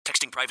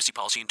Texting privacy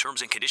policy and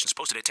terms and conditions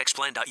posted at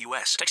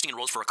textplan.us. Texting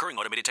enrolls for recurring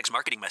automated text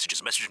marketing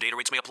messages. Message and data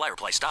rates may apply.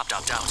 Reply stop,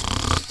 opt out.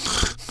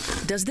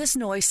 Does this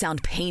noise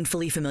sound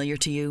painfully familiar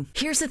to you?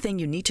 Here's the thing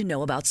you need to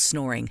know about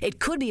snoring. It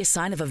could be a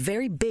sign of a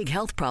very big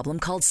health problem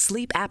called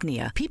sleep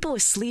apnea. People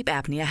with sleep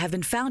apnea have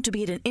been found to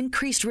be at an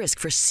increased risk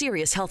for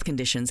serious health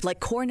conditions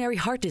like coronary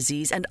heart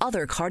disease and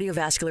other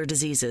cardiovascular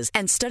diseases.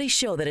 And studies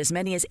show that as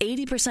many as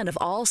 80% of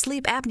all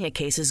sleep apnea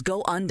cases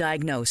go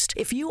undiagnosed.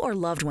 If you or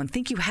loved one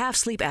think you have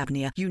sleep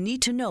apnea, you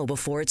need to know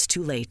before it's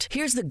too late.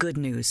 Here's the good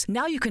news.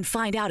 Now you can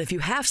find out if you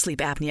have sleep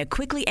apnea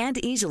quickly and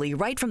easily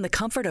right from the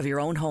comfort of your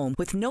own home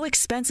with no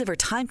expensive or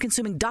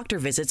time-consuming doctor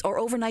visits or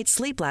overnight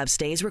sleep lab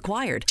stays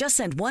required. Just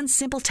send one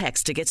simple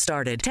text to get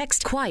started.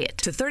 Text QUIET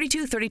to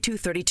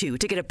 323232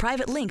 to get a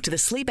private link to the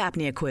sleep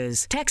apnea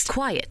quiz. Text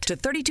QUIET to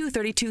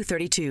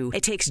 323232.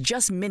 It takes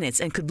just minutes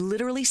and could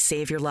literally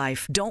save your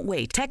life. Don't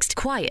wait. Text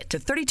QUIET to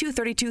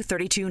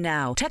 323232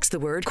 now. Text the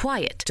word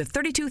QUIET to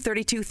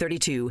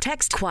 323232.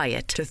 Text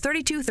QUIET to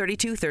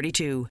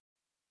 323232.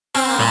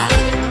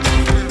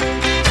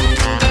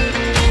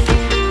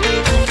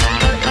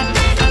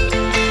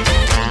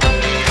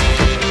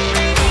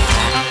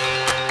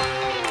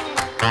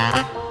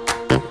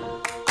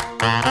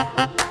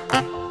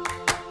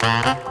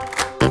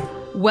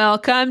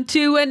 Welcome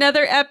to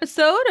another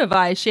episode of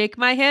I Shake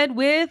My Head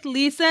with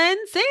Lisa and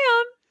Sam.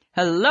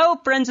 Hello,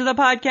 friends of the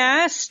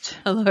podcast.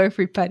 Hello,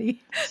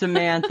 everybody.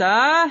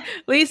 Samantha.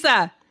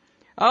 Lisa.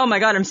 Oh my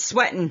God, I'm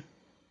sweating.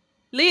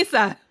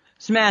 Lisa.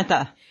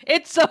 Samantha.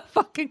 It's so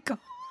fucking cold.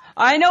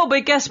 I know,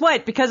 but guess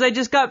what? Because I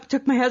just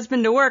took my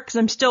husband to work because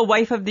I'm still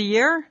wife of the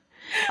year.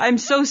 I'm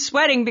so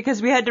sweating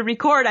because we had to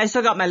record. I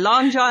still got my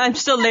long john. I'm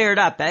still layered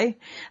up, eh?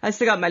 I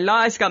still got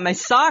my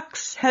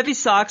socks, heavy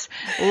socks,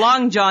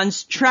 long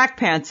johns, track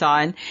pants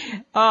on.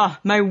 Oh,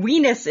 my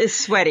weenus is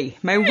sweaty.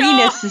 My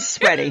weenus is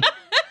sweaty.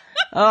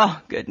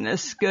 Oh,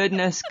 goodness.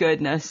 Right?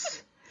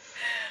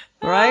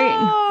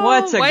 Oh,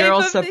 what's a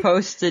girl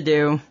supposed to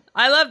do?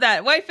 I love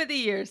that. Wife of the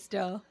year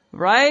still.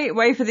 Right?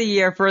 Wife of the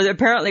year for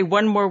apparently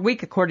one more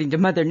week according to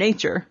Mother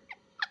Nature.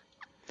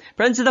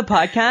 Friends of the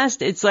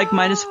podcast, it's like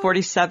minus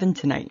 47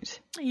 tonight.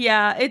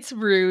 Yeah, it's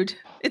rude.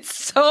 It's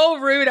so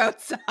rude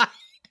outside.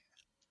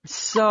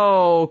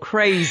 So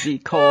crazy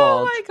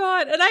cold. Oh my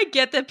God. And I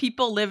get that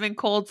people live in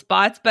cold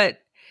spots, but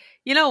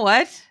you know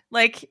what?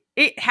 Like,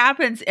 it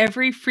happens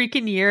every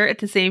freaking year at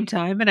the same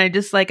time. And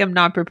I'm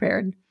not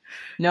prepared.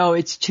 No,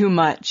 it's too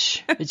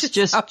much. It's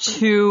just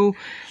too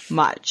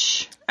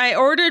much. I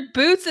ordered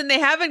boots and they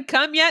haven't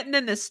come yet. And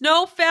then the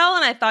snow fell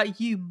and I thought,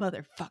 you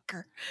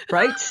motherfucker.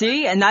 Right?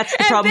 See? And that's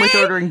the problem with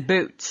ordering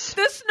boots.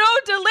 The snow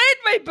delayed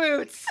my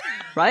boots.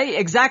 Right?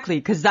 Exactly.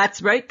 Because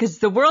that's right. Because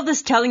the world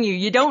is telling you,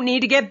 you don't need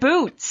to get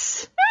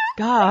boots.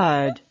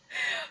 God.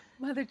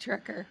 Mother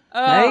trucker.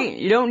 Oh. Right?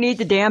 You don't need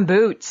the damn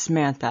boots,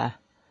 Samantha.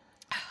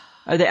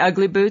 Are they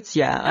ugly boots?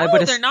 Yeah. No,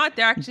 they're not.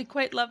 They're actually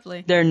quite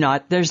lovely. They're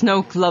not. There's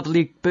no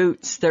lovely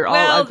boots. They're all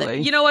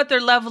ugly. You know what? They're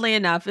lovely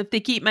enough. If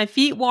they keep my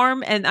feet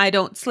warm and I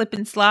don't slip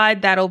and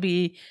slide, that'll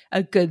be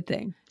a good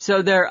thing.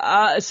 So they're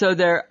the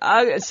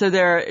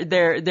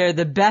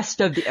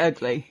best of the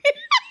ugly.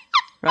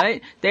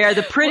 Right? They are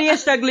the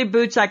prettiest ugly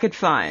boots I could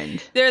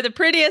find. They're the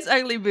prettiest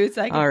ugly boots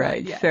I could find. All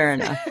right. Yes. Fair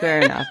enough.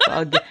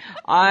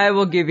 I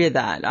will give you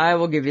that.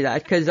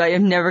 Because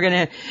I'm never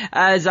going to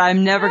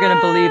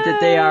believe that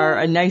they are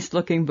a nice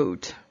looking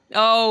boot.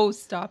 Oh,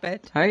 stop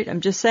it. All right. I'm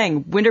just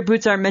saying winter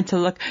boots aren't meant to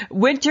look.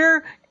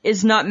 Winter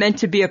is not meant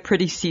to be a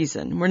pretty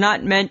season. We're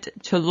not meant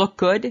to look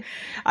good.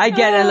 I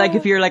get it. Like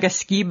if you're like a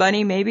ski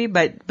bunny, maybe,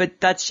 but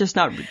that's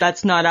not us.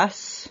 That's not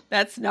us.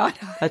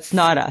 That's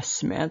not us,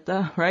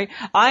 Samantha, right?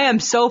 I am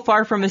so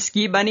far from a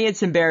ski bunny,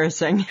 it's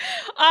embarrassing.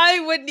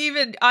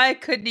 I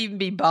couldn't even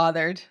be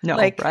bothered. No,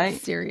 right?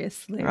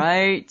 Seriously.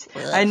 Right.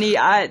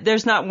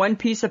 There's not one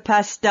piece of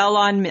pastel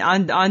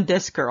on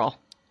this girl.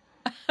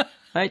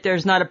 Right?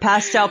 There's not a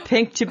pastel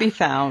pink to be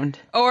found.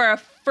 Or a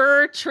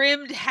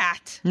fur-trimmed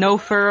hat. No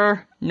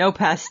fur, no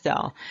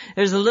pastel.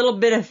 There's a little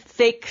bit of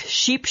fake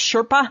sheep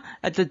Sherpa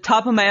at the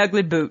top of my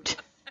ugly boot.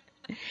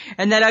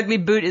 And that ugly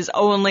boot is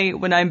only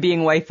when I'm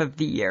being wife of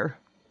the year.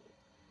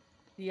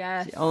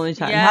 Yes. It's the only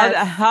time.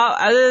 Yes. How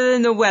other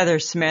than the weather,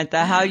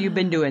 Samantha, how you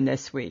been doing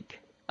this week?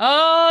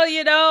 Oh,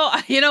 you know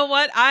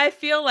what? I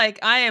feel like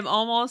I'm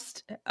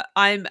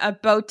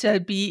about to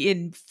be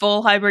in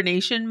full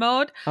hibernation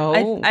mode.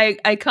 Oh.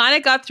 I kind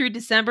of got through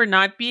December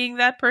not being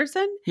that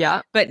person.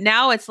 Yeah. But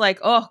now it's like,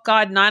 oh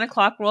God,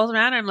 9:00 rolls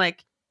around. I'm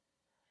like,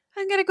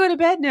 I'm going to go to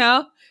bed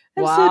now.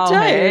 I'm so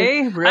tired.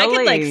 Hey,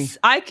 really?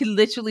 I could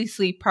literally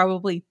sleep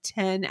probably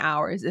 10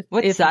 hours.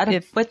 What's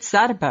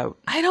that about?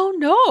 I don't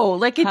know.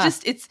 Like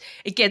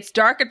it gets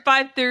dark at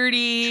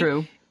 5:30.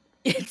 True.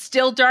 It's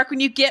still dark when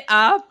you get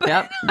up.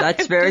 Yep,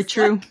 that's very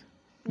true.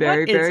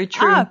 Like, very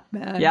true. Up,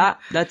 man? Yeah,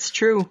 that's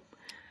true.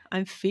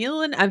 I'm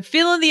feeling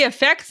the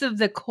effects of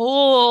the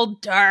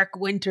cold, dark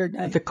winter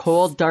night. The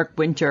cold, dark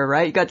winter,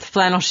 right? You got the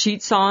flannel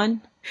sheets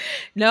on?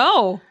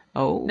 No.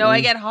 Oh. No,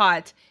 I get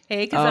hot.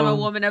 Hey, because I'm a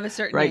woman of a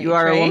certain age. Right, you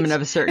are a woman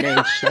of a certain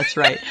age. That's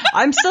right.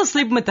 I'm still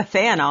sleeping with the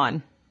fan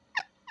on.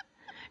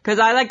 Because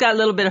I like that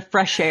little bit of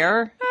fresh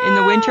air in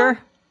the winter.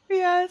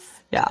 Yes.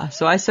 Yeah,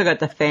 so I still got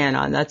the fan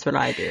on. That's what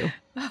I do.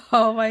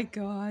 Oh my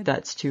God.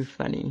 That's too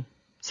funny.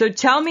 So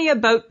tell me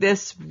about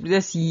this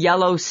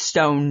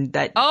Yellowstone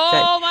that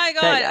my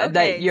God. that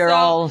Okay, you're so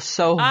all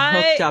so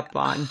hooked up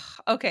on.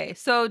 Okay,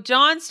 so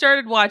John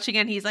started watching it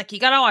and he's like, you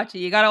gotta watch it,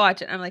 you gotta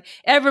watch it. I'm like,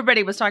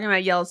 everybody was talking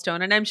about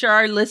Yellowstone, and I'm sure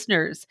our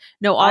listeners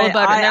know all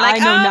about it. And they're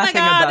like, I know oh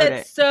nothing my God, about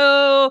that's it.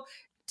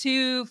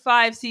 so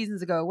 5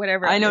 seasons ago,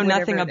 whatever. I know whatever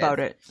nothing about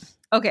it.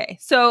 Okay,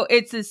 so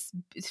it's this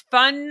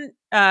fun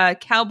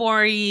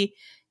cowboy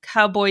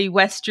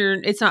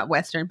western. It's not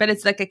western, but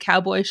it's like a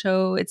cowboy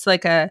show. It's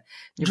like a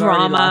You've already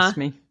drama. lost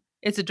me.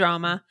 It's a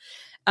drama.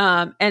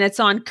 And it's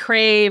on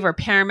Crave or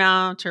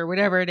Paramount or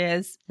whatever it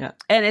is. Yeah.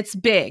 And it's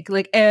big.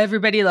 Like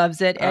everybody loves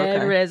it. Okay.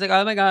 Everybody's like,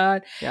 oh my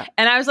God. Yeah.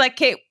 And I was like,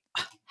 okay,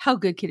 how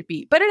good could it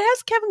be? But it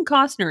has Kevin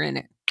Costner in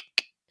it.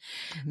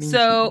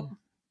 So,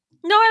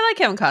 no, I like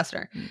Kevin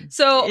Costner.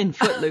 So in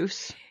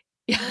Footloose.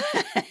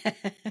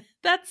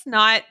 That's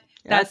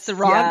the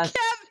wrong yes.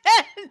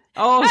 Kevin.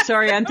 Oh,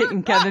 sorry. I'm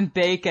thinking Kevin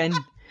Bacon.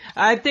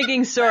 I'm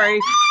thinking, sorry,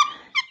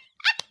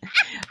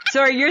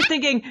 you're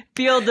thinking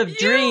Field of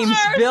Dreams.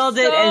 Build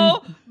it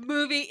and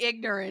movie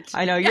ignorant.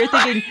 I know you're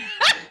thinking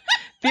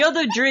Field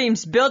of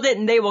Dreams. Build it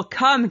and they will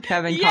come.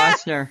 Kevin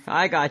Costner.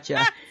 I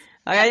gotcha.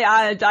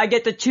 I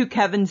get the two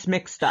Kevins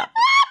mixed up.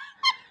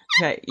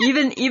 Okay,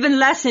 even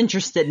less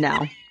interested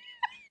now.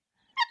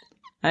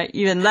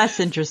 Even less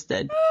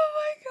interested. Oh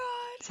my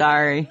God.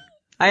 Sorry,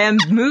 I am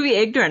movie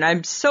ignorant.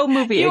 I'm so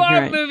movie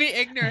ignorant. You are movie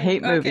ignorant. I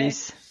hate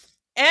movies.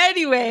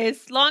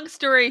 Anyways, long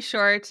story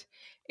short,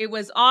 it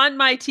was on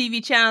my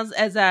TV channels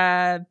as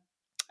a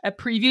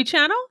preview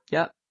channel.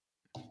 Yep.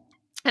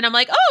 And I'm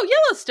like, oh,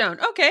 Yellowstone.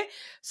 Okay.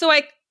 So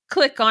I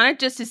click on it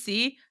just to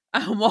see.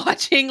 I'm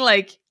watching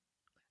like,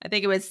 I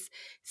think it was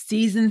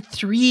season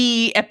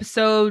 3,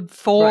 episode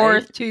 4,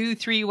 Right. 2,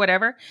 3,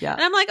 whatever. Yeah.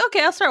 And I'm like,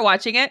 okay, I'll start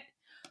watching it.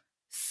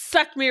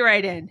 Sucked me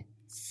right in.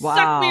 Wow.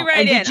 Sucked me right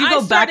and in. did you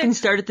go back and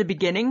start at the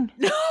beginning?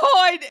 No,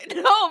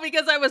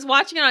 because I was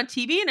watching it on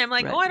TV and I'm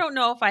like, Right. oh, I don't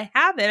know if I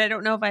have it. I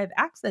don't know if I have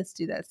access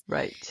to this.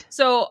 Right.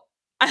 So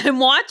I'm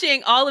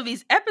watching all of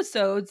these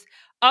episodes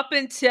up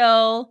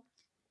until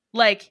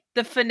like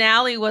the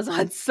finale was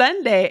on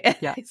Sunday. And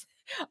Yeah.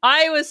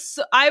 I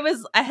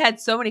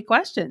had so many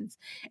questions,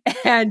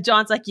 and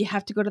John's like, you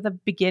have to go to the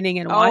beginning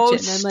and watch Oh,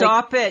 it. And I'm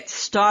stop it.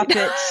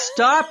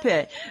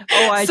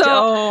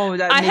 Oh,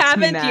 that I makes me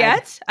haven't mad.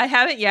 yet. I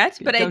haven't yet,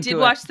 but I Don't did do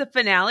it. watch the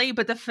finale.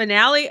 But the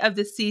finale of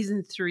the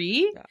season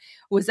 3 Yeah.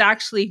 was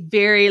actually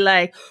very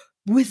like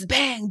whiz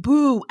bang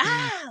boom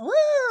woo,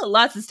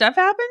 lots of stuff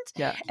happened.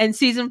 Yeah. And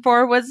season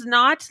 4 was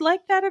not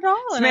like that at all.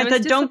 and I Samantha,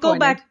 was don't go disappointed.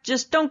 back.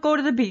 Just don't go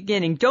to the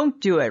beginning. Don't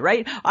do it,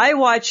 right?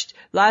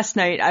 Last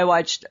night, I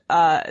watched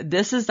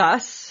This Is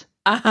Us.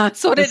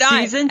 So did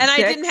I. season And I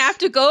 6. didn't have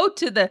to go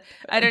to the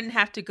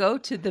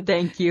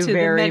Thank you to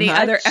very the many much.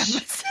 other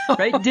episodes.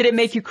 Right? Did it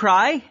make you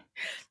cry?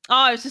 Oh,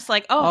 I was just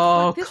like,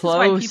 fuck, this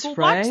close, is why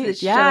people right? watch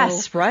this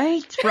Yes, show.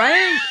 right.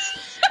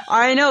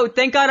 I know.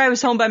 Thank God I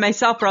was home by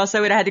myself, or else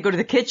I would have had to go to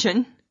the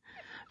kitchen.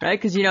 Right?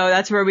 Because,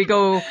 that's where we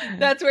go.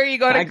 That's where you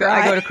go to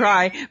cry. I go to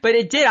cry. But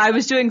it did. I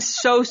was doing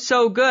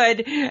so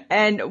good.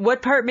 And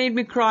what part made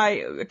me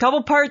cry? A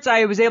couple parts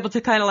I was able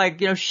to kind of like,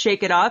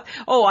 shake it off.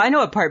 Oh, I know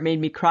what part made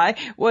me cry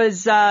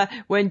was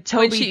when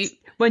Toby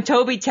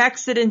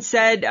texted and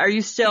said, "Are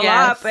you still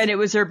Yes. up?" And it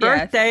was her Yes.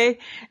 birthday.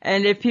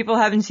 And if people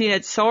haven't seen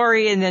it,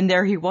 sorry. And then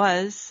there he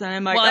was. And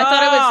I'm like, Well, I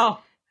thought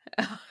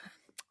it was.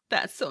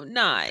 That's so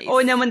nice. Oh,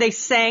 and then when they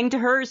sang to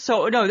her,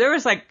 there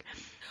was like,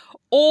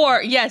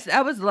 yes,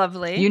 that was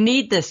lovely. you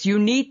need this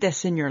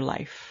in your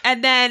life.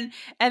 And then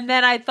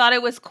I thought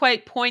it was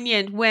quite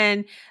poignant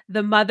when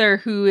the mother,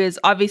 who is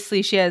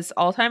obviously, she has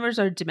Alzheimer's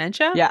or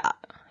dementia.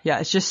 Yeah,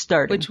 it's just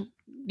starting.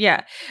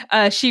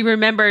 She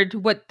remembered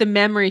what the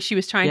memory she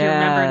was trying to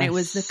remember, and it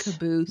was the Yes.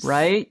 caboose.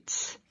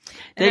 Right?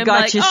 And They I'm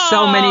got like, you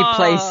so many "Oh,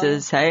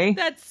 places, hey?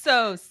 That's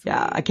so sweet.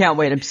 Yeah, I can't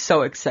wait. I'm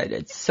so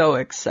excited. So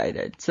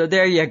excited. So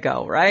there you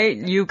go, right?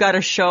 You got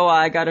a show,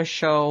 I got a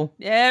show.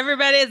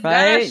 Everybody's got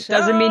a Right? show.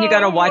 Doesn't mean you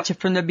got to watch it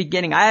from the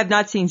beginning. I have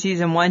not seen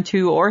season 1,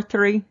 2, or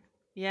 3,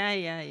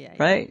 Yeah.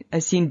 right?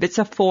 I've seen bits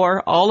of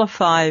 4, all of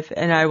 5,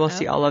 and I will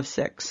see all of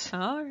 6.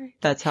 All right.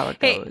 That's how it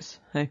Hey. goes.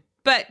 Hey,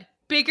 But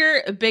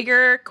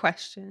bigger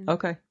question.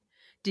 okay.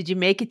 Did you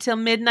make it till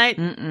midnight?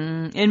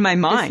 In my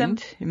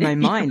mind,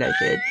 I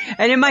did.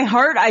 And in my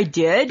heart, I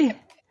did.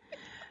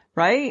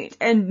 Right?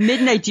 And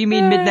midnight, do you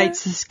mean midnight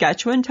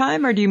Saskatchewan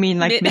time, or do you mean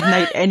like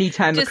midnight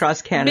anytime Just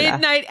across Canada?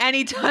 Midnight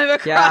anytime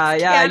across Yeah.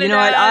 Canada. You know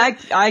what?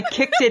 I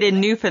kicked it in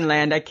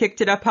Newfoundland. I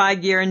kicked it up high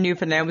gear in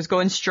Newfoundland. I was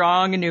going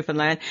strong in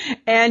Newfoundland,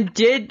 and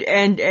did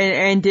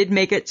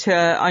make it to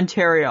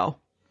Ontario.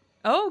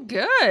 Oh,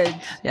 good.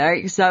 Yeah,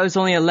 because that was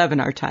only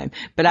 11 our time.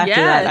 But after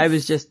that, I Yes.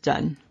 was just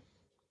done.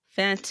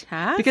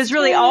 Fantastic. Because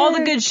really, all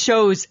the good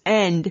shows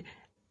end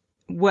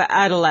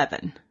at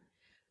 11.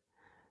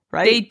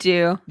 Right? They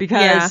do.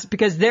 Yeah.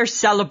 Because they're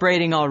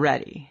celebrating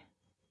already.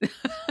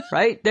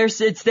 Right?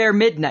 It's their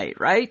midnight,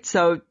 right?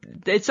 So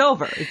it's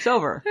over. It's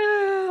over.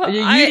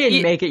 You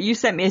didn't make it. You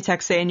sent me a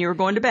text saying you were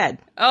going to bed.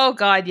 Oh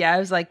God, yeah. I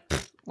was like,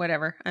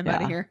 whatever. I'm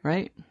out of here.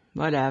 Right?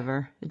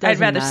 Whatever. I'd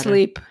rather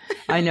sleep.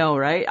 I know,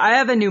 right? I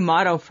have a new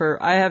motto for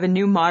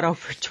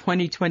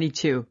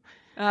 2022.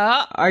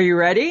 Are you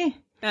ready?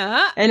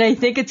 And I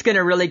think it's going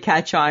to really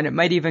catch on. It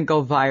might even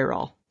go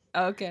viral.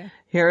 Okay.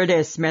 Here it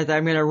is, Samantha.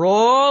 I'm going to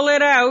roll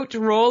it out.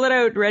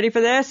 Ready for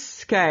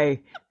this?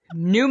 Okay.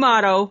 New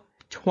motto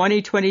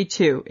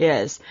 2022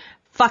 is,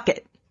 fuck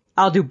it.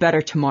 I'll do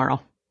better tomorrow.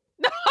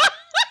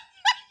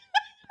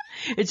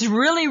 It's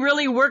really,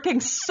 really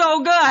working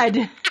so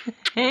good.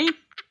 Hey?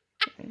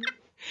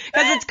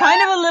 Because it's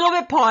kind of a little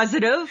bit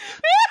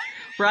positive,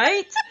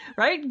 right?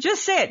 Right?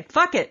 Just say it.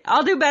 Fuck it.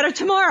 I'll do better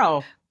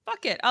tomorrow.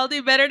 Fuck it. I'll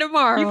do better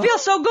tomorrow. You feel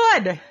so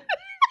good,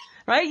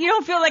 right? You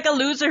don't feel like a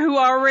loser who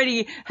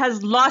already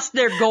has lost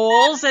their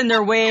goals and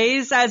their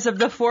ways as of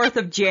the 4th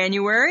of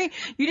January.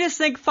 You just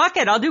think, fuck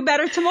it. I'll do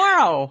better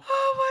tomorrow.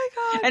 Oh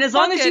my God. And as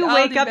long as you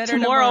wake up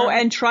tomorrow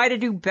and try to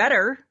do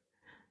better.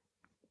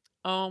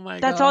 Oh my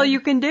God. That's all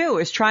you can do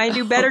is try and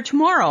do better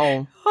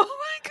tomorrow. Oh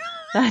my God.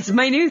 That's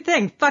my new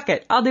thing. Fuck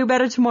it. I'll do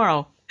better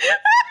tomorrow.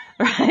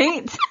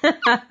 Right?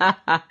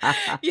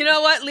 You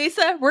know what,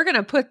 Lisa? We're going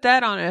to put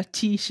that on a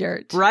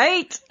t-shirt.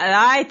 Right? And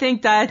I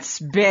think that's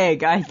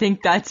big.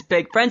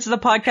 Friends of the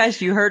podcast,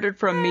 you heard it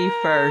from me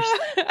first.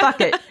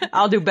 Fuck it.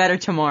 I'll do better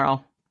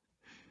tomorrow.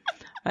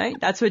 Right?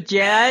 That's what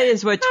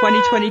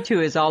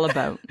 2022 is all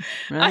about.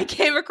 Right? I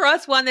came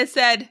across one that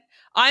said,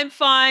 I'm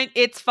fine,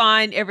 it's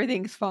fine,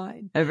 everything's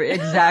fine.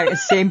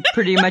 Exactly.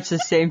 Pretty much the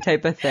same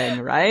type of thing,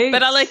 right?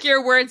 But I like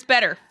your words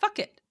better. Fuck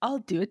it. I'll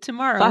do it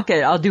tomorrow. Fuck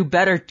it. I'll do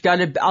better.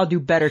 I'll do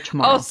better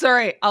tomorrow. Oh,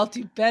 sorry. I'll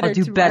do better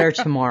better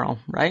tomorrow,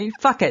 right?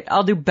 Fuck it.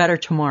 I'll do better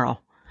tomorrow.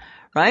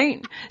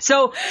 Right?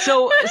 So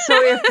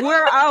if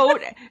we're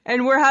out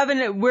and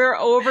we're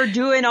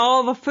overdoing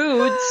all the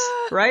foods,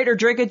 right? Or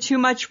drinking too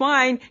much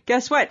wine,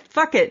 guess what?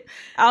 Fuck it.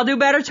 I'll do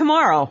better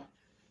tomorrow.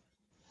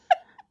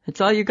 That's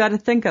all you got to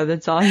think of.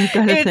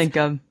 Think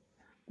of.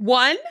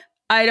 1,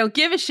 I don't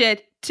give a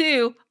shit. 2,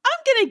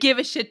 I'm going to give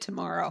a shit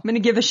tomorrow. I'm going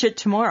to give a shit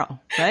tomorrow,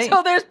 right?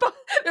 So there's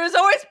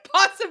always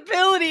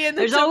possibility in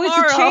the There's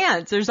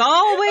tomorrow. There's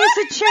always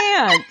a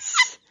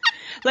chance.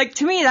 Like,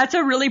 to me, that's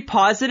a really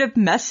positive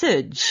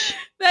message.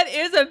 That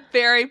is a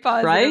very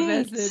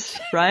positive message.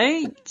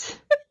 Right?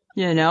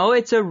 You know,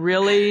 it's a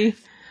really,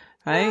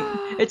 right?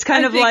 It's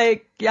kind of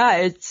like,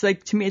 it's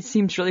like, to me, it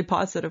seems really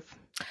positive.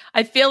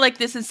 I feel like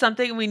this is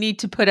something we need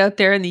to put out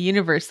there in the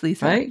universe,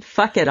 Lisa. Right?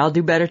 Fuck it. I'll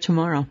do better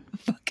tomorrow.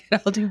 Fuck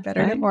it. I'll do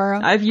better tomorrow.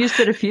 I've used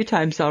it a few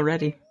times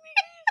already.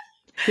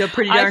 Feel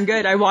pretty darn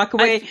good. I walk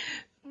away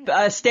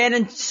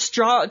standing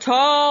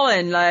tall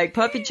and like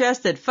puffy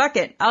chested. Fuck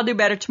it. I'll do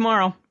better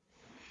tomorrow.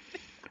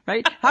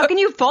 Right? How can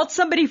you fault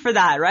somebody for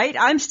that, right?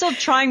 I'm still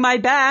trying my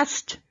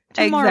best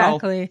tomorrow.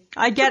 Exactly.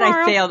 I get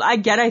I failed.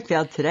 I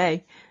failed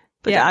today.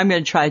 But I'm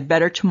going to try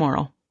better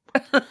tomorrow.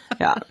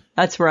 Yeah.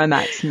 That's where I'm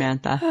at,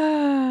 Samantha.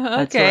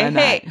 That's where I'm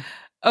at.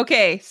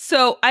 Okay.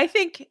 So I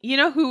think, you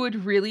know who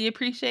would really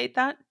appreciate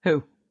that?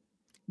 Who?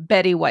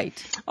 Betty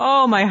White.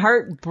 Oh, my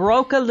heart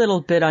broke a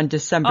little bit on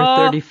December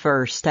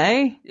 31st,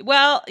 eh?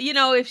 Well, you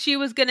know, if she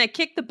was going to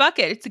kick the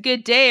bucket, it's a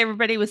good day.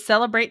 Everybody was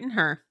celebrating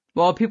her.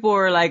 Well, people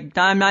were like,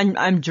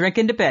 I'm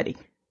drinking to Betty.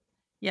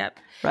 Yep.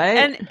 Right?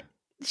 And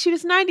she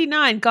was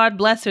 99. God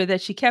bless her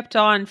that she kept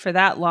on for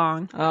that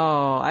long.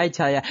 Oh, I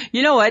tell you.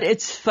 You know what?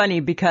 It's funny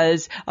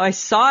because I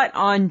saw it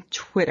on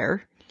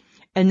Twitter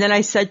and then I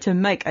said to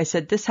Mike, I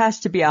said, this has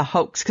to be a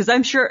hoax because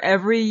I'm sure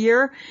every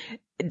year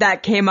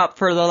that came up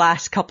for the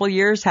last couple of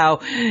years, how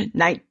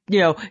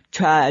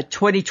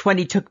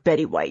 2020 took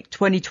Betty White,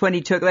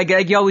 2020 took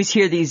like you always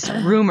hear these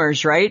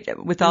rumors, right?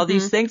 With all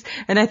these things.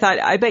 And I thought,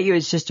 I bet you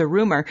it's just a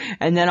rumor.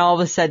 And then all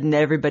of a sudden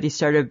everybody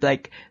started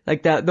like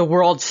the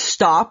world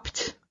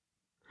stopped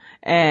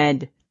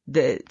and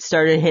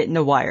started hitting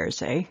the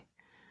wires, eh?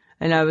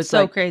 And I was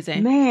so like, crazy,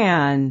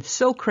 man,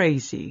 so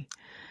crazy.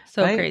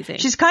 So right? crazy.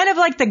 She's kind of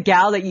like the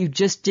gal that you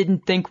just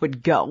didn't think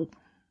would go.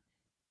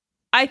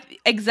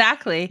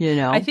 Exactly. You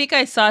know, I think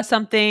I saw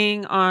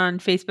something on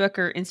Facebook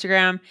or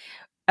Instagram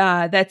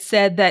that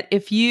said that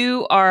if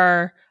you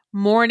are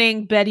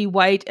mourning Betty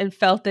White and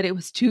felt that it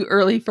was too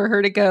early for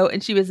her to go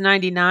and she was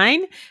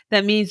 99,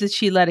 that means that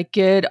she led a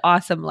good,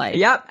 awesome life.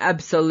 Yep,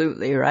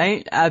 absolutely,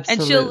 right?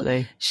 Absolutely.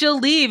 And she'll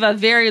leave a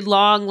very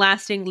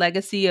long-lasting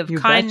legacy of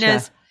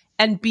kindness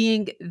and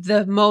being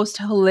the most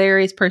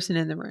hilarious person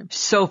in the room.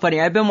 So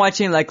funny. I've been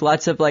watching like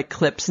lots of like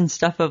clips and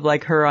stuff of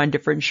like her on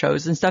different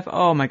shows and stuff.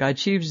 Oh my God,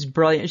 she's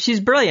brilliant. She's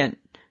brilliant.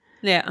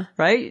 Yeah.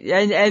 Right?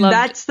 And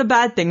that's the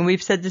bad thing.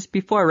 We've said this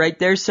before, right?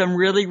 There's some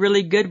really,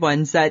 really good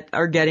ones that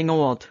are getting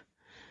old.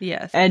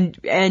 Yes. And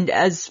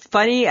as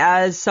funny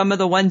as some of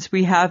the ones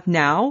we have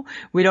now,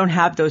 we don't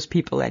have those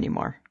people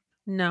anymore.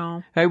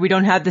 No. Right? We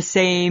don't have the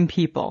same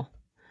people.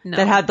 No.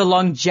 That have the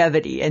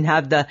longevity and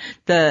have the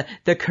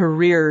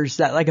careers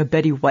that like a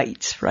Betty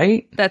White,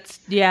 right? That's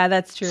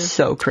true.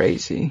 So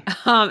crazy.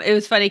 It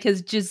was funny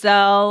because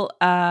Giselle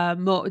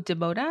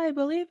DeModa, I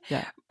believe,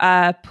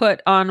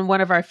 put on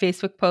one of our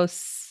Facebook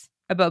posts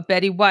about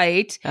Betty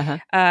White,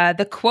 Uh-huh.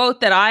 the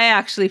quote that I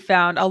actually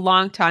found a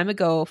long time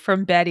ago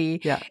from Betty,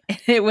 Yeah.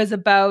 it was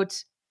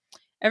about,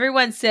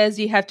 everyone says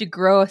you have to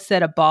grow a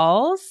set of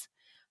balls,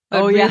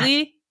 but Oh, yeah.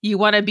 really, you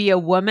want to be a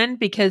woman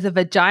because a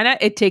vagina,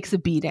 it takes a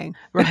beating.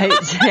 Right.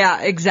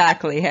 Yeah,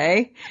 exactly.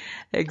 Hey,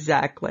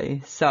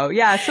 exactly. So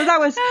yeah, so that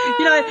was,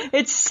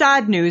 it's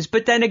sad news,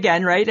 but then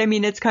again, right? I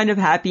mean, it's kind of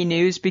happy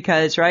news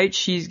because, right?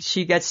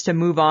 She gets to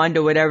move on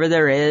to whatever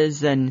there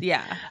is and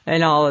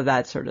all of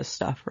that sort of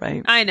stuff,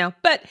 right? I know,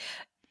 but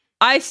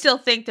I still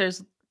think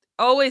there's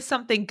always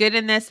something good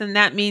in this, and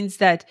that means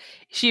that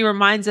she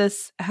reminds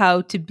us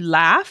how to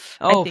laugh.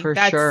 I Oh, think for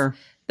that's sure.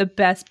 the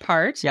best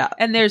part. Yeah.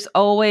 And there's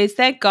always,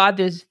 thank God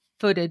there's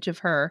footage of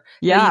her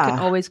that you can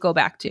always go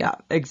back to. Yeah,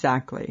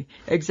 exactly.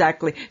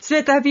 Exactly.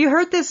 Samantha, have you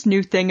heard this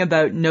new thing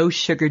about No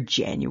Sugar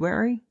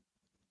January?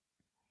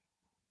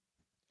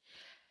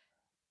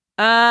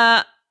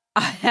 I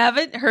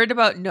haven't heard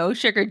about No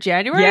Sugar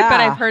January, Yeah. but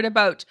I've heard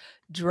about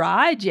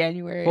Dry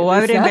January. Well, why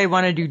would Lisa. anybody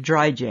want to do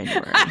Dry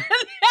January?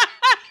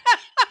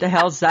 The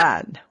hell's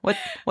that? What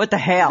the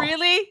hell?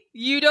 Really?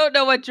 You don't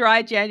know what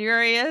Dry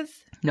January is?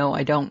 No,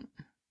 I don't.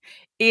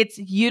 It's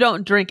you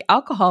don't drink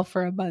alcohol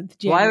for a month.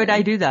 January. Why would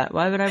I do that?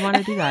 Why would I want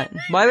to do that?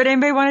 Why would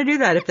anybody want to do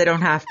that if they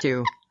don't have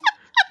to?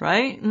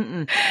 Right?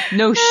 Mm-mm.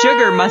 No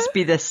sugar must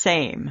be the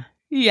same.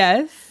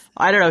 Yes.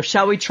 I don't know.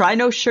 Shall we try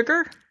no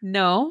sugar?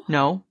 No.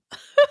 No.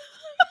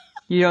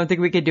 You don't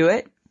think we could do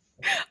it?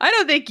 I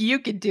don't think you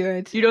could do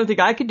it. You don't think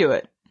I could do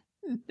it?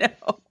 No.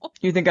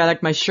 You think I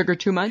like my sugar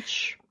too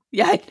much?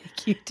 Yeah, I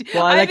think you do.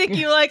 Well, I think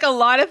you like a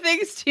lot of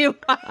things too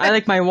much. I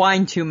like my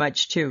wine too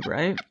much too,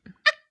 right?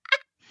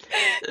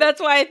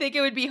 That's why I think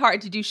it would be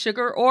hard to do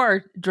sugar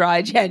or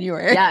Dry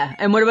January. Yeah.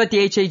 And what about the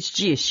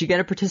HHG? Is she going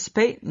to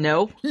participate?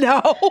 No.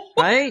 No.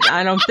 Right?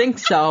 I don't think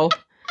so.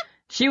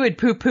 She would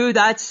poo-poo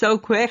that so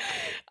quick.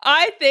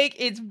 I think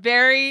it's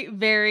very,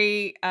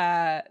 very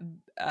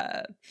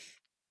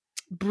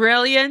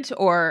brilliant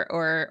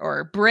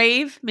or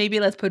brave. Maybe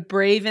let's put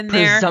brave in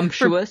there.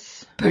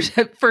 Presumptuous.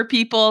 For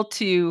people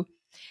to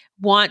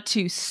want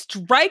to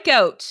strike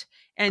out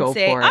and Go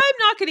say, for it. I'm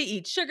not going to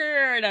eat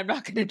sugar and I'm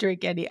not going to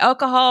drink any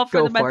alcohol for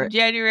Go the month for of it.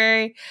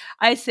 January.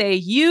 I say,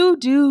 you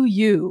do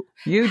you.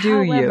 You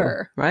do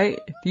However, you, right?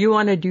 If you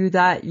want to do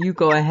that, you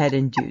go ahead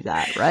and do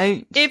that,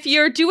 right? if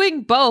you're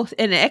doing both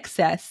in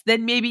excess,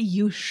 then maybe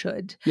you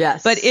should.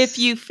 Yes. But if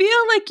you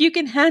feel like you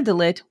can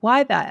handle it,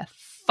 why the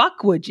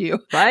fuck would you?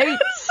 Right?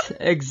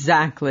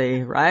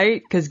 Exactly,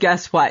 right? Because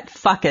guess what?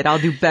 Fuck it. I'll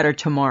do better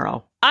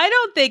tomorrow. I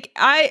don't think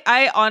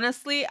I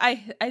honestly I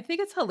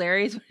think it's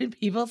hilarious when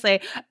people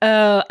say,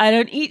 "Oh, I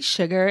don't eat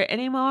sugar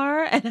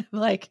anymore." And I'm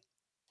like,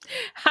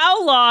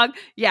 "How long?"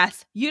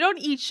 Yes, you don't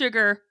eat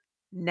sugar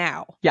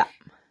now. Yeah.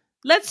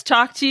 Let's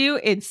talk to you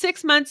in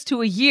 6 months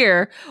to a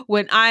year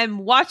when I'm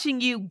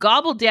watching you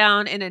gobble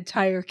down an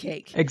entire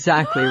cake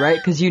Exactly, right?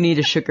 Because you need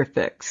a sugar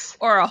fix.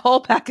 or a whole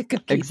pack of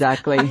cookies.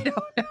 Exactly. I don't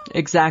know.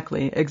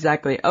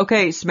 Exactly.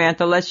 Okay,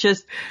 Samantha, let's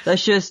just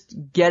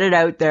get it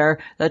out there.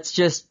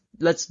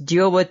 Let's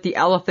deal with the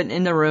elephant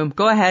in the room.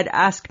 Go ahead,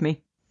 ask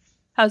me.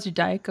 How's your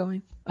diet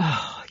going?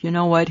 Oh, you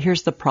know what?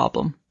 Here's the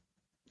problem.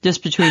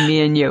 Just between me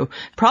and you.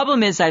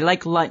 Problem is I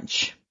like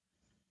lunch.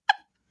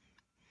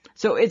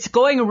 So it's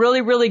going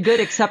really, really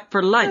good except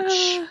for lunch.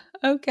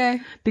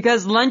 Okay.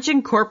 Because lunch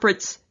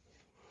incorporates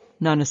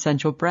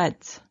non-essential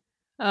breads.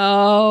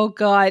 Oh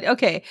God.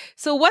 Okay.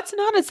 So what's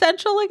not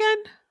essential again?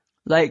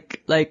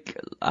 Like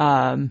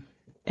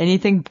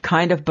anything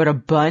kind of but a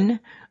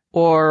bun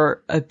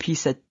or a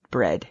piece of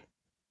bread.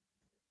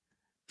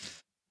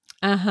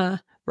 Uh-huh.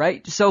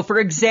 Right? So for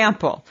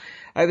example,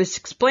 I was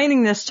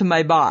explaining this to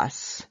my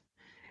boss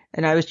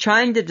and I was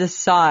trying to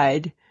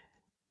decide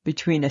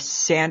between a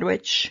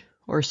sandwich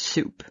or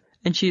soup.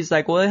 And she's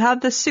like, well,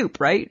 have the soup,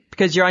 right?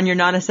 Because you're on your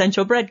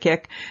non-essential bread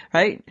kick,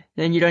 right?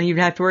 Then you don't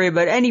even have to worry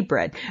about any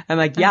bread. I'm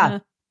like, yeah,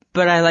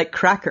 but I like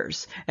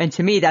crackers. And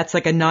to me, that's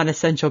like a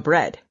non-essential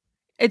bread.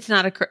 It's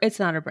not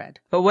a bread.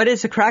 But what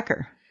is a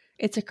cracker?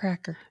 It's a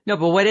cracker. No,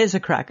 but what is a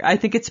cracker? I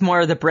think it's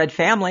more of the bread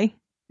family.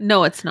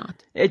 No, it's not.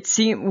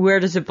 Where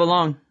does it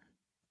belong?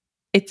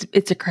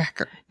 It's a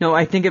cracker. No,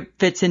 I think it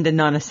fits into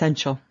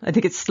non-essential. I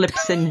think it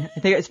slips in. I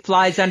think it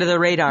flies under the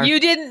radar.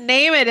 You didn't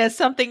name it as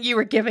something you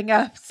were giving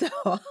up,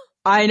 so.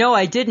 I know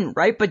I didn't,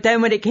 right? But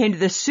then when it came to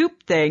the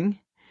soup thing,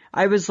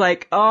 I was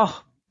like,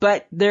 oh,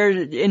 but they're,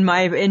 in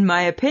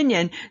my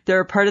opinion, they're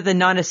a part of the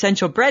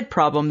non-essential bread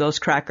problem, those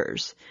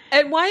crackers.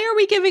 And why are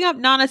we giving up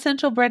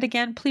non-essential bread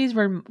again? Please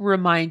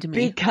remind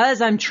me. Because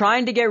I'm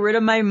trying to get rid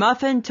of my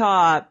muffin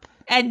top.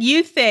 And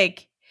you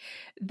think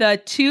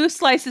the 2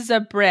 slices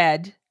of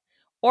bread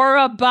or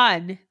a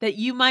bun that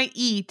you might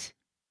eat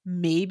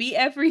maybe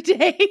every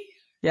day.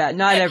 Yeah,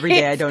 not every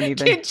day. I don't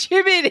even.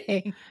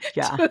 Contributing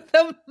to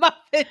the muffin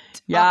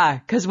top. Yeah,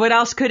 because what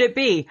else could it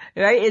be,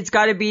 right? It's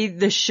got to be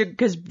the sugar,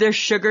 because there's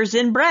sugars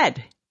in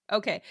bread.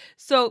 Okay,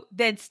 so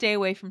then stay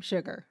away from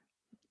sugar.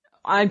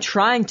 I'm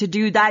trying to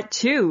do that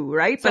too,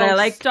 right? So but I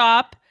like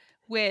stop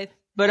with.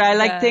 But I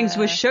like things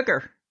with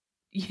sugar.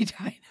 I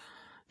know.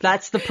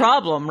 That's the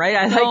problem, right?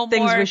 I No like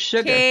things more with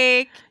sugar.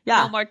 cake.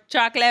 Yeah. No more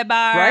chocolate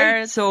bars.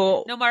 Right?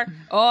 So no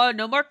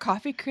more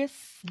coffee crisps.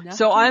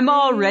 So I'm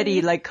nothing.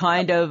 already like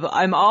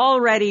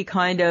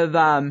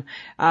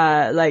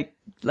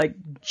like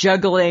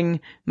juggling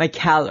my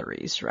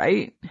calories,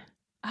 right?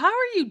 How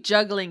are you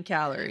juggling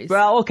calories?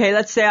 Well, okay,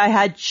 let's say I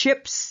had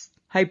chips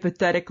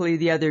hypothetically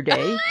the other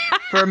day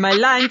for my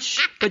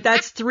lunch, but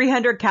that's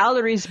 300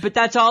 calories, but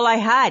that's all I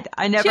had.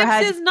 I never Chips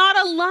had, is not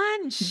a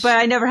lunch. but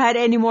I never had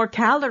any more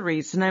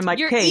calories. And I'm like,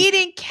 You're okay.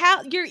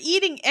 you're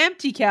eating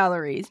empty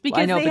calories because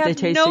I know, they but have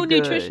tasted no good.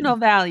 nutritional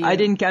value. I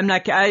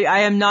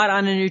am not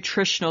on a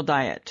nutritional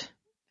diet.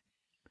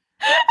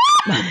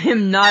 I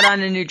am not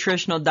on a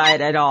nutritional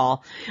diet at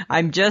all.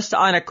 I'm just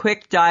on a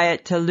quick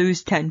diet to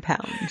lose 10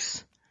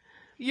 pounds.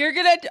 You're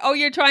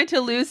trying to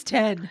lose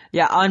 10.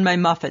 Yeah, on my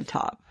muffin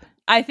top.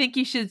 I think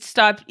you should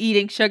stop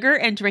eating sugar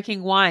and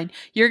drinking wine.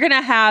 You're going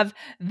to have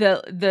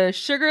the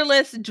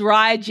sugarless,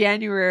 dry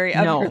January of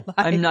your No, life.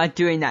 I'm not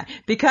doing that.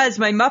 Because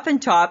my muffin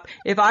top,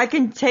 if I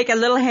can take a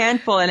little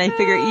handful and I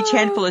figure each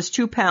handful is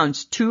 2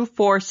 pounds, 2,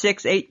 4,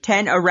 6, 8,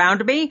 10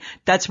 around me,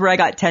 that's where I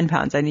got 10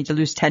 pounds. I need to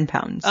lose 10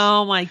 pounds.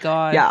 Oh my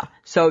God. Yeah.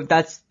 So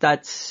that's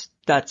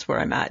where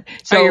I'm at.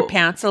 So Are your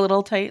pants a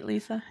little tight,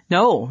 Lisa?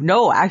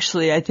 No,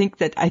 actually, I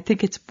think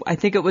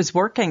it was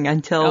working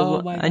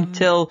Oh my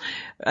God.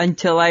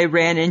 until I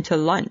ran into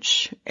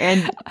lunch.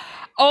 And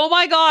Oh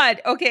my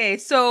God. Okay.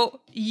 So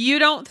you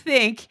don't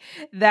think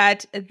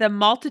that the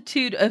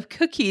multitude of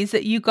cookies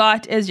that you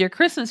got as your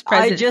Christmas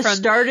present I just from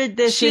started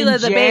this Sheila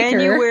in the baker.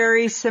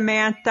 January,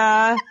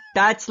 Samantha.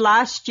 That's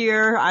last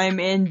year. I'm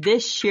in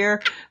this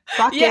year.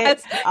 Fuck Yes,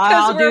 it. 'cause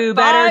I'll we're do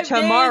better 5 days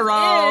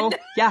tomorrow. in.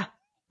 Yeah.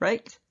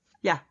 Right.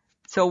 Yeah.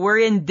 So we're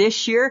in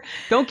this year.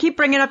 Don't keep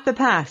bringing up the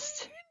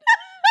past.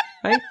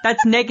 Right?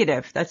 That's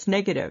negative. That's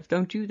negative.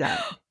 Don't do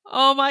that.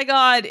 Oh my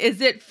God. Is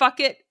it fuck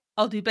it?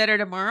 I'll do better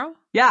tomorrow?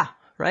 Yeah.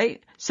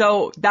 Right.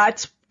 So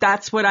that's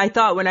what I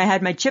thought when I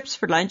had my chips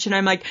for lunch. And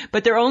I'm like,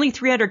 but they're only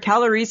 300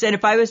 calories. And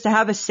if I was to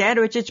have a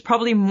sandwich, it's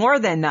probably more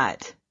than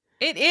that.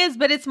 It is,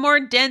 but it's more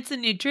dense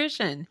in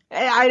nutrition.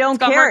 I don't It's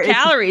got care. more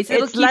calories.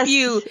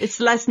 It's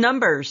less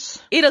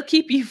numbers. It'll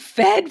keep you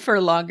fed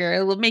for longer.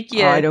 It will make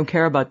you. Oh, I don't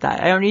care about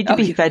that. I don't need to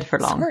be fed for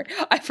long. Sorry.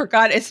 I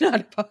forgot. It's not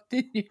about the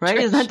nutrition. Right?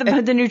 It's not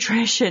about the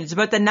nutrition. It's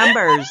about the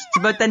numbers. It's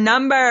about the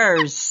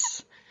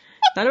numbers.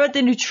 Not about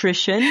the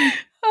nutrition.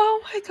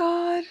 Oh my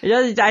God.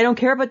 I don't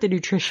care about the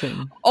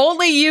nutrition.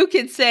 Only you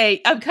can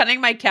say, I'm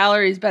cutting my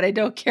calories, but I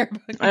don't care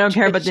about nutrition. I don't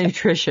care about the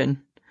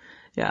nutrition.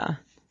 Yeah.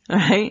 All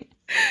right.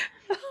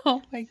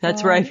 Oh my God.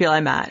 That's where I feel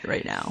I'm at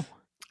right now.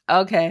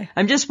 Okay.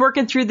 I'm just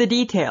working through the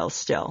details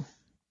still.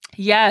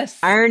 Yes.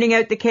 Ironing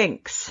out the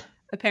kinks.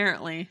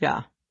 Apparently.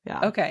 Yeah.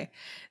 Yeah. Okay.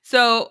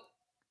 So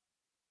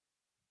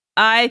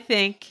I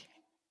think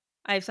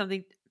I have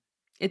something.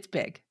 It's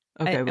big.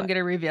 Okay. I'm going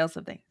to reveal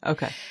something.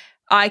 Okay.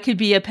 I could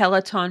be a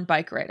Peloton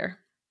bike rider.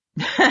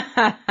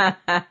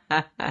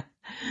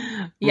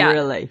 Yeah.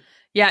 Really?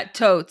 Yeah,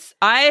 totes.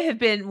 I have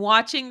been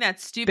watching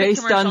that stupid Based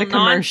commercial on the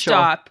commercial.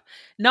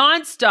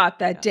 nonstop,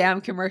 that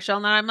damn commercial.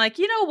 And I'm like,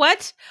 you know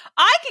what?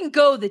 I can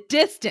go the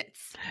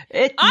distance.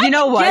 Get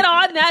Get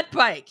on that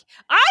bike.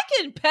 I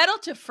can pedal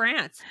to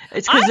France.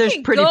 It's because I there's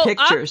can pretty go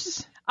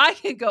pictures. I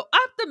can go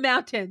up the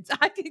mountains.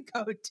 I can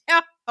go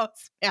down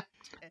those mountains.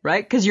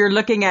 Right? Because you're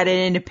looking at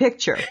it in a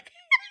picture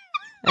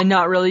and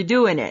not really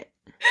doing it.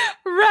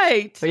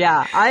 Right. But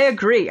yeah, I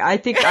agree. I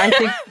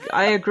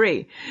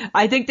agree.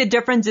 I think the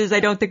difference is I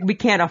don't think we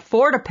can't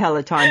afford a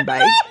Peloton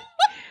bike.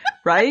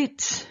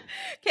 Right?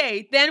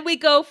 Okay, then we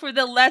go for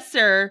the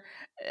lesser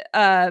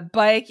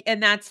bike,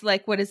 and that's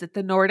like, what is it,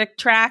 the Nordic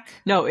track?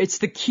 No, it's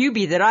the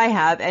QB that I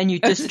have, and you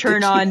just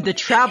turn on the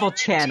travel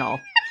channel.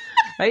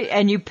 Right?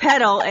 And you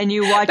pedal and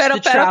you watch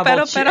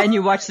and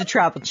you watch the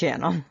travel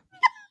channel.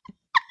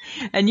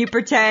 And you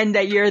pretend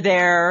that you're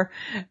there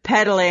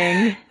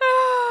pedaling.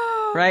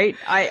 Right?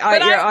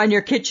 You're on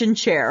your kitchen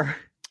chair.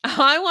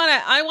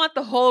 I want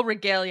the whole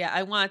regalia.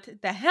 I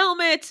want the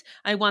helmet.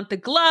 I want the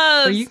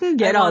gloves. Well, you can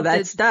get all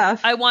that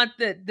stuff. I want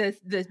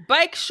the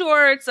bike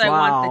shorts. I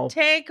want the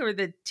tank or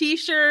the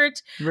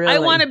t-shirt. Really? I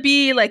want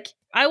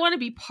to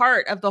be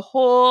part of the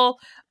whole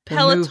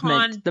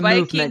Peloton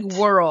biking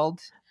world.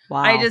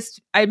 Wow.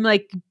 I'm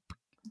like,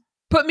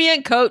 put me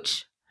in,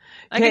 coach.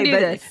 I can do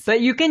this.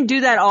 But you can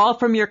do that all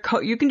from your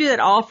you can do that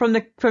all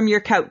from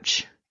your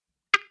couch.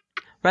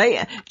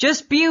 Right?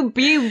 Just be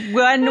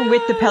one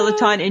with the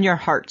Peloton in your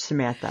heart,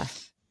 Samantha.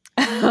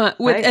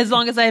 Right? As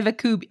long as I have a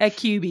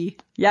QB.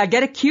 Yeah,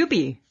 get a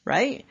QB,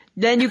 right?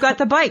 Then you got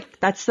the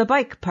bike. That's the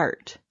bike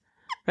part.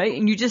 Right?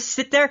 And you just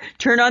sit there,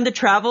 turn on the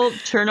travel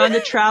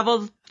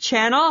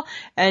channel,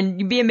 and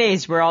you'd be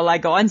amazed where all I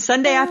go. On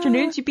Sunday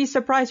afternoons, you'd be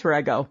surprised where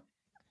I go.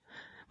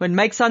 When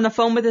Mike's on the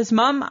phone with his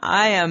mom,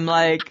 I am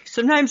like,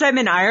 sometimes I'm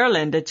in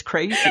Ireland. It's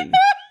crazy.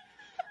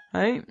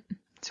 Right?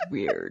 It's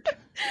weird.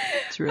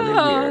 It's really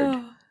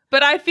weird.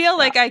 But I feel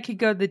like I could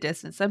go the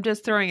distance. I'm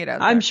just throwing it out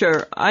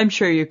there. I'm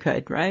sure you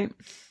could, right?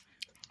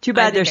 Too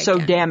bad they're so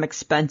damn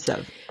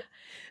expensive.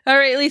 All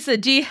right, Lisa,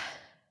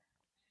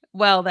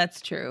 well, that's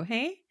true.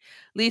 Hey,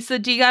 Lisa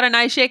G got an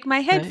I shake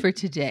my head Right. for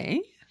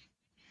today.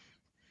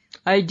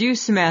 I do,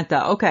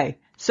 Samantha. Okay.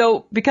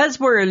 So because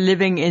we're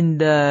living in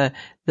the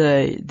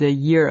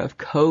year of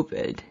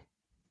COVID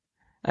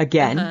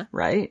again,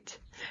 right?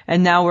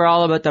 And now we're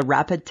all about the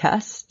rapid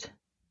test.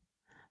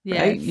 Yes.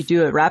 Right? You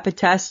do a rapid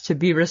test to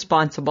be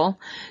responsible.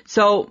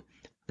 So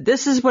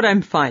this is what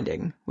I'm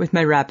finding with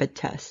my rapid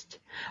test.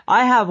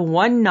 I have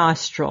one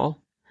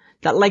nostril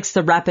that likes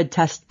the rapid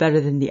test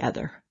better than the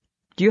other.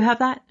 Do you have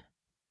that?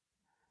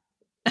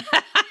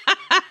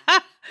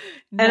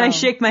 No. And I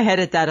shake my head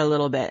at that a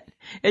little bit.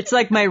 It's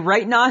like my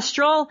right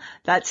nostril,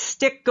 that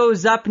stick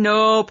goes up,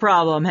 no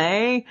problem,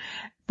 hey?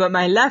 But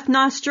my left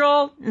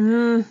nostril,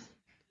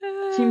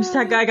 seems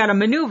like I gotta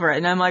maneuver it.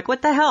 And I'm like,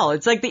 what the hell?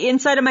 It's like the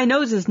inside of my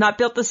nose is not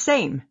built the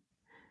same.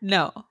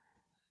 No.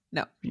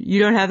 You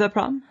don't have that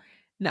problem?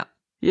 No.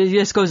 It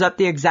just goes up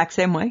the exact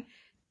same way?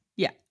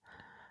 Yeah.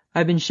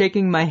 I've been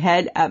shaking my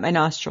head at my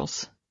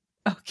nostrils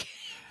Okay.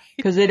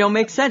 because they don't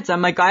make sense.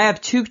 I'm like, I have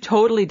two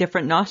totally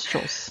different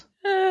nostrils.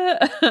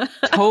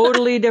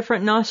 Totally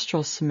different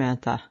nostrils,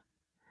 Samantha.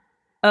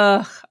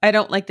 Ugh, I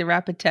don't like the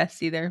rapid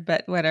tests either,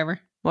 but whatever.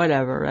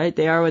 Whatever, right?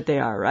 They are what they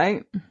are,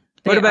 right? They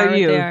What are about what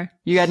you? they are.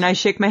 You got a nice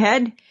shake my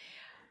head?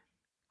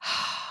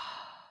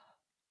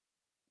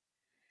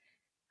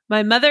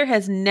 My mother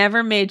has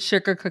never made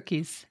sugar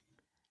cookies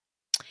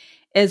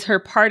as her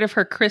part of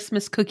her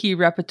Christmas cookie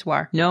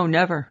repertoire. No,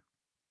 never.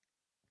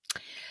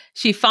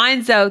 She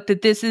finds out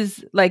that this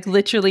is like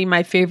literally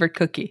my favorite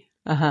cookie.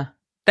 Uh-huh.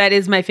 That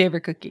is my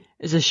favorite cookie.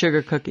 It's a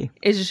sugar cookie.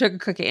 Is a sugar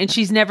cookie. And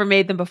she's never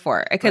made them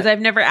before because Right.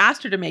 I've never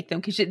asked her to make them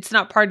because it's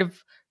not part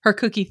of her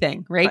cookie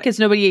thing, right? Right. Because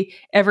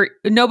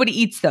nobody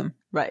eats them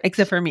Right.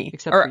 except for me.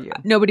 Except or for you.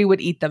 Nobody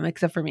would eat them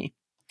except for me.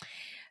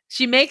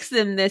 She makes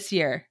them this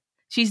year.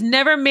 She's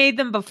never made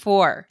them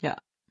before. Yeah.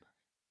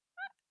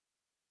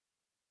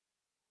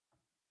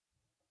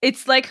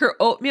 It's like her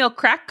oatmeal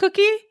crack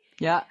cookie.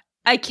 Yeah.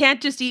 I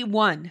can't just eat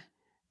one.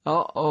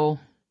 Uh-oh.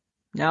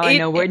 Now I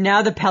know where,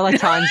 now the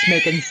Peloton's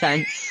making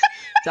sense.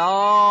 It's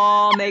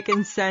all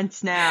making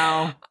sense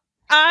now.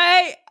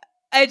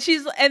 And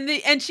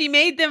she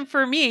made them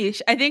for me.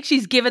 I think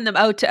she's given them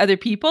out to other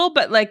people,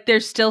 but like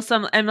there's still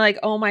some. I'm like,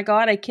 oh my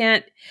god, I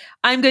can't.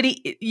 I'm gonna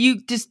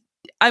eat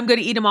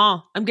them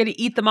all. I'm gonna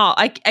eat them all.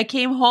 I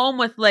came home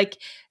with like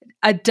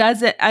a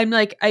dozen. I'm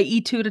like, I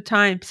eat 2 at a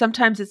time.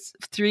 Sometimes it's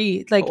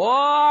 3. Like Whoa.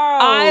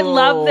 I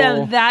love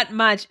them that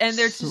much, and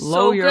they're just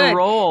Slow so your good.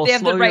 roll. They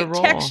have Slow the your right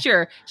roll.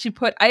 texture. She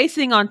put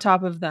icing on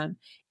top of them.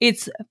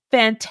 It's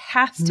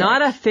fantastic.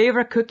 Not a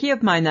favorite cookie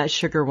of mine, that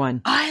sugar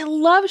one. I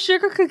love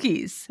sugar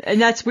cookies. And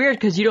that's weird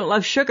because you don't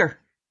love sugar.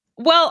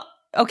 Well,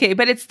 okay,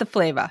 but it's the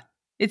flavor.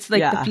 It's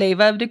like Yeah. the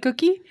flavor of the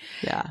cookie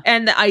Yeah.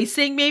 and the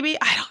icing. Maybe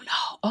I don't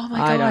know. Oh my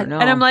god! I don't know.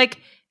 And I'm like,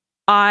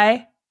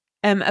 I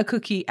am a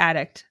cookie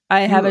addict.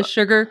 I have You- a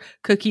sugar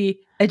cookie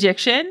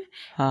addiction,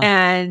 Huh.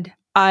 and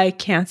I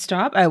can't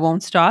stop. I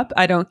won't stop.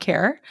 I don't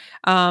care.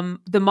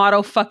 The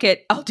motto "fuck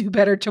it, I'll do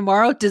better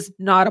tomorrow" does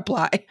not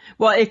apply.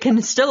 Well, it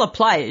can still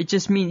apply. It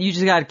just means you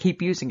just got to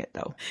keep using it,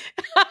 though.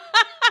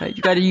 Right?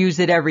 You got to use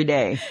it every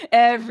day.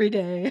 Every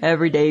day.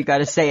 Every day you got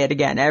to say it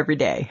again. Every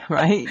day,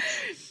 right?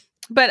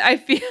 But I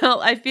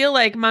feel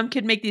like Mom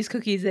could make these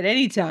cookies at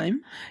any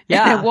time.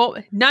 Yeah. And it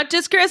won't, not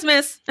just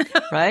Christmas.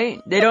 Right?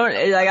 They don't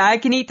like. I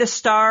can eat the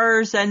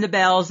stars and the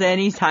bells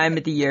any time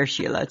of the year,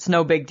 Sheila. It's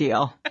no big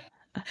deal.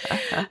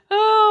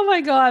 Oh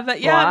my god!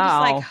 But yeah, I'm just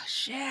Wow. like, oh,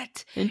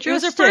 shit. It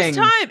was her Interesting. first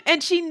time,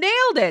 and she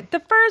nailed it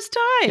the first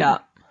time. Yeah.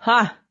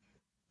 Huh.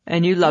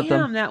 And you love Damn,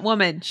 them. that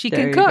woman. She There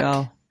can you cook.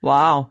 go.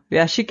 Wow.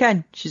 Yeah, she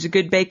can. She's a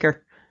good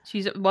baker.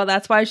 Well,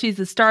 that's why she's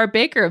the star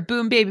baker of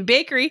Boom Baby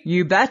Bakery.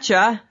 You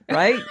betcha.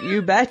 Right?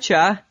 You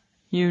betcha.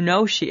 You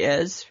know she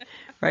is.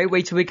 Right?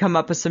 Wait till we come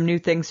up with some new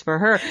things for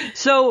her.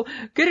 So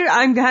good.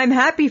 I'm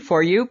happy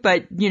for you,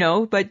 but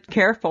but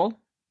careful.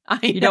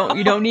 You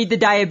don't need the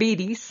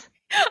diabetes.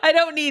 I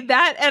don't need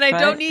that, and I Right.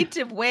 don't need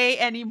to weigh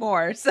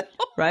anymore. So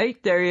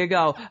Right? There you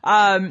go.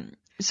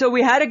 So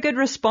we had a good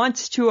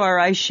response to our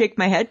I shake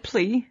my head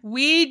plea.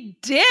 we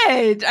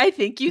did. I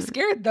think you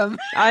scared them.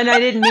 And I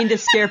didn't mean to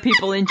scare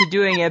people into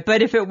doing it,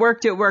 but if it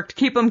worked, it worked.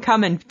 Keep them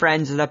coming,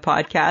 friends of the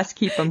podcast.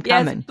 Keep them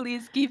coming. Yes,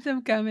 please keep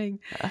them coming.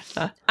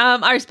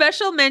 Our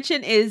special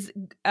mention is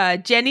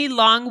Jenny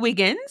Long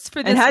Wiggins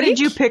for this And how week. did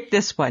you pick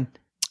this one?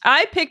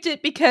 I picked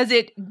it because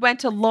it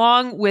went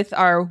along with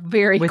our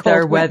very With cold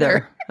our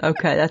weather.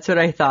 Okay, that's what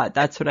I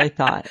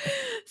thought.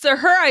 So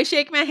her I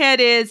shake my head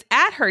is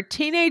at her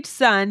teenage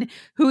son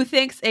who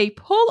thinks a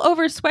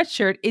pullover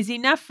sweatshirt is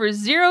enough for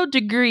 0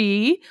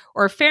 degree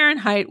or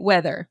Fahrenheit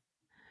weather.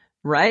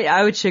 Right?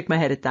 I would shake my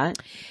head at that.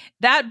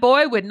 That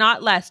boy would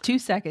not last 2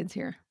 seconds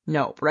here.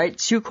 No, right?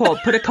 It's too cold.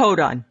 Put a coat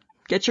on.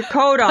 Get your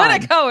coat on.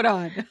 Put a coat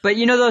on. But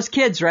you know those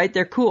kids, right?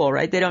 They're cool,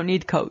 right? They don't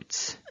need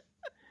coats.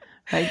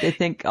 Right? They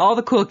think all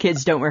the cool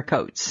kids don't wear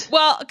coats.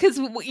 Well, because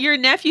your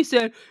nephew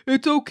said,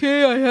 it's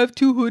okay, I have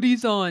 2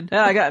 hoodies on.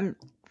 Yeah,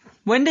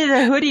 when did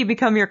a hoodie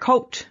become your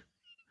coat?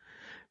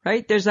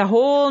 Right? There's a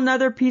whole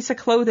nother piece of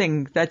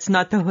clothing that's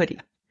not the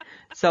hoodie.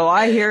 So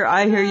I hear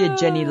you,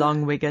 Jenny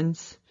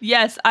Longwiggins.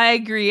 Yes, I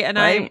agree. And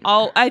Right?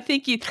 I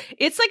think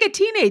it's like a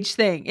teenage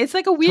thing. It's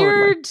like a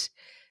weird,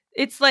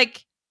 it's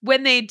like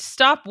when they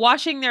stop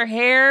washing their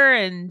hair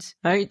and.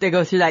 Right? They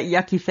go through that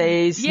yucky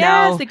phase Yes,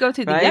 now. they go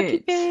through the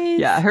right? yucky phase.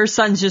 Yeah, her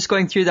son's just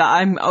going through the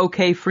I'm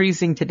okay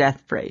freezing to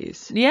death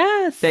phase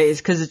Yes.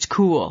 because it's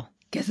cool.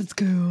 Guess it's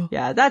cool.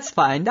 Yeah, that's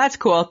fine. That's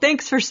cool.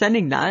 Thanks for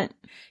sending that.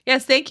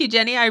 Yes, thank you,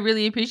 Jenny. I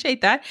really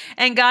appreciate that.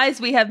 And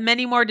guys, we have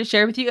many more to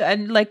share with you.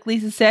 And like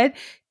Lisa said,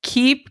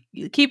 keep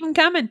them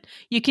coming.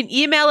 You can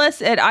email us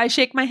at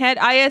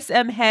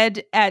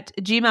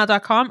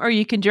ismhead@gmail.com, or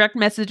you can direct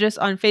message us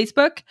on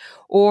Facebook,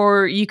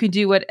 or you can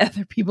do what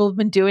other people have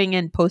been doing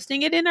and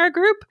posting it in our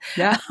group.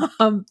 Yeah.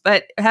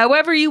 But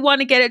however you want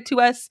to get it to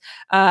us,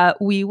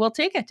 we will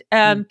take it.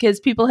 Because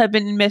people have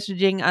been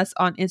messaging us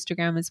on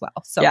Instagram as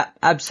well. So Yeah,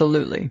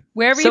 absolutely.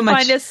 wherever So you much-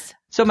 find us,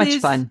 So much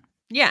please- fun.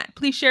 Yeah,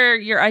 please share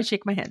your I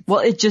Shake My Head. Well,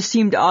 it just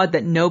seemed odd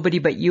that nobody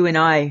but you and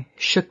I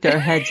shook their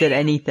heads at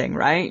anything,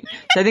 right?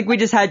 So I think we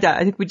just had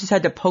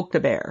to poke the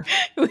bear.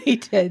 We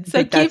did. So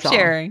think keep that's all.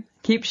 sharing.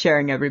 Keep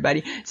sharing,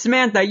 everybody.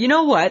 Samantha, you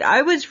know what?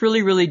 I was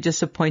really, really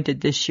disappointed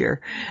this year,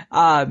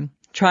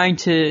 trying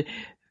to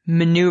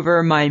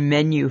maneuver my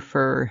menu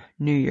for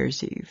New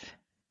Year's Eve.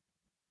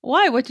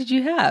 Why? What did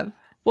you have?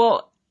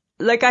 Well,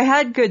 like I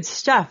had good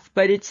stuff,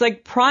 but it's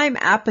like prime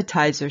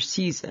appetizer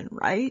season,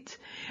 right?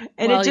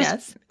 And Well, it just,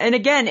 yes. and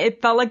again,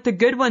 it felt like the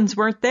good ones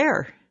weren't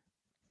there.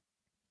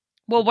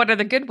 Well, what are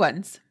the good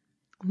ones?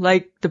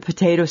 Like the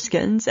potato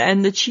skins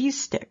and the cheese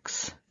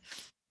sticks.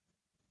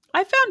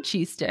 I found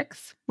cheese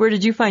sticks. Where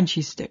did you find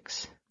cheese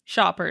sticks?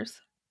 Shoppers.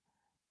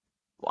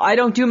 I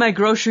don't do my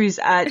groceries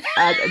at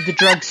the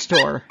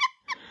drugstore.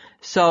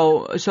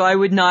 So I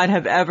would not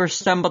have ever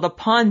stumbled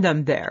upon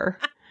them there.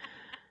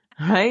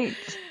 Right?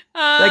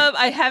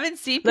 I haven't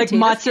seen Like potato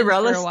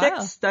mozzarella skins for a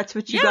while. sticks? That's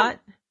what you Yeah. got?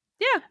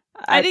 Yeah.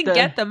 I At didn't the-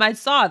 get them. I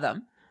saw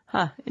them.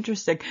 Huh,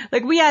 interesting.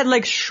 Like we had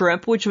like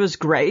shrimp, which was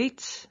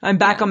great. I'm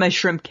back Yeah. on my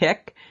shrimp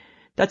kick.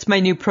 That's my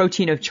new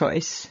protein of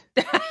choice.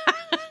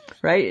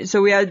 Right?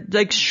 So we had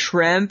like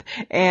shrimp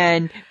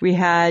and we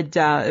had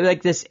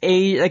like this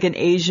like an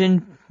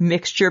Asian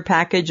mixture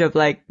package of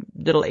like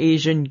little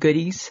Asian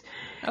goodies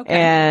Okay.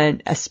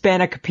 and a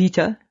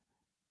spanakopita.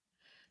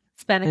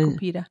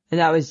 Spanakopita. And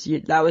that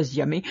was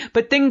yummy.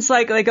 But things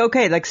like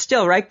okay, like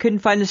still, right? Couldn't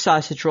find the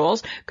sausage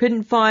rolls.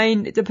 Couldn't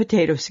find the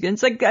potato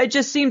skins. Like it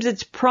just seems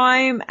it's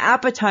prime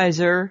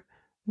appetizer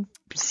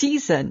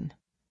season.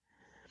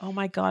 Oh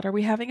my God. Are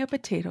we having a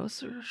potato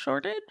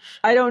shortage?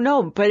 I don't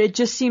know, but it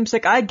just seems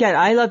like I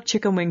love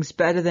chicken wings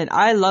better than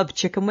I love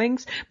chicken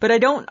wings, but I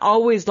don't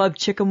always love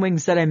chicken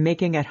wings that I'm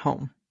making at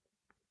home.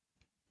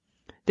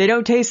 They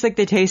don't taste like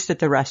they taste at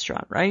the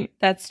restaurant, right?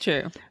 That's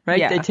true. Right?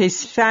 Yeah. They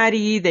taste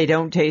fatty. They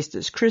don't taste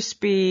as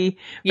crispy.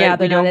 Yeah, Right?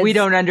 they're not We as-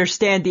 don't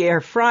understand the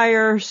air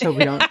fryer, so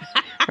we don't.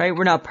 Right?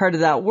 We're not part of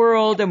that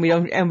world, and we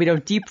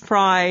don't deep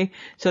fry.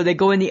 So they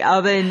go in the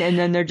oven, and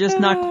then they're just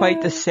not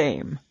quite the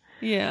same.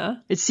 Yeah.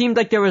 It seemed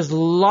like there was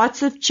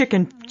lots of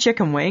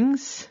chicken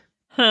wings,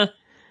 Huh.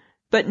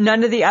 but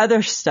none of the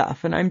other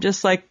stuff. And I'm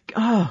just like,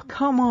 oh,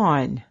 come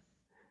on.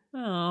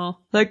 Oh,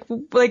 Like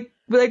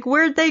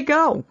where'd they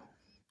go?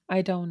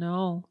 I don't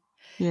know.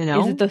 You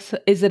know?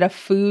 Is it a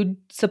food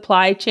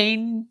supply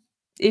chain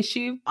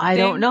issue? I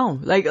don't know.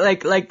 Like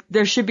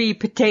there should be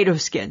potato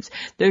skins.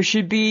 There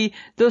should be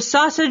those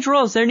sausage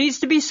rolls. There needs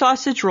to be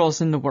sausage rolls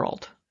in the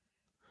world.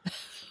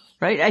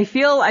 Right? I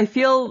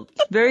feel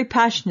very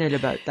passionate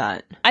about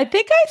that. I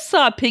think I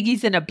saw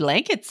piggies in a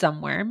blanket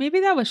somewhere. Maybe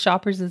that was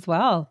Shoppers as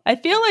well. I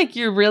feel like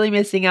you're really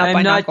missing out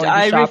by not going to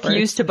I Shoppers.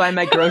 refuse to buy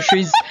my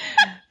groceries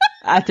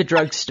at the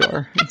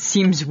drugstore. It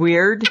seems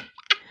weird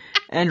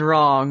and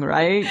wrong,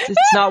 right?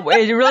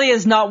 It really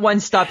is not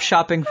one-stop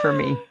shopping for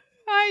me.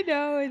 I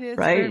know it is.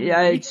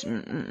 Right? for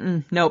me. Yeah,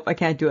 nope, I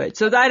can't do it.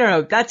 So I don't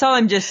know. That's all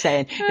I'm just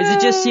saying. Is it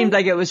just seemed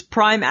like it was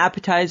prime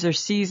appetizer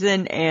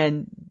season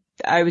and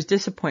I was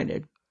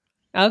disappointed.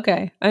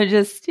 Okay. I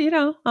just,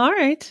 all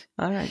right.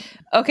 All right.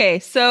 Okay.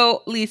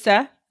 So,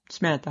 Lisa,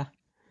 Samantha,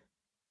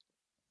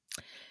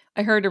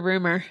 I heard a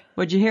rumor.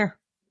 what'd you hear?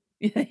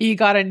 You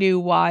got a new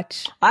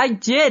watch. I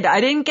did. I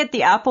didn't get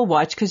the Apple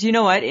Watch because you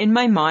know what? In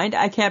my mind,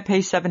 I can't pay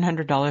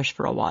 $700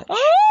 for a watch.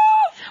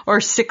 Or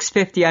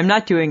 $650. I'm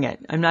not doing it.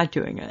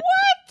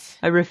 What?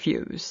 I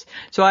refuse.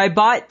 So I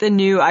got the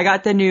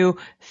new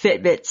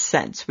Fitbit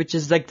Sense, which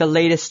is like the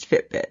latest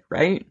Fitbit,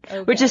 right?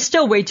 Okay. Which is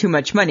still way too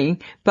much money,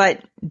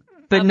 but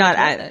How not much was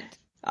at, it?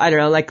 I don't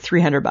know, like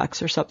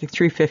 $300 or something,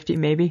 $350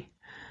 maybe.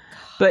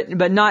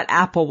 But not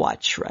Apple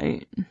Watch,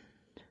 right?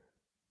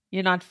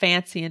 You're not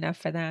fancy enough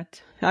for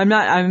that.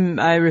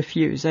 I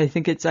refuse.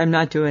 I'm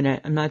not doing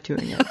it.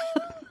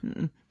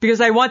 Mm-mm. Because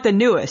I want the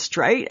newest,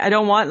 right? I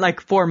don't want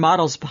like 4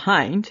 models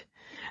behind.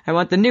 I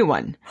want the new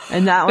one.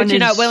 And that one But you're is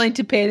not willing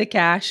to pay the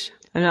cash.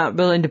 I'm not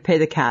willing to pay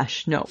the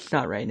cash. No,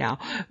 not right now.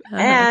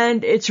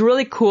 And it's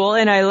really cool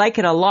and I like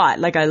it a lot.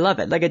 Like I love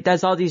it. Like it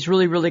does all these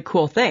really, really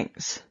cool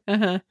things.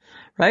 Uh-huh.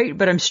 Right?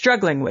 But I'm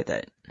struggling with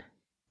it.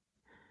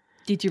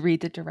 Did you read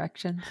the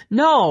directions?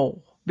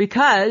 No,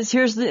 because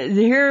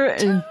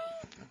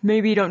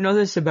maybe you don't know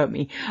this about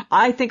me.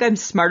 I think I'm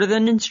smarter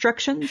than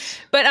instructions.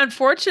 But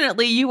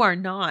unfortunately, you are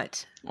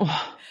not.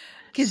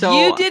 Because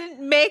So- you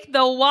didn't make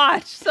the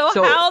watch. So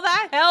how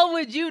the hell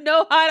would you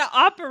know how to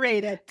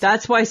operate it?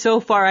 That's why so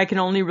far I can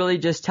only really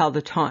just tell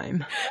the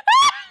time.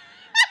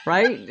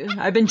 Right?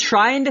 I've been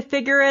trying to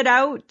figure it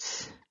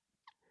out.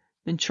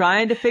 And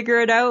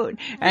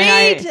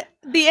Read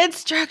the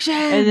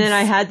instructions. And then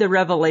I had the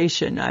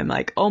revelation. I'm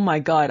like, oh my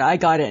God, I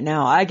got it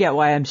now. I get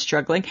why I'm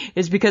struggling.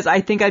 It's because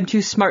I think I'm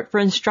too smart for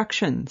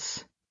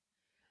instructions.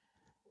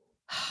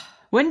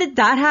 When did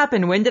that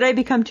happen? When did I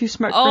become too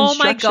smart for Oh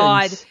instructions?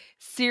 my God.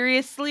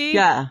 Seriously?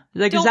 Yeah.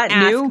 Like, is Don't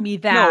that new? ask me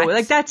that. No,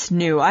 like that's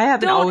new. I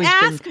haven't Don't always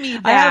ask been. me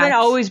I haven't that.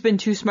 always been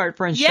too smart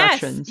for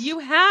instructions. Yes, you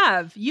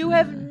have. You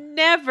have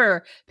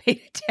never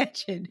paid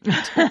attention to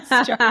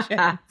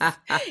instructions. Even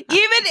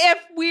if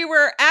we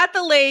were at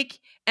the lake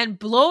and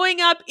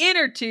blowing up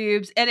inner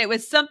tubes and it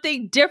was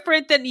something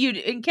different than you'd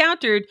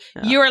encountered,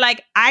 you were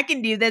like, I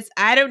can do this.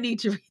 I don't need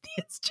to read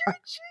the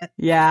instructions.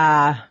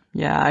 Yeah.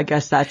 I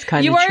guess that's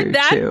kind of You true are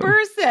that too.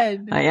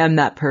 person. I am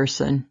that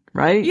person,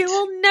 right? You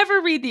will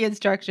never read the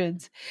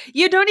instructions.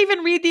 You don't even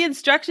read the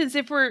instructions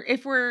if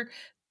we're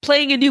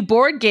playing a new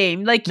board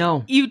game. Like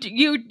No.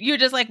 you're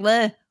just like,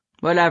 bleh.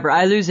 Whatever.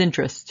 I lose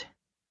interest.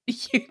 You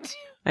do.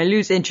 I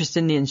lose interest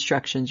in the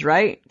instructions,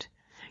 right?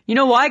 You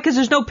know why? Because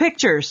there's no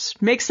pictures.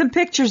 Make some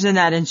pictures in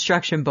that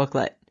instruction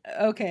booklet.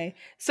 Okay.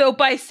 So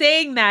by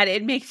saying that,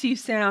 it makes you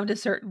sound a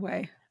certain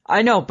way.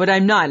 I know, but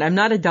I'm not. I'm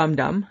not a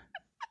dum-dum.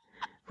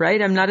 Right?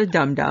 I'm not a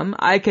dum-dum.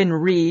 I can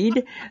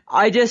read.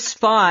 I just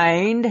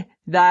find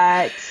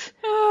that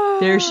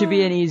there should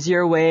be an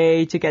easier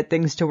way to get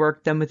things to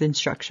work than with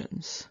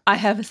instructions. I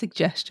have a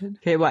suggestion.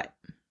 Okay, what?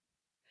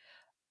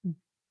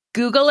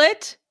 Google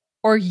it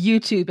or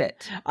YouTube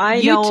it.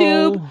 I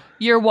YouTube know.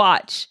 your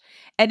watch.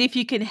 And if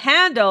you can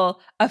handle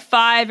a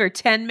 5 or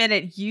 10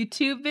 minute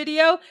YouTube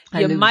video,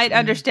 I you lose- might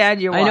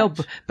understand your watch. I know,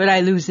 but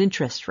I lose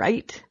interest,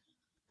 right?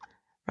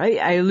 Right?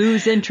 I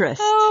lose interest.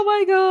 Oh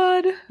my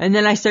God. And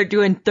then I start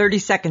doing 30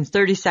 seconds,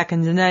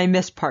 and then I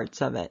miss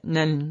parts of it. And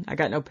then I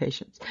got no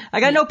patience. I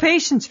got no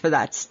patience for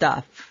that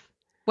stuff.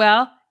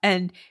 Well,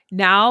 and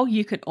now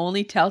you can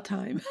only tell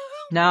time.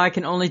 Now I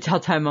can only tell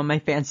time on my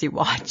fancy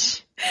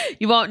watch.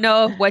 You won't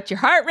know what your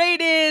heart rate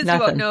is. You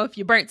won't Nothing. know if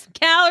you burnt some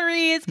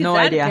calories. Because No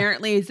that idea.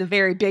 apparently is a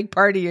very big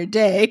part of your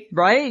day.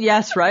 Right?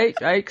 Yes, right?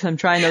 Because I'm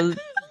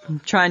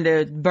trying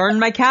to burn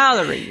my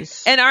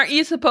calories. And aren't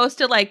you supposed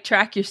to like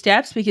track your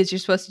steps because you're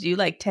supposed to do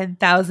like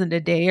 10,000 a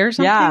day or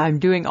something? Yeah, I'm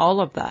doing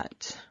all of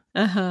that.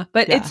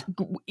 But Yeah. it's,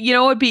 you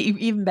know what would be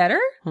even better?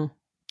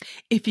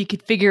 If you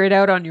could figure it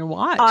out on your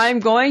watch. I'm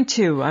going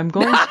to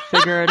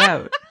figure it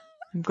out.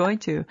 I'm going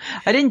to.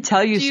 I didn't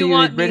tell you Do so you you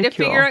want would me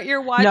ridicule. to figure out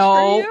your watch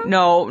No, for you?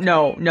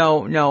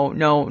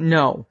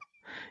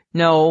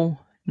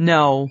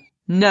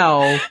 no.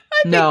 I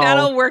think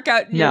that'll work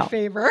out in your No.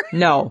 favor.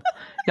 No,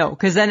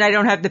 because then I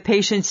don't have the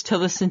patience to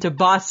listen to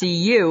Bossy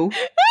You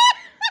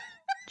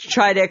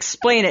try to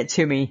explain it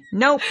to me.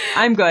 Nope,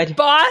 I'm good.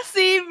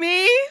 Bossy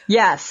me?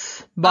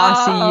 Yes,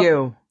 Bossy Oh,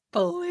 You.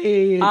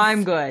 Please.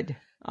 I'm good.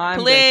 I'm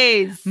good.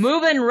 Please.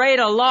 Moving right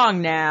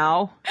along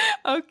now.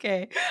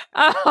 Okay.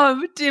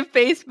 To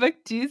Facebook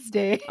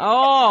Tuesday.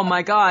 Oh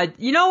my God.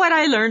 You know what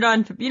I learned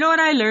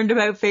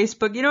about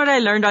Facebook? You know what I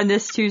learned on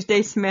this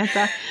Tuesday,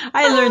 Samantha?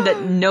 I learned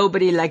that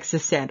nobody likes a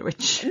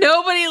sandwich.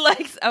 Nobody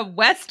likes a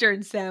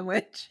Western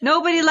sandwich.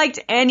 Nobody liked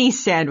any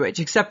sandwich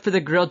except for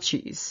the grilled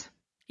cheese.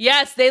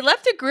 Yes, they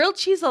left the grilled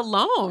cheese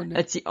alone.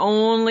 That's the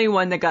only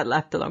one that got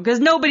left alone because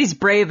nobody's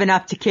brave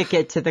enough to kick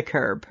it to the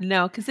curb.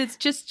 No, because it's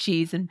just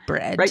cheese and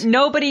bread. Right?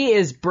 Nobody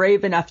is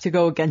brave enough to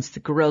go against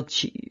the grilled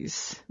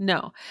cheese.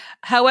 No.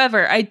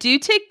 However, I do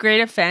take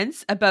great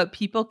offense about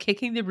people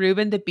kicking the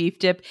Reuben, the beef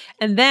dip,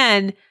 and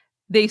then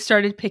they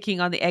started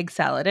picking on the egg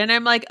salad. And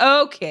I'm like,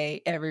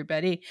 okay,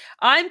 everybody,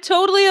 I'm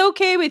totally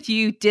okay with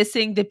you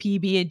dissing the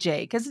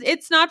PB&J because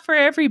it's not for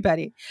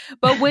everybody.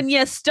 But when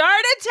you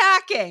start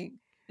attacking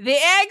the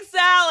egg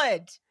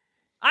salad,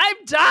 I'm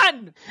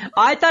done.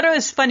 I thought it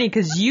was funny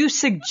because you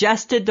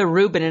suggested the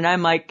Reuben, and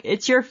I'm like,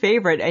 it's your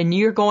favorite, and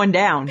you're going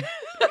down.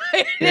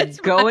 It's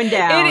going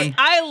down.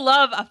 I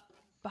love a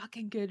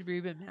fucking good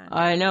Reuben, man.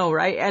 I know,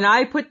 right? And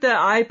I put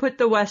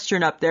the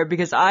Western up there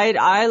because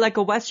I like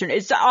a Western.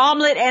 It's an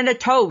omelet and a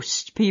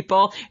toast,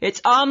 people. It's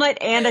omelet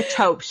and a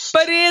toast.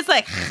 But it is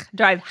like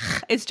dry.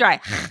 It's dry.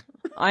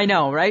 I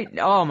know, right?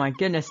 Oh my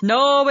goodness.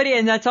 Nobody,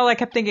 and that's all I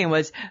kept thinking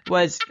was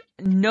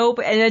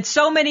nobody, and it's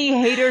so many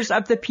haters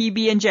of the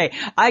PB&J.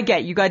 I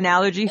get, you got an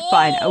allergy?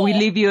 Fine. We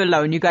leave you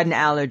alone. You got an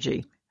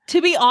allergy.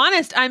 To be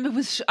honest, I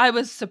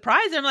was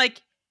surprised. I'm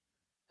like,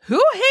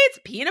 who hates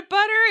peanut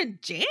butter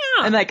and jam?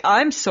 I'm like,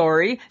 I'm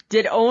sorry.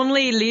 Did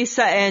only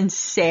Lisa and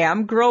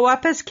Sam grow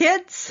up as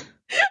kids?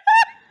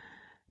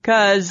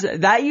 Because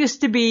that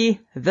used to be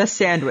the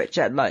sandwich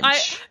at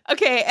lunch.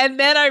 Okay, and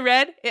then I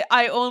read,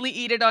 I only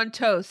eat it on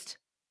toast.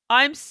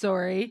 I'm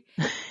sorry.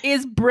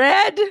 Is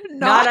bread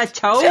not a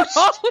toast?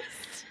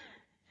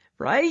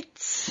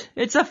 Right?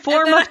 It's a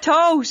form of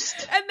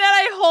toast. And then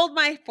I hold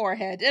my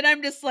forehead, and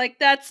I'm just like,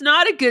 that's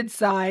not a good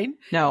sign.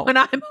 No. When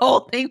I'm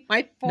holding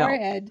my No.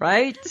 forehead.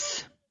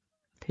 Right?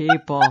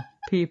 People.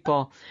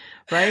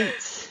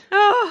 Right?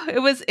 Oh,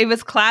 it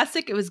was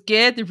classic. It was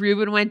good. The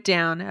Reuben went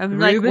down. I'm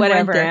like, Reuben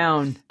whatever. went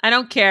down. I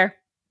don't care.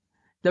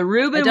 The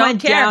Reuben don't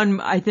went care. down,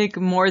 I think,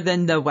 more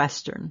than the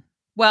Western.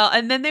 Well,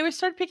 and then they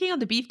started picking on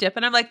the beef dip,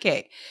 and I'm like,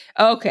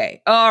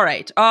 okay, all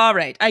right.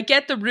 I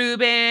get the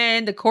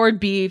Reuben, the corned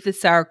beef, the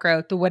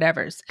sauerkraut, the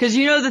whatevers. Because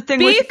you know the thing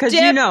Beef because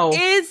dip you know.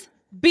 is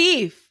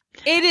beef.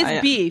 It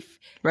is beef.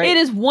 Right. It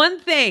is one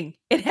thing.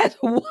 It has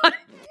one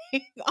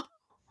thing on.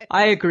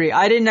 I agree.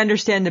 I didn't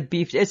understand the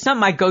beef. It's not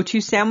my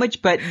go-to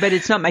sandwich, but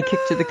it's not my kick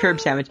to the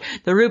curb sandwich.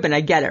 The Reuben,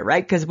 I get it,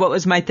 right? Because what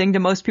was my thing to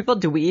most people?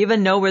 Do we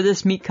even know where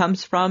this meat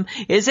comes from?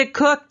 Is it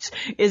cooked?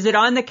 Is it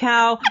on the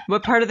cow?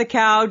 What part of the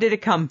cow did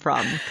it come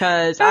from?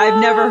 Because I've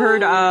never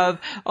heard of,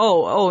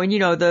 and you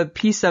know, the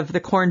piece of the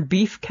corned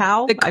beef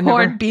cow. The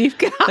corned beef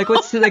cow.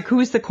 Like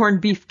who's the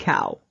corned beef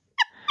cow?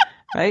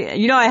 Right?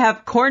 You know, I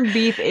have corned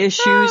beef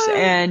issues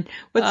and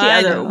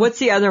what's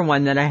the other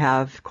one that I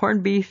have?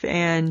 Corned beef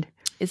and...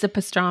 Is it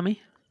pastrami?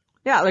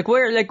 Yeah,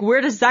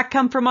 where does that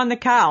come from on the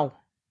cow?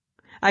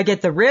 I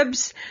get the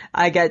ribs.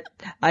 I get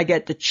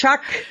the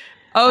chuck.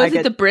 Oh, is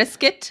it the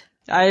brisket?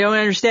 I don't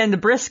understand the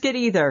brisket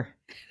either.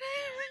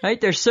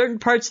 Right? There's certain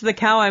parts of the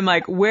cow I'm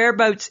like,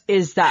 whereabouts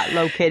is that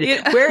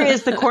located? Where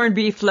is the corned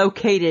beef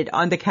located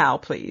on the cow,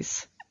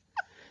 please?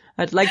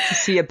 I'd like to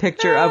see a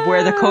picture of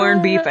where the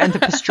corned beef and the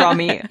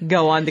pastrami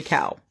go on the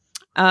cow.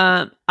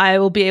 I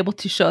will be able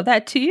to show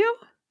that to you.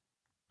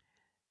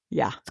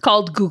 Yeah. It's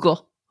called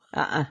Google.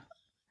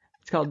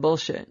 It's called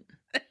bullshit.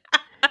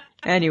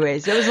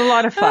 Anyways, it was a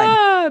lot of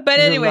fun.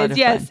 But anyways,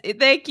 yes,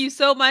 thank you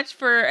so much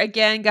for,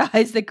 again,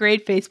 guys, the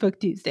great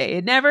Facebook Tuesday.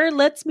 It never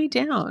lets me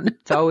down.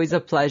 It's always a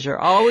pleasure.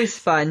 Always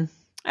fun.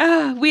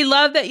 We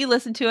love that you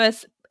listen to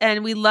us,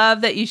 and we love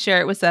that you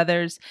share it with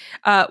others.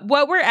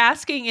 What we're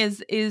asking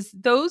is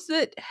those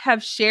that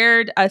have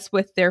shared us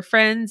with their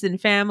friends and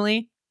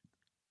family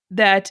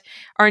that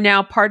are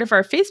now part of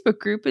our Facebook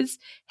group is,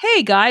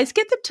 hey guys,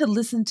 get them to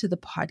listen to the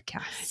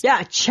podcast.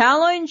 Yeah,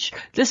 challenge.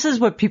 This is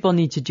what people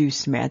need to do,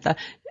 Samantha.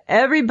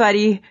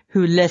 Everybody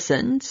who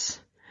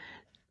listens,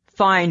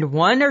 find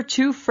one or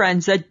two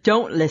friends that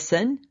don't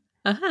listen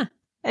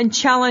and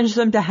challenge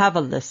them to have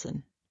a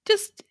listen.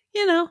 Just,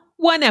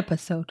 one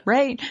episode.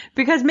 Right?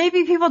 Because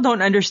maybe people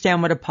don't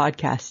understand what a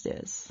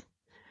podcast is.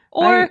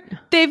 Or right?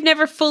 They've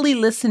never fully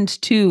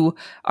listened to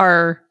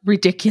our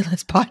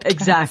ridiculous podcast.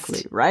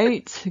 Exactly,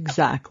 right?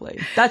 Exactly.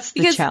 That's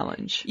the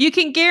challenge. You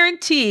can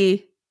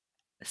guarantee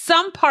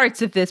some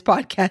parts of this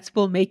podcast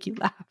will make you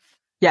laugh.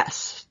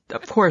 Yes,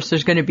 of course,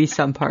 there's going to be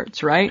some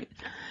parts, right?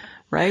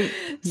 Right?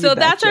 So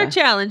that's our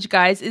challenge,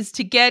 guys, is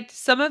to get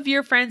some of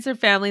your friends or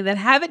family that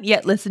haven't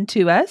yet listened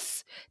to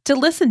us to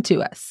listen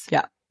to us.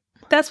 Yeah.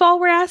 That's all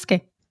we're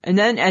asking. And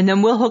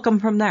then we'll hook them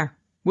from there.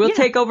 We'll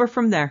take over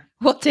from there.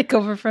 We'll take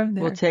over from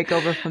there.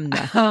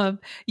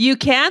 You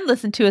can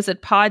listen to us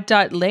at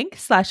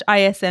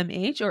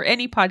pod.link/ISMH or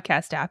any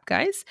podcast app,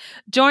 guys.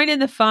 Join in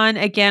the fun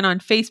again on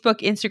Facebook,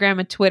 Instagram,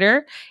 and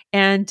Twitter.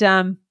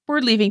 And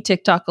we're leaving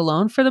TikTok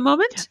alone for the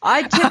moment.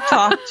 I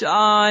TikToked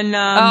on...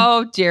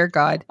 oh, dear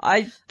God.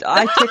 I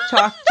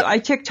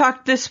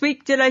TikToked this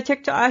week. Did I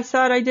TikTok? I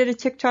thought I did a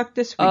TikTok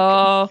this week.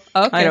 Oh,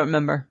 okay. I don't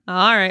remember.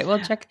 All right. We'll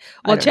check.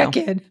 We'll check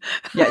in.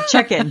 Yeah,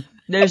 check in.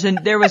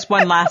 There was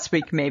one last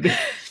week, maybe.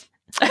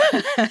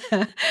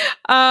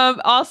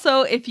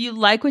 Also, if you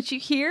like what you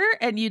hear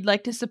and you'd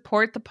like to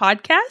support the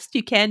podcast,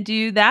 you can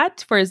do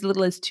that for as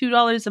little as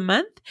 $2 a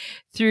month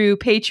through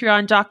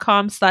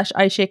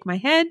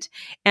patreon.com/IShakeMyHead.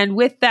 And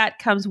with that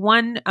comes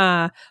one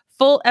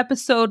full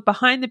episode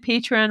behind the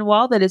Patreon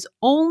wall that is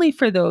only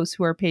for those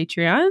who are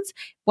Patreons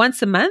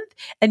once a month.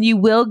 And you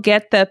will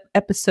get the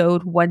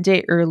episode one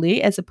day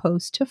early as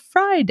opposed to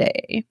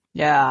Friday.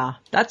 Yeah,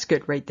 that's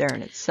good right there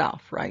in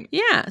itself, right?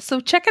 Yeah,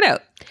 so check it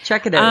out.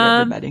 Check it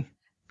out, everybody.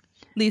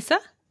 Lisa?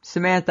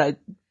 Samantha,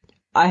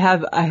 I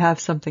have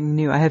something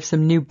new. I have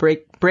some new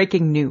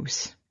breaking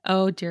news.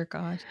 Oh, dear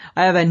God.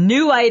 I have a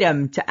new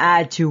item to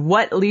add to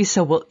what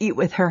Lisa will eat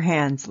with her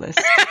hands list.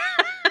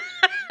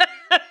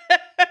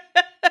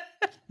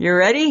 You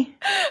ready?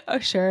 Oh,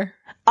 sure.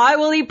 I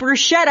will eat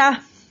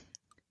bruschetta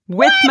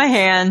with my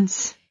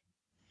hands.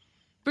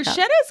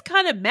 Bruschetta is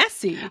kind of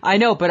messy. I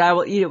know, but I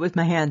will eat it with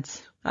my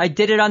hands. I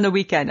did it on the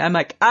weekend. I'm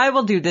like, I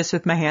will do this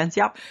with my hands.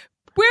 Yep.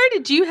 Where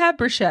did you have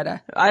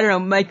bruschetta? I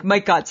don't know.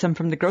 Mike got some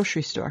from the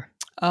grocery store.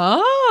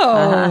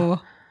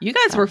 Oh, you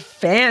guys were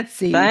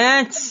fancy.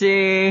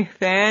 Fancy.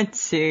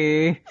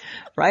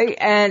 Right?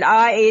 And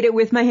I ate it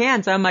with my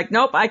hands. I'm like,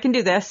 nope, I can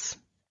do this.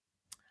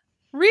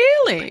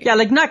 Really? Yeah,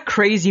 like not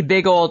crazy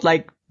big old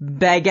like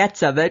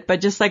baguettes of it,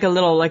 but just like a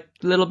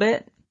little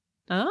bit.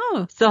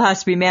 Oh. Still has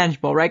to be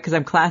manageable, right? Because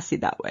I'm classy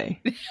that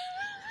way.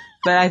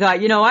 But I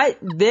thought, you know what?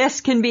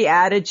 This can be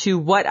added to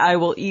what I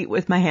will eat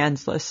with my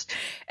hands list.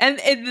 And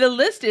the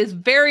list is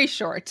very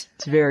short.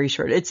 It's very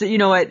short. It's, you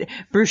know what?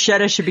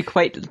 Bruschetta should be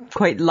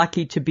quite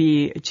lucky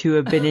to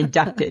have been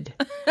inducted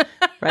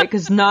right?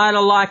 Because not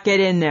a lot get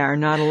in there.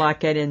 Not a lot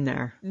get in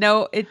there.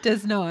 No, it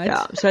does not.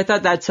 Yeah. So I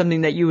thought that's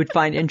something that you would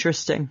find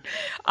interesting.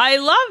 I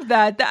love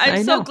that. I'm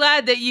I so know.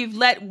 glad that you've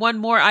let one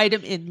more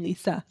item in,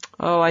 Lisa.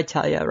 Oh, I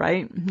tell you,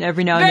 right?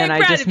 Every now and Very then I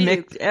proud just of you.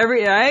 mix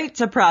right?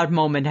 It's a proud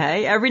moment,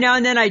 hey? Every now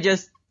and then I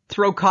just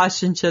throw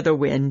caution to the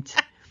wind.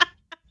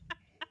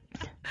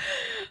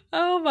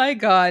 Oh my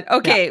God.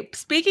 Okay,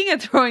 speaking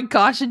of throwing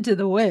caution to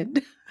the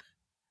wind,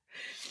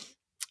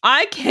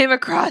 I came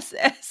across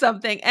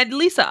something, and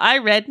Lisa, I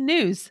read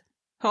news.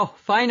 Oh,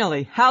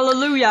 finally.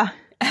 Hallelujah.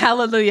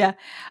 Hallelujah.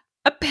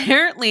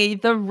 Apparently,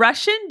 the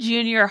Russian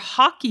junior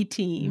hockey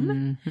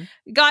team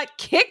got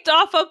kicked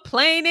off a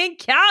plane in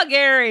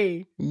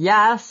Calgary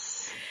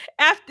Yes.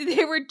 after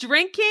they were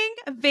drinking,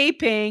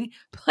 vaping,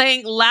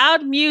 playing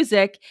loud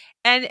music,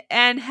 and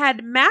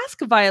had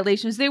mask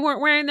violations. They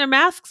weren't wearing their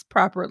masks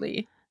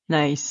properly.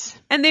 Nice.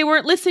 And they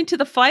weren't listening to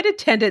the flight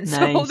attendant, so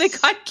Nice. they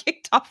got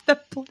kicked off the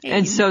plane.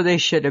 And so they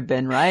should have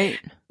been, right?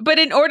 But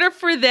in order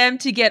for them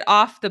to get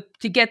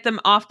them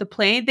off the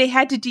plane, they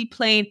had to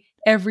deplane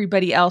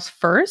everybody else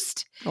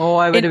first Oh,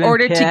 I would in have been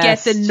order to get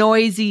the pissed.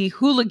 noisy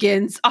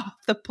hooligans off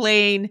the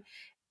plane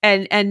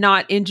and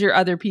not injure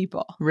other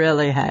people.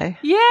 Really, hey?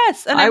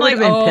 Yes, and I I'm would like, have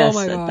been oh pissed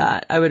my at God.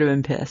 that. I would have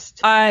been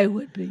pissed. I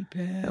would be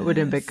pissed. It wouldn't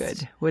have been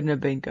good. Wouldn't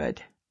have been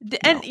good.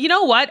 And you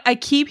know what? I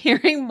keep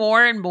hearing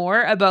more and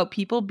more about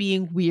people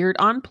being weird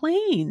on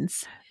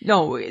planes.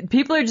 No,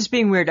 people are just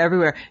being weird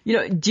everywhere. You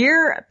know,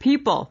 dear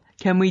people,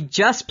 can we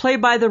just play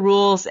by the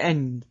rules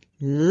and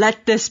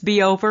let this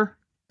be over?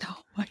 Oh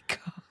my God.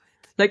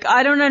 Like,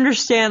 I don't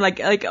understand, like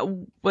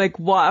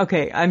why?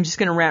 Okay, I'm just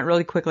going to rant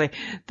really quickly.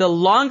 The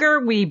longer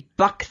we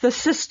buck the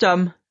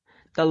system,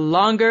 the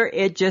longer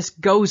it just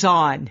goes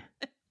on.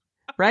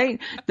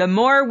 Right? The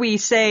more we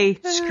say,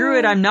 screw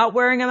it, I'm not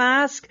wearing a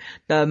mask,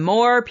 the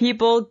more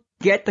people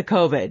get the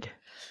COVID.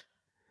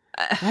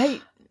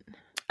 Right?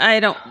 I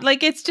don't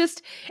like, it's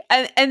just,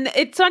 and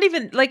it's not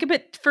even like,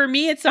 but for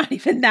me, it's not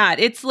even that.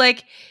 It's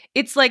like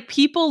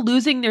people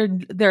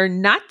losing their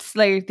nuts,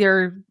 like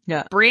their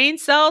Yeah. brain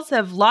cells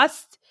have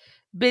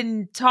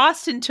been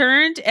tossed and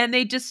turned, and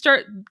they just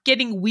start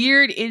getting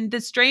weird in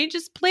the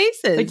strangest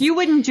places. Like, you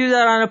wouldn't do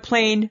that on a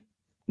plane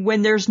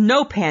when there's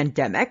no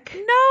pandemic.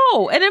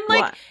 No. And I'm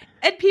like, What?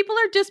 and people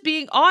are just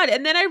being odd.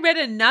 And then I read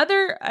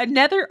another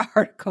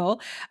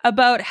article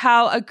about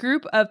how a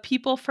group of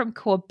people from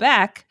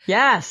Quebec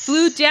Yes.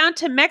 flew down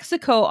to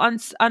Mexico on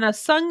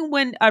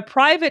a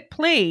private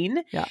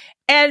plane, Yeah.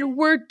 and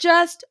were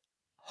just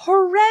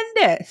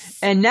horrendous.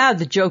 And now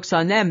the joke's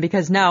on them,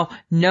 because now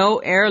no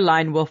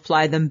airline will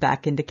fly them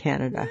back into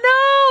Canada.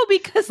 No,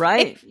 because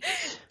Right?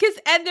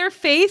 and they're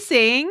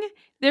facing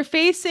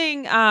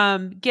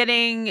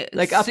getting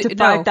Like up to no.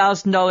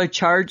 $5,000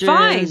 charges,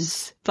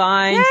 Fines.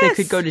 They Yes.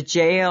 could go to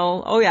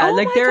jail. Oh yeah, Oh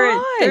like my they're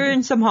God.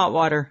 in some hot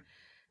water.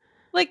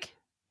 Like,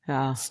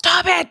 Yeah,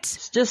 stop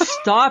it. just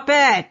stop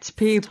it,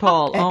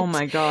 people. Stop it. Oh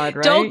my God,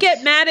 right? Don't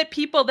get mad at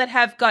people that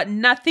have got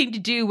nothing to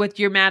do with what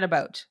you're mad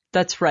about.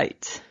 That's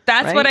right.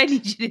 That's what I Right?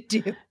 need you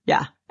to do.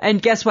 Yeah,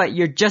 and guess what?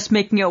 You're just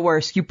making it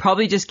worse. You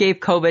probably just gave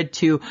COVID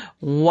to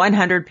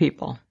 100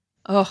 people.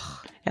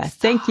 Oh, Yeah,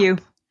 thank you.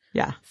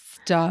 Yeah,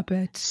 stop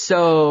it.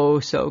 so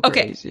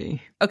Okay.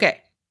 crazy.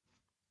 Okay.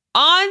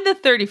 On the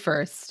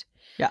 31st,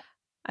 Yeah.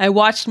 I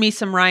watched me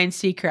some Ryan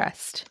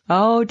Seacrest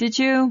Oh, did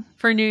you?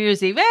 for New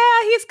Year's Eve.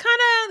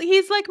 Yeah,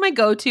 he's like my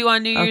go-to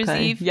on New Year's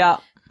Okay. Eve. Yeah,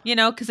 You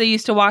know, because I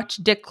used to watch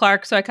Dick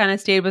Clark, so I kind of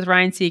stayed with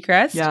Ryan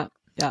Seacrest. yeah,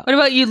 yeah. What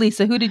about you,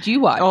 Lisa? Who did you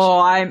watch? Oh,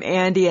 I'm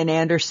Andy and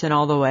Anderson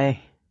all the way.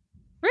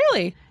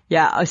 Really?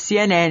 Yeah,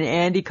 CNN,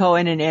 Andy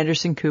Cohen and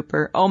Anderson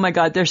Cooper. Oh my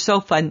God, they're so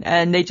fun.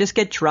 And they just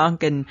get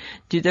drunk and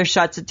do their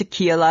shots of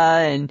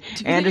tequila, and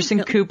Anderson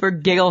really? Cooper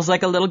giggles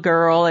like a little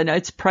girl, and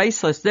it's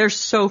priceless. They're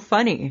so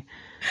funny.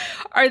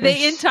 Are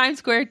they in Times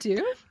Square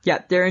too? Yeah,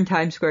 they're in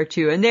Times Square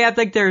too. And they have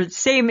like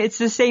it's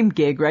the same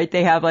gig, right?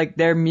 They have like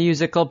their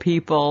musical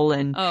people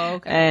and, Oh,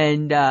 okay.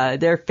 and,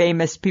 their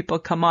famous people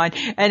come on.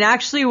 And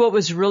actually what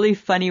was really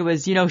funny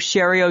was, you know,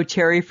 Sherry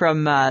O'Terry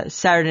from,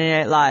 Saturday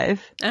Night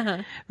Live, Uh-huh.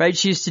 right?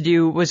 She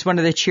was one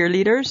of the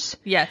cheerleaders.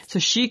 Yes. So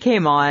she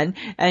came on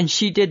and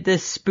she did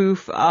this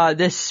spoof of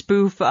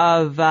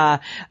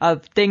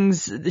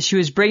things. She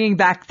was bringing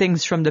back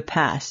things from the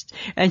past,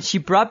 and she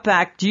brought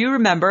back, do you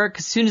remember? 'Cause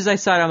as soon as I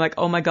saw it, I'm like,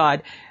 oh my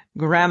God,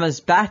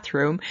 Grandma's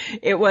bathroom.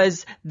 It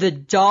was the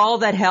doll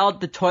that held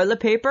the toilet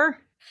paper.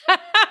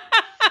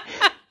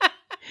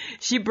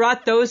 She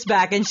brought those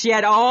back, and she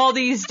had all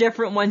these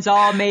different ones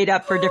all made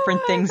up for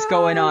different things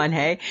going on,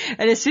 hey?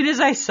 And as soon as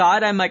I saw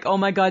it, I'm like, oh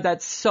my God,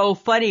 that's so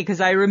funny, because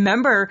I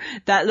remember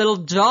that little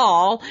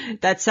doll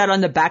that sat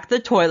on the back of the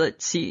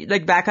toilet seat,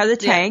 like back of the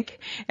tank,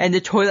 and the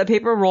toilet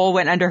paper roll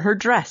went under her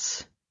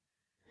dress.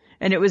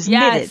 And it was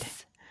knitted,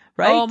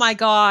 right? Oh my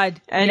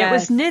God. And it Yes.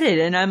 was knitted,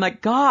 and I'm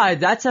like, God,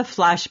 that's a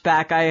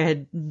flashback I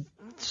had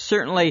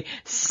certainly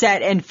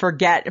set and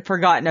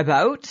forgotten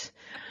about.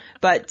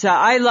 But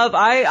I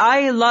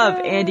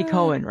love Andy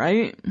Cohen,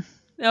 right?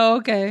 Oh,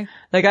 okay.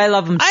 Like, I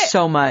love them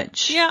so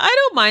much. Yeah, I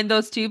don't mind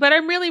those two, but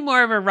I'm really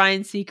more of a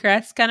Ryan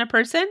Seacrest kind of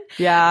person.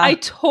 Yeah. I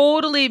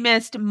totally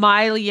missed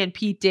Miley and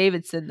Pete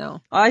Davidson, though.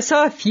 I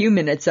saw a few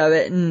minutes of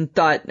it and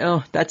thought,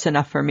 oh, that's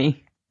enough for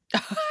me.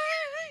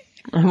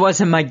 It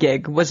wasn't my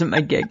gig.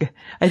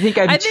 I think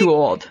I'm too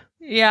old.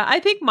 Yeah, I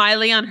think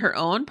Miley on her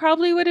own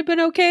probably would have been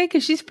okay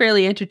because she's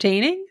fairly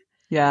entertaining.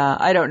 Yeah,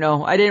 I don't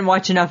know. I didn't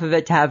watch enough of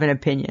it to have an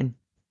opinion.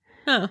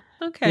 Oh,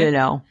 okay. You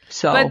know,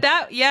 so. But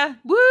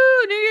woo,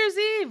 New Year's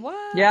Eve.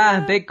 What?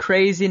 Yeah, big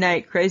crazy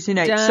night.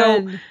 Done.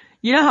 So,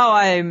 you know how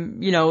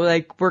I'm,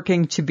 like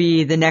working to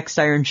be the next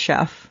Iron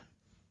Chef?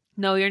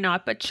 No, you're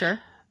not, but sure.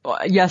 Well,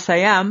 yes, I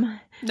am.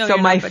 No, so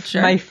you're not, but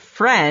sure. My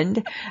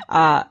friend,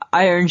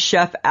 Iron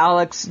Chef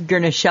Alex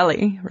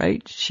Gurnishelli,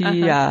 right? She,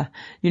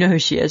 you know who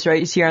she is, right?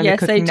 You see her on the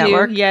Cooking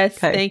Network? Yes,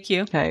 okay. Thank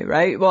you. Okay,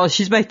 right? Well,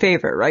 she's my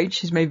favorite, right?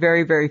 She's my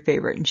very, very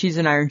favorite. And she's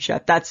an Iron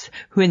Chef. That's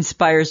who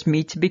inspires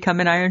me to become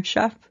an Iron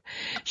Chef.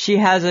 She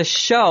has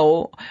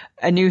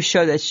a new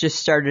show that's just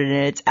started,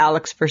 and it's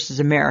Alex versus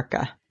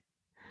America.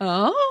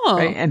 Oh.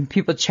 Right? And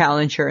people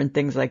challenge her and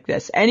things like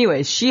this.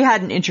 Anyways, she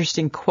had an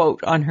interesting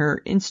quote on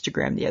her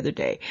Instagram the other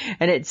day.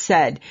 And it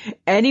said,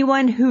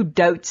 anyone who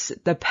doubts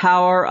the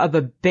power of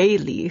a bay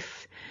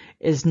leaf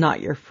is not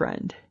your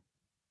friend.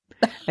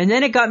 And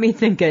then it got me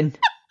thinking,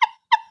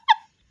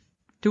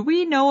 do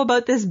we know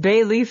about this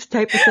bay leaf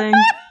type of thing?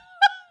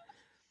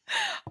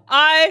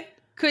 I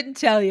couldn't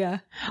tell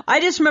you.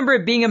 I just remember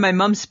it being in my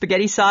mom's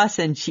spaghetti sauce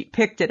and she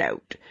picked it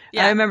out.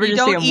 Yeah, I remember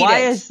just thinking,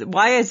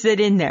 why is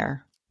it in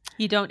there?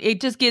 You don't, it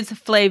just gives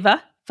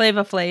flavor.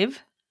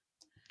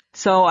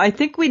 So I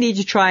think we need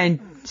to try and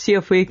see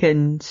if we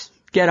can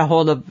get a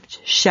hold of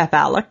Chef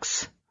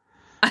Alex.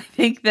 I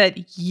think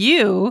that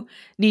you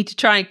need to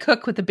try and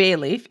cook with a bay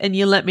leaf and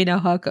you let me know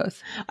how it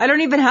goes. I don't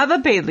even have a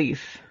bay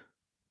leaf.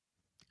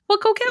 Well,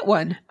 go get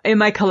one. In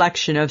my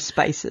collection of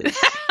spices.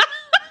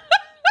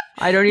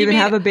 I don't even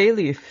have a bay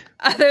leaf.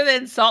 Other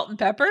than salt and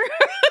pepper?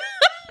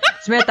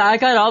 Samantha, I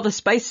got all the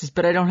spices,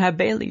 but I don't have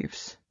bay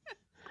leaves.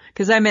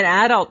 Because I'm an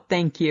adult,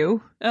 thank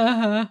you.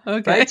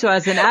 Okay. Right? So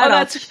as an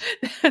adult,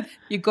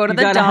 you go to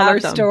the dollar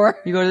store.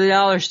 You go to the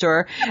dollar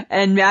store.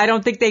 And I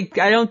don't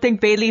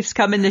think bay leaves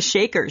come in the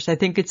shakers. I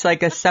think it's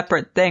like a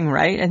separate thing,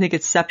 right? I think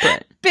it's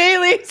separate. Bay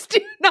leaves do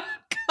not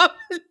come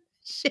in the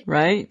shakers.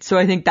 Right? So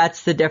I think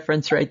that's the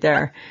difference right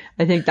there.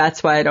 I think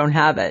that's why I don't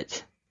have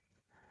it.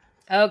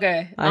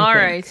 Okay. All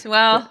right.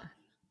 Well,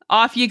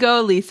 off you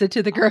go, Lisa,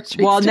 to the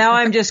grocery store. Well, now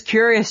I'm just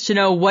curious to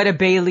know what a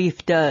bay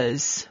leaf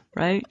does.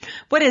 Right?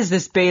 What is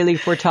this bay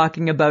leaf we're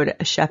talking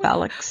about, Chef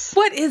Alex?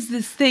 What is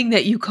this thing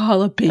that you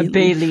call a bay leaf? A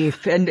bay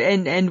leaf.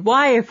 And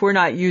why, if we're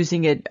not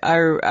using it,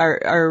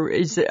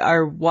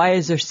 why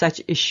is there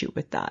such issue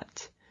with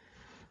that?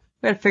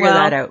 We gotta figure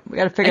that out.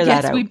 I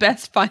guess we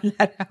best find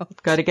that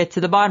out. Gotta get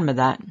to the bottom of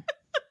that.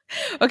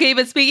 Okay,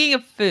 but speaking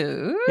of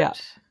food. Yeah.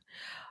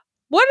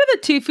 What are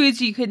the two foods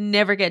you could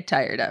never get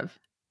tired of?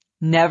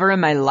 Never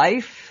in my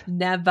life?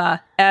 Never,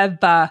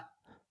 ever.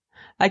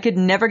 I could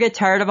never get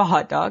tired of a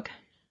hot dog.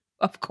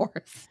 Of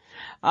course.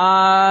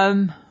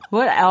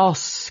 What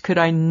else could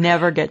I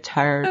never get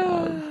tired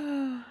of?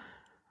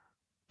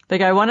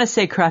 Like, I want to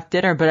say Kraft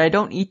dinner, but I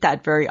don't eat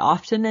that very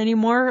often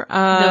anymore.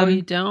 No,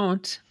 you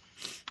don't.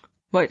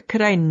 What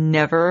could I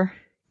never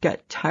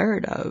get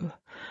tired of?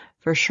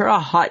 For sure, a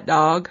hot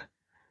dog.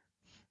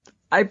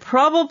 I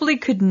probably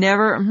could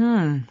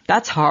never.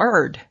 That's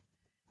hard.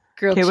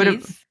 Grilled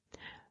cheese?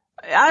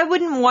 I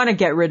wouldn't want to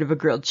get rid of a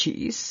grilled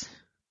cheese.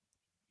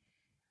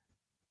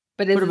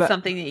 But is it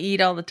something that you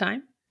eat all the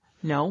time?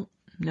 No.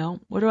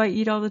 What do I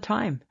eat all the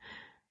time?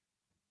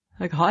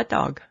 Like a hot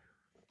dog.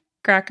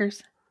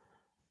 Crackers.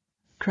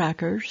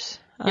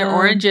 Your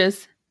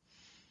oranges.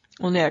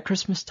 Only at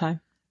Christmas time.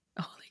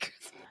 Only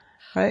Christmas.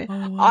 Right?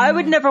 Oh, wow. I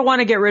would never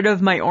want to get rid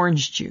of my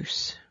orange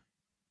juice.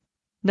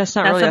 That's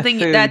really a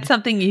food. That's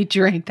something you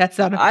drink. That's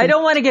not a food. I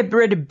don't want to get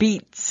rid of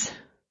beets.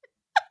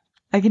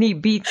 I can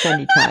eat beets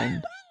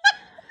anytime.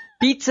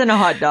 Beets and a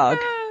hot dog.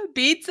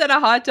 Beets and a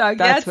hot dog.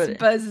 That's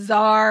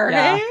bizarre.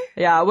 Yeah. Hey?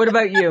 Yeah. What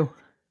about you?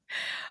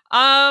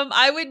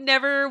 I would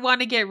never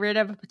want to get rid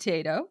of a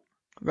potato.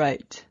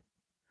 Right.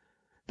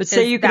 But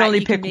say you can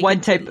only pick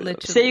one type.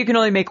 Say you can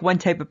only make one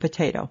type of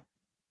potato.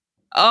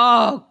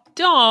 Oh,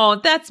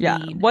 don't. That's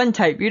mean. One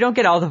type. You don't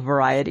get all the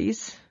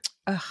varieties.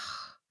 Ugh.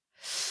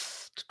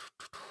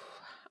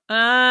 What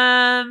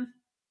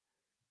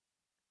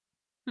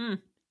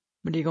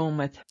are you going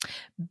with?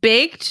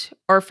 Baked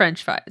or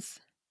French fries?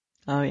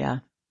 Oh, yeah.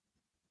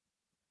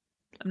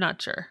 I'm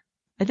not sure.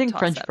 I think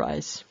French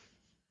fries.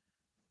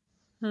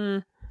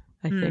 I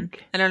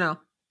think. I don't know.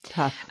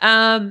 Tough.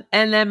 And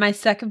then my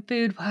second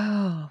food,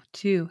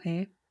 two,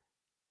 hey?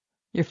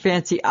 Your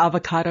fancy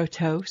avocado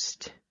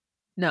toast?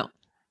 No.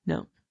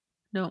 No.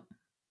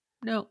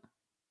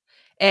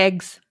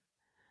 Eggs.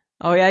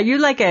 Oh, yeah. You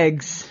like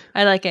eggs.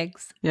 I like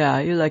eggs. Yeah,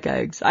 you like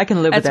eggs. I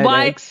can live That's without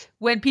why eggs.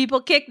 when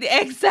people kick the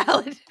egg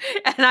salad,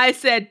 and I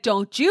said,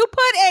 "Don't you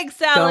put egg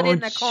salad in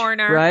the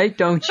corner?" Right?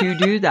 Don't you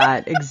do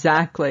that.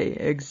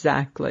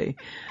 Exactly.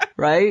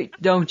 Right?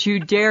 Don't you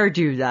dare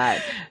do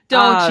that.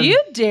 Don't you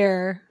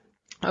dare.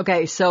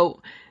 Okay,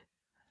 so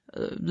a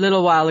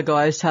little while ago,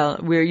 I was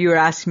you were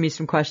asking me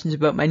some questions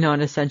about my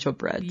non-essential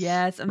breads.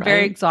 Yes, I'm right?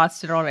 very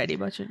exhausted already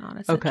about your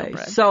non-essential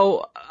bread.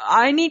 So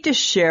I need to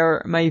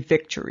share my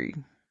victory.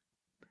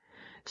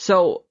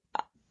 So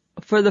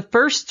for the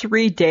first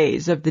 3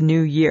 days of the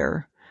new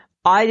year,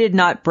 I did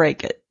not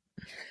break it.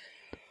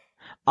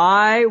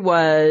 I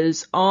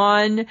was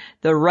on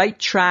the right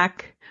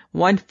track,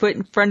 one foot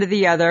in front of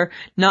the other.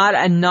 Not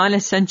a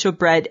non-essential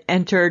bread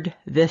entered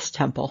this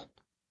temple.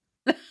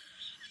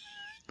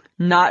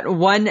 Not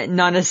one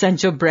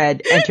non-essential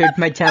bread entered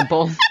my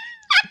temple.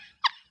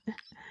 Oh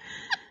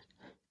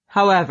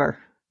However,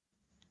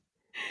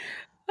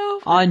 my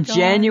on God.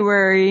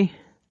 January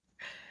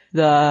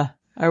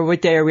or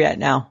what day are we at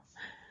now?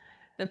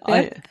 The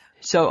 5th.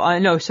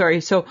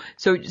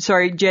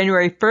 Sorry,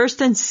 January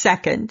 1st and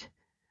 2nd,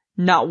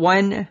 not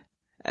one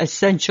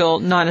non-essential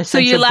So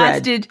you bread.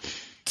 lasted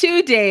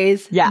 2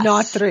 days, Yes.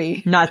 not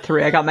 3. Not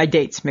 3. I got my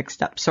dates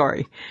mixed up.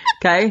 Sorry.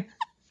 Okay.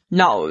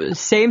 No,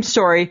 same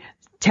story.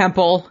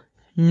 Temple,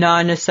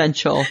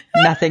 non-essential,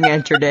 nothing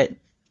entered it.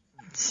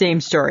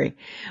 Same story.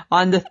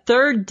 On the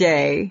 3rd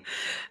day,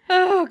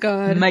 Oh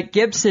God. Mike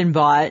Gibson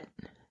bought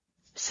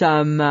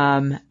some,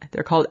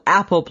 they're called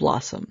apple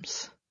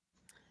blossoms.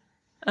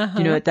 Do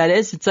you know what that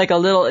is? It's like a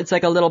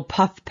little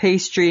puff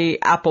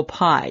pastry apple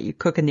pie you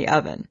cook in the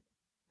oven.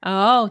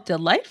 Oh,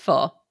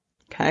 delightful.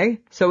 Okay.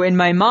 So in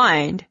my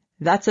mind,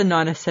 that's a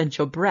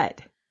non-essential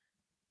bread.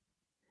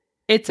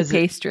 It's a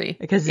pastry.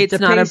 Because it's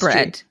not pastry, a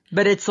bread.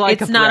 But it's like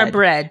It's a not bread. a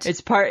bread.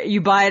 It's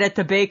you buy it at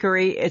the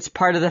bakery. It's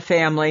part of the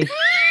family.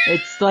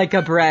 It's like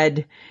a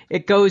bread.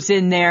 It goes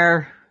in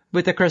there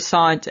with a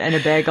croissant and a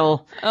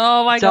bagel.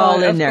 Oh my It's God.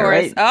 all in of there, course.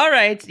 right? All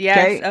right.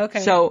 Yes. Okay.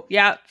 So-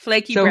 yeah,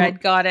 flaky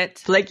bread. Got it.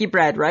 Flaky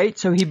bread, right?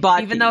 So he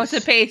bought Even these. though it's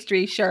a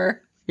pastry,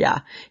 sure. Yeah,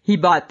 he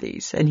bought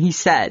these and he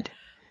said,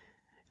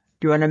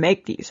 "Do you want to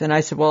make these?" And I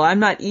said, "Well, I'm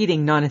not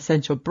eating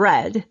non-essential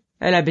bread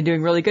and I've been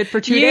doing really good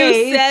for 2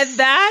 days." You said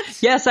that?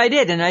 Yes, I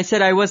did. And I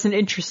said I wasn't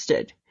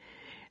interested.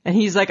 And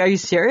he's like, "Are you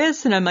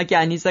serious?" And I'm like,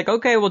 "Yeah." And he's like,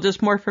 "Okay, well,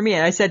 just more for me."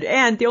 And I said,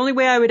 "And the only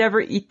way I would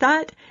ever eat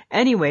that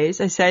anyways,"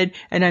 I said,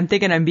 and I'm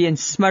thinking I'm being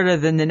smarter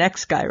than the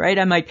next guy, right?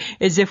 I'm like,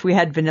 is if we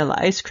had vanilla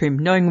ice cream,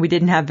 knowing we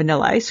didn't have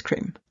vanilla ice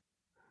cream.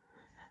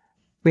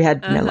 We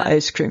had vanilla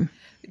ice cream.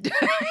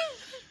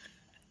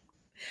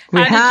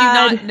 How did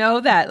you not know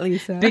that,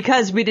 Lisa?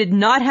 Because we did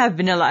not have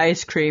vanilla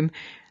ice cream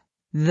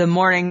that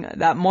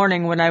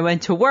morning when I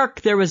went to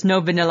work, there was no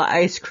vanilla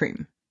ice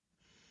cream.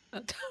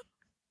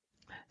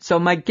 So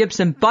Mike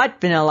Gibson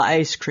bought vanilla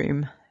ice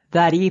cream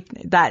that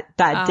evening, that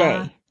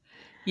day.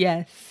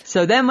 Yes.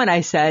 So then when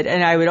I said,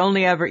 and I would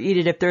only ever eat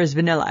it if there was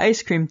vanilla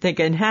ice cream,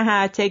 thinking,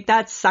 haha, take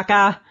that,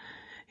 sucker.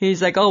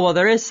 He's like, "Oh, well,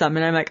 there is some."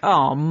 And I'm like,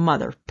 "Oh,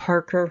 Mother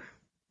Parker."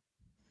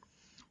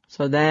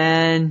 So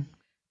then,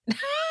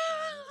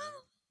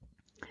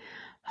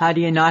 how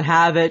do you not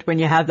have it when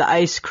you have the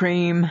ice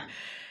cream?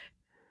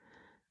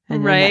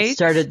 And then that Right.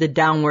 started the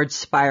downward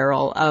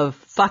spiral of,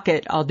 fuck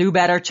it, I'll do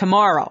better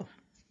tomorrow.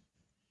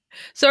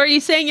 So are you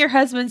saying your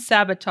husband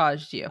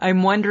sabotaged you?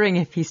 I'm wondering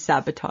if he's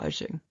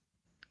sabotaging.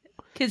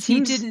 Because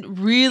he didn't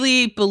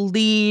really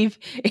believe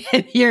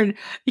in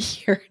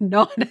your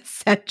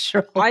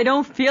non-essential. I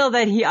don't feel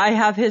that I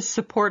have his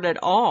support at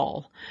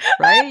all,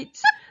 right?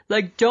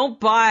 Like, don't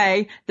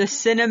buy the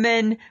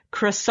cinnamon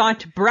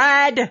croissant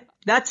bread.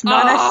 That's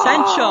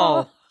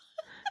non-essential.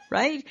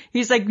 Right?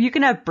 He's like, you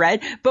can have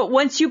bread, but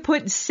once you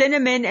put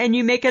cinnamon and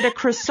you make it a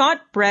croissant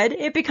bread,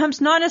 it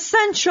becomes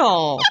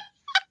non-essential.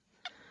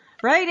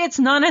 Right? It's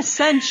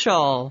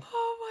non-essential.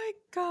 Oh my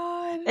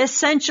God.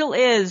 Essential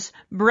is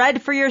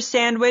bread for your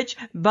sandwich,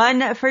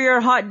 bun for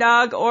your hot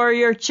dog, or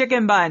your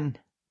chicken bun.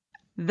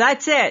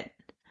 That's it.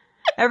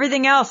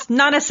 Everything else,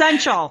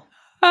 non-essential.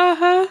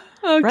 Uh-huh.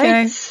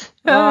 Okay. Right?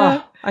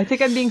 Oh, I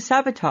think I'm being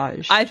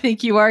sabotaged. I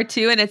think you are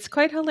too, and it's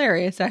quite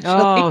hilarious, actually.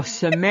 Oh,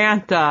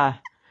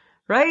 Samantha.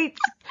 Right?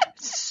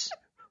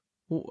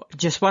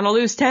 Just want to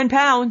lose 10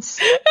 pounds.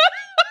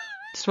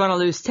 Just want to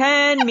lose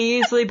 10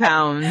 measly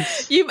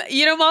pounds. You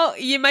know, Mo,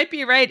 you might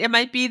be right. It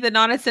might be the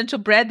non-essential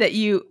bread that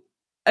you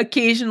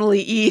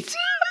occasionally eat.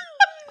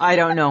 I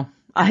don't know.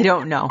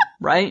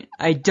 Right?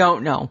 I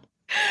don't know.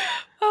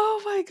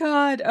 Oh my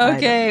God.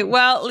 Okay.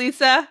 Well,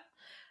 Lisa,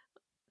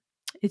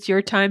 it's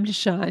your time to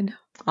shine.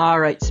 All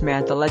right,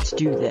 Samantha, let's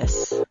do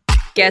this.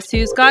 Guess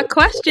who's got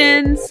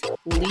questions?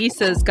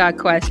 Lisa's got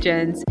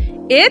questions.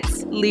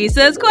 It's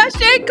Lisa's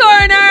Question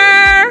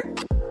Corner.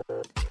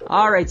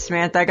 All right,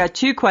 Samantha, I got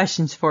 2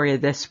 questions for you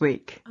this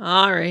week.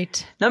 All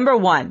right. Number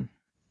 1,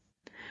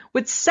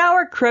 would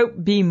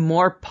sauerkraut be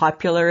more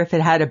popular if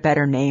it had a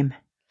better name?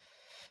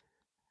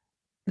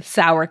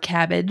 Sour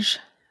cabbage.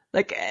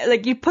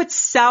 Like you put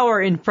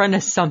sour in front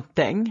of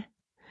something.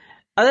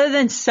 Other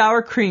than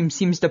sour cream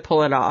seems to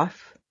pull it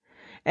off.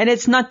 and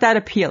it's not that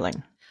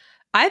appealing.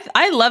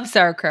 I love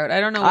sauerkraut. I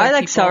don't know. What I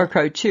like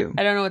sauerkraut too.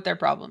 I don't know what their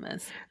problem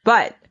is.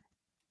 But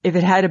if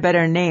it had a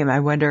better name, I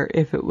wonder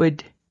if it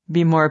would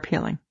be more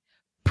appealing.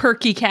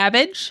 Perky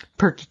cabbage.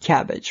 Perky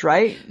cabbage,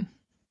 right?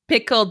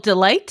 Pickled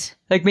delight.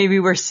 Like maybe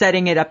we're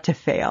setting it up to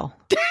fail.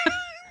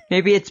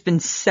 Maybe it's been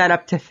set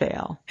up to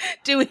fail.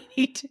 Do we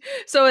need to?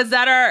 So is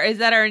that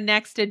our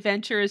next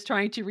adventure is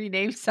trying to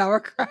rename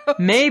sauerkraut?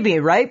 Maybe,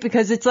 right?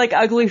 Because it's like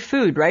ugly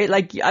food, right?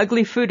 Like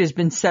ugly food has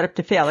been set up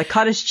to fail. Like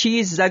cottage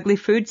cheese is ugly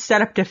food,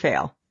 set up to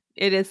fail.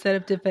 It is set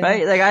up to fail.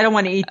 Right? Like I don't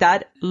want to eat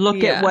that.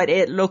 Look at what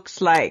it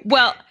looks like.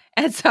 Well,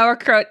 and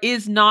sauerkraut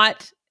is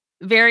not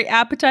very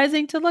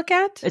appetizing to look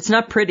at. It's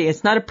not pretty.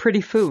 It's not a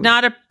pretty food. It's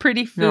not a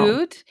pretty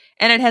food,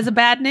 and it has a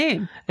bad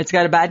name. It's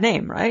got a bad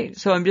name, right?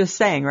 So I'm just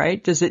saying,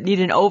 right? Does it need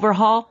an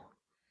overhaul?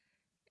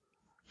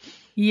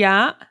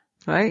 Yeah.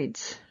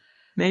 Right?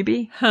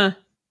 Maybe? Huh.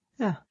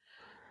 Yeah.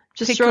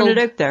 Just throwing it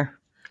out there.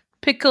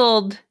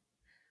 Pickled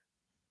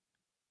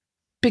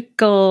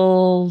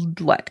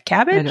what?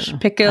 Cabbage?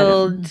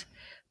 Pickled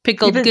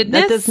Even,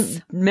 goodness? That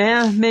doesn't,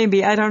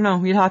 maybe. I don't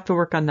know. You'd have to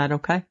work on that,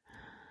 okay?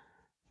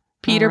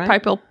 Peter right.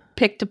 Piper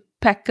picked a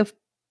peck of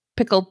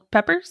pickled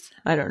peppers?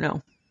 I don't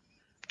know.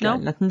 No?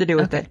 Got nothing to do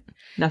with it.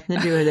 Nothing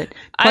to do with it.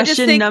 I just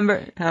Question think-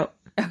 number...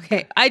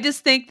 Okay. I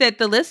just think that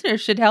the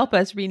listeners should help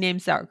us rename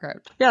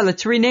sauerkraut. Yeah,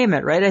 let's rename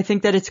it, right? I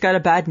think that it's got a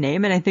bad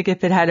name, and I think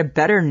if it had a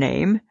better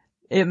name,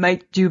 it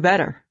might do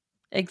better.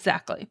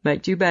 Exactly.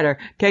 Might do better.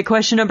 Okay,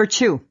 question number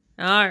 2.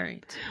 All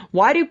right.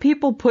 Why do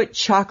people put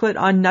chocolate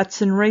on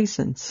nuts and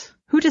raisins?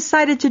 Who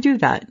decided to do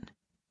that?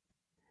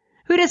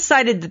 Who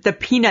decided that the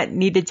peanut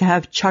needed to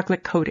have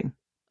chocolate coating?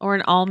 Or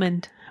an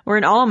almond. Or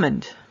an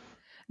almond?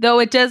 Though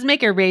it does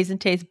make a raisin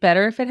taste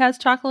better if it has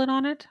chocolate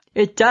on it.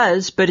 It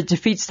does, but it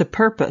defeats the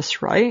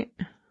purpose, right?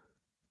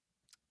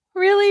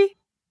 Really?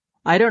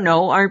 I don't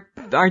know. Aren't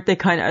they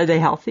are they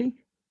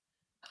healthy?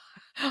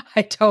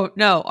 I don't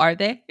know. Are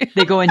they?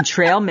 They go in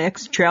trail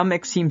mix. Trail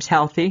mix seems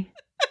healthy.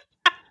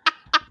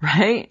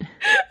 Right?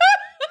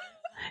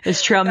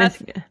 Is trail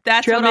mix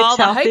That's trail what mix all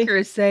the healthy?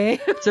 hikers say.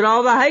 That's what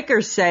all the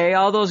hikers say.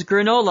 All those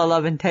granola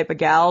loving type of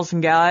gals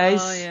and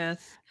guys. Oh,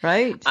 yes.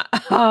 Right?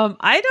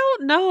 I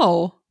don't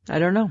know. I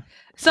don't know.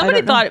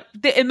 Somebody thought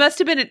it must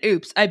have been an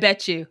oops. I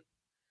bet you.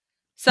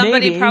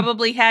 Somebody Maybe.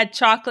 probably had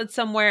chocolate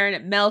somewhere and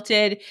it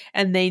melted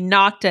and they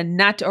knocked a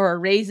nut or a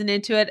raisin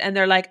into it and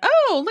they're like,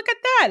 oh, look at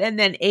that. And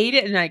then ate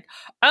it and like,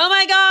 oh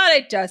my God,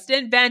 I just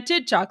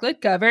invented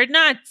chocolate covered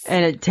nuts.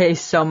 And it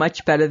tastes so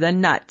much better than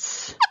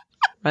nuts.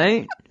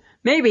 Right?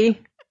 Maybe.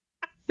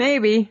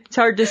 It's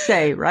hard to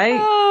say, right?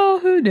 Oh,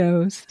 who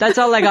knows? That's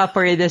all I got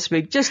for you this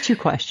week. Just 2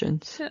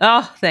 questions.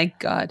 Oh, thank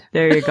God.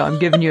 There you go. I'm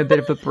giving you a bit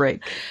of a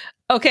break.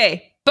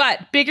 Okay,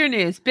 but bigger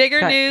news.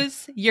 Okay.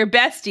 News. Your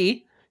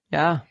bestie,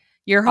 Yeah.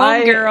 your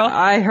homegirl,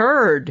 I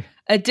heard.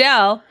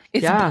 Adele,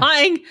 is Yeah.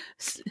 buying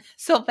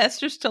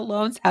Sylvester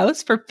Stallone's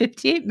house for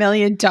 $58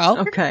 million.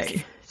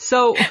 Okay.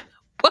 So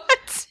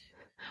What?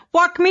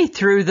 walk me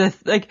through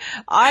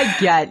I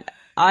get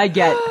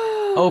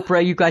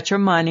Oprah, you got your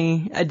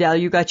money. Adele,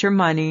 you got your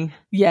money.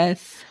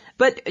 Yes.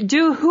 But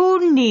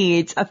who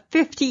needs a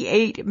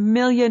 $58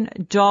 million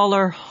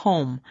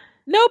home?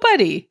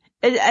 Nobody.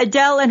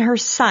 Adele and her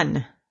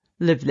son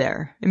live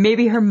there. And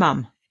maybe her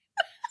mom.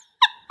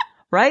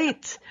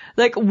 Right?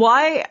 Like,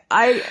 why?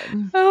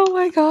 Oh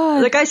my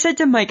God. Like I said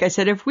to Mike, I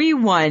said, if we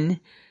won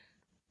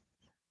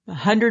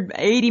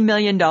 $180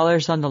 million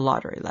on the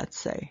lottery, let's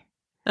say,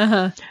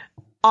 Uh-huh.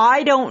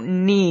 I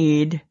don't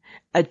need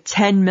a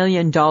 $10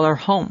 million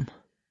home.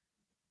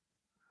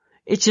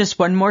 It's just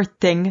one more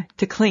thing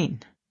to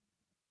clean.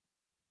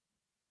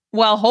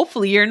 Well,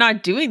 hopefully you're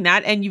not doing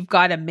that and you've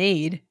got a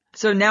maid.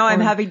 So now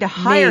I'm Or having to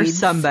hire maids.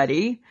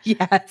 somebody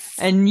Yes.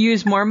 and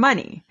use more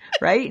money,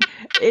 right?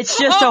 It's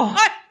just Oh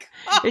my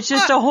God. it's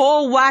just a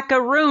whole whack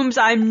of rooms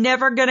I'm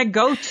never going to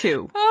go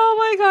to, Oh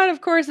my God.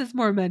 Of course it's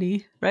more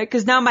money. right?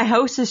 Because now my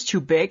house is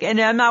too big and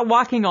I'm not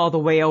walking all the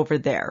way over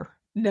there,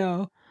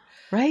 No.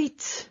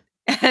 right?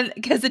 And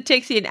because it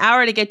takes you an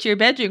hour to get to your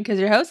bedroom because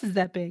your house is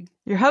that big.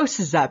 Your house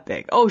is that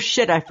big. Oh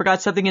shit, I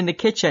forgot something in the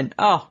kitchen.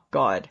 Oh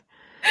God.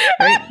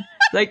 Right?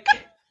 Like,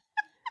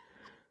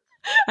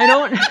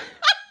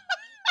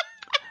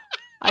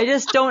 I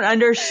just don't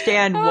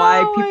understand why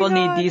Oh my people God.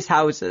 need these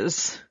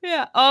houses.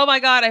 Yeah. Oh my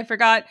God. I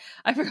forgot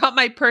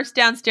my purse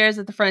downstairs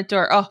at the front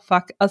door. Oh,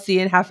 fuck. I'll see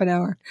you in half an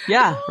hour.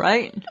 Yeah,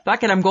 right?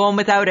 Fuck it, I'm going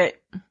without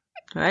it.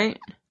 Right?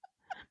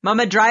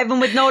 Mama driving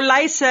with no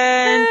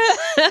license.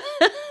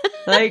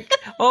 Like,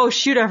 oh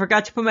shoot, I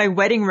forgot to put my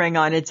wedding ring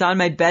on. It's on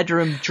my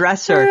bedroom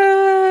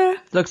dresser.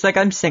 Looks like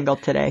I'm single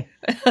today.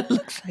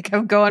 Looks like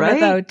I'm going Right?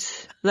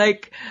 without.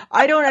 Like,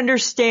 I don't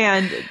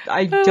understand.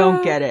 I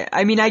don't get it.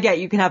 I mean, I get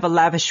you can have a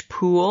lavish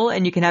pool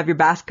and you can have your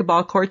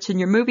basketball courts in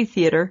your movie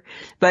theater,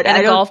 but And I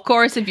a don't, golf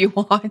course if you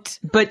want.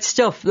 but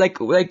still,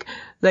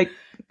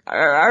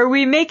 are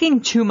we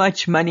making too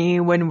much money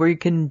when we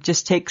can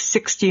just take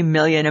 60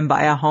 million and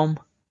buy a home?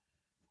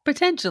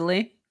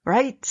 Potentially.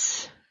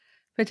 Right?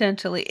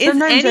 Potentially. Is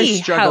Sometimes I any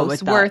struggle house with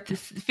that. worth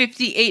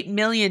 $58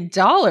 million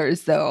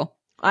though?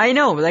 I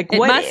know. Like, It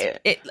what? must.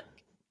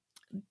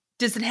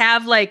 Does it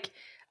have like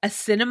a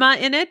cinema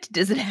in it?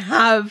 Does it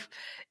have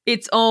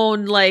its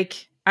own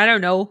like, I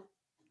don't know,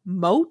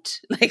 moat?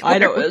 Like, I what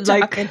don't are we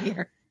like. talking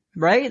here?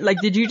 Right? Like,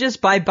 did you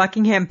just buy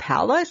Buckingham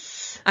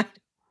Palace?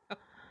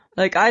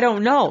 Like, I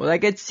don't know.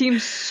 Like, it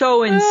seems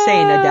so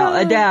insane, Adele.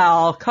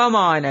 Adele, come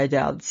on,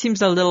 Adele. It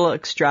seems a little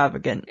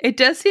extravagant. It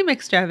does seem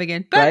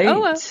extravagant, but Right? oh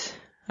well.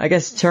 I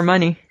guess it's her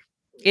money.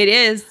 It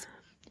is.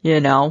 You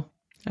know?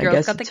 I Girl's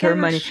guess got the it's her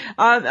money.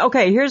 cash.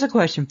 Okay, here's a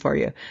question for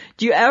you.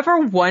 Do you ever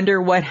wonder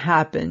what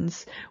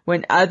happens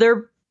when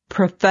other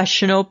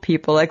professional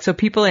people, like so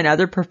people in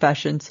other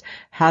professions,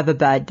 have a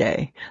bad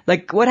day?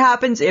 Like, what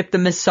happens if the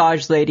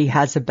massage lady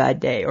has a bad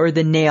day, or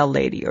the nail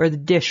lady, or the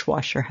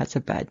dishwasher has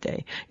a bad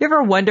day? You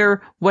ever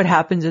wonder what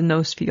happens in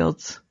those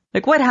fields?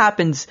 Like, what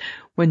happens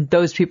when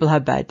those people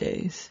have bad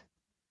days?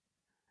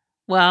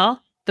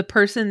 Well, the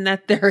person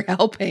that they're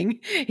helping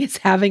is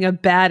having a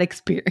bad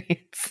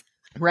experience.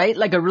 Right?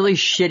 Like a really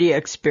shitty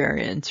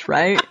experience,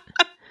 right?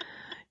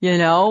 You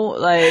know,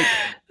 like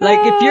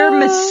if your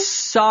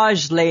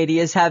massage lady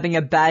is having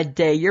a bad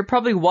day, you're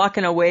probably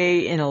walking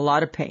away in a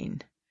lot of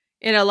pain.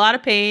 In a lot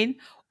of pain,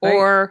 Right?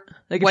 or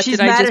Like what if she's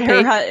did I mad just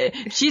at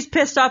pay? she's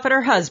pissed off at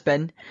her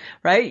husband,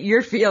 right?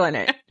 You're feeling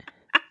it.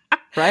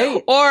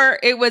 Right? Or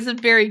it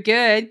wasn't very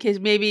good because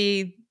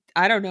maybe,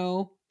 I don't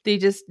know, they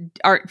just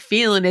aren't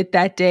feeling it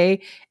that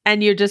day.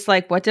 And you're just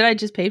like, what did I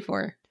just pay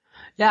for?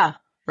 Yeah.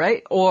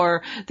 Right?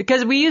 Or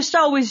because we used to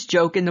always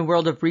joke in the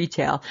world of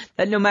retail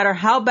that no matter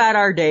how bad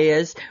our day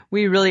is,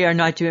 we really are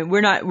not doing,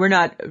 we're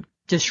not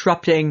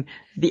disrupting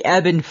the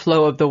ebb and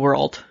flow of the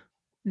world.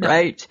 No.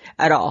 Right?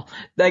 At all.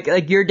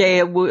 Like your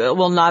day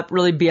will not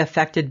really be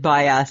affected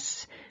by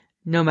us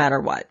no matter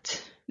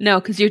what. No,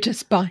 because you're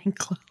just buying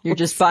clothes. You're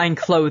just buying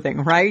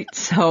clothing, right?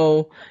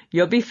 So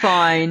you'll be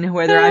fine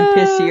whether I'm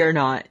pissy or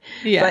not.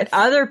 Yes. But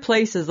other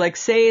places, like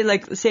say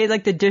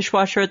the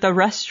dishwasher at the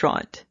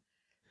restaurant.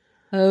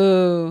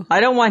 Oh. I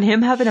don't want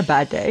him having a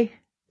bad day.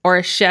 Or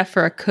a chef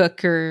or a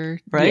cook or,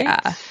 Right?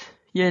 yeah.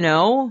 You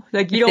know,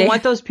 like you If don't they-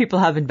 want those people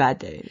having bad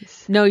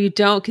days. No, you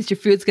don't, because your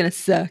food's going to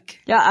suck.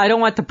 Yeah, I don't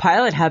want the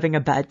pilot having a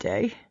bad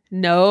day.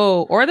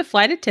 No. Or the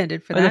flight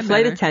attendant for Or that the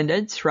flight matter.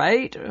 attendants,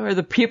 right? Or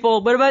the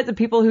people, what about the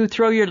people who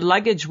throw your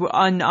luggage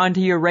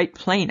onto your right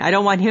plane? I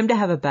don't want him to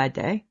have a bad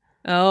day.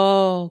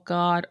 Oh,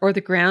 God. Or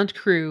the ground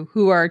crew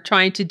who are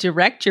trying to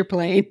direct your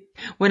plane.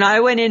 When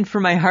I went in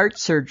for my heart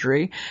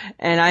surgery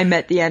and I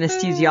met the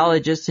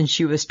anesthesiologist and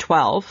she was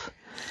 12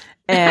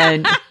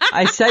 and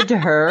I said to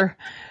her,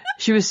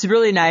 she was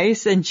really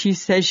nice and she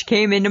said she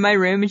came into my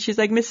room and she's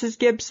like, Mrs.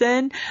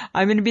 Gibson,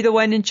 I'm going to be the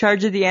one in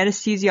charge of the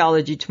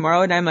anesthesiology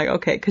tomorrow. And I'm like,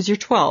 okay, cause you're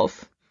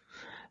 12.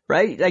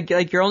 Right?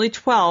 Like you're only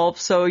 12.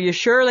 So you're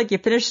sure like you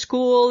finished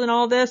school and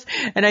all this?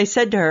 And I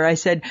said to her,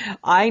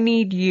 I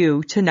need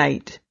you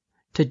tonight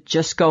to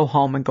just go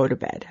home and go to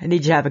bed. I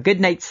need you to have a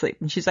good night's sleep.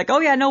 And she's like, oh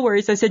yeah, no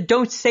worries. I said,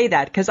 don't say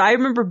that because I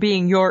remember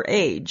being your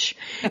age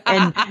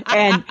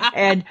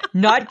and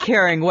not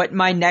caring what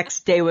my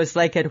next day was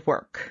like at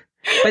work.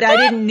 But I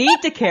didn't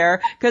need to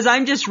care because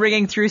I'm just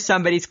rigging through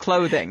somebody's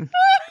clothing.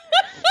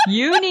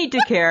 You need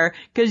to care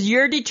because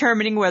you're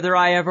determining whether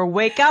I ever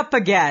wake up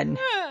again.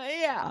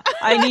 Yeah.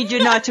 I need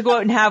you not to go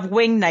out and have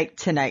wing night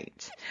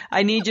tonight.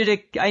 I need you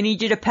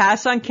to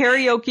pass on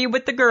karaoke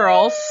with the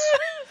girls.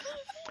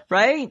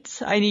 Right?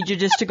 I need you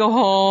just to go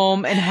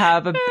home and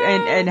have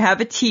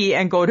a tea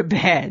and go to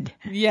bed.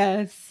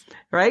 Yes.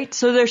 Right?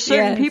 So there's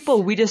certain Yes.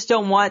 people we just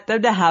don't want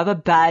them to have a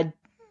bad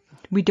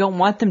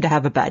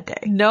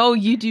day. No,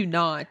 you do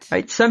not.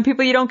 Right? Some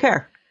people you don't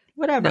care.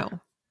 Whatever. No.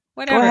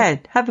 Whatever. Go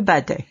ahead. Have a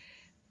bad day.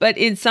 But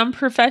in some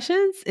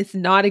professions, it's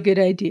not a good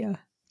idea.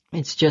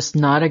 It's just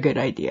not a good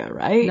idea,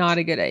 right? Not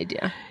a good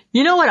idea.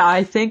 You know what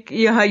I think?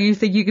 You know how you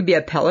think you could be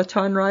a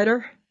Peloton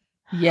rider?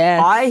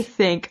 Yes. I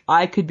think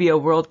I could be a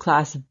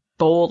world-class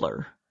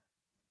bowler.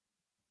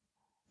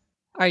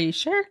 Are you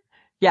sure?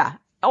 Yeah.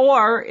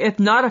 Or if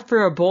not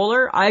for a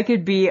bowler, I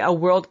could be a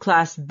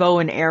world-class bow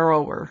and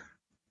arrower.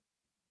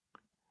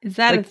 Is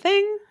that a Like-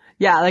 thing?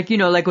 Yeah, like, you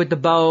know, like with the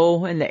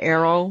bow and the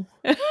arrow.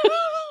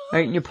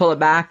 Right? And you pull it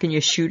back and you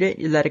shoot it,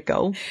 you let it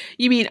go.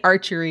 You mean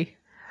archery?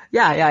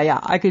 Yeah.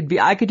 I could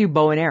do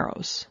bow and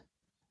arrows.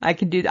 I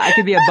could be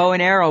a bow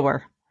and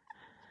arrower.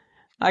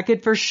 I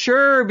could for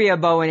sure be a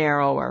bow and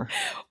arrower.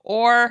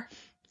 Or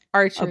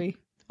archery?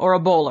 Or a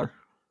bowler.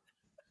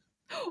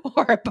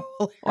 Or a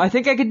bowler? I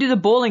think I could do the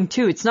bowling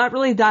too. It's not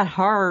really that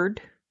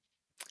hard.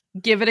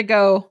 Give it a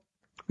go.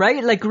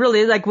 Right? Like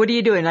really, like what are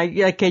you doing? Like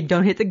okay,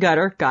 don't hit the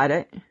gutter. Got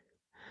it.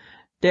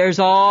 There's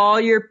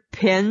all your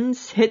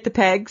pins. Hit the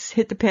pegs.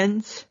 Hit the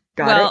pins.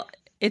 Got it.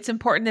 It's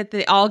important that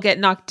they all get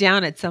knocked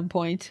down at some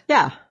point.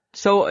 Yeah.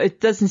 So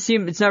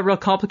it's not a real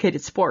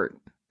complicated sport.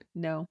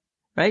 No.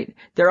 Right?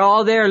 They're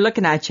all there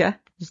looking at you.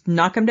 Just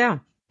knock them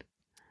down.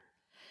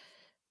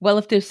 Well,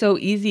 if they're so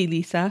easy,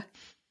 Lisa.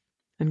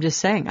 I'm just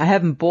saying. I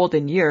haven't bowled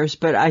in years,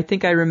 but I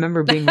think I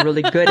remember being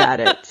really good at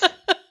it.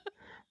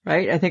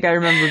 Right? I think I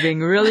remember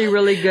being really,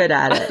 really good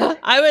at it.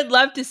 I would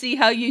love to see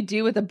how you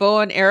do with a bow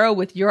and arrow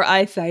with your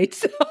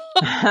eyesight.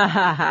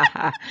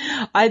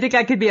 I think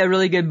I could be a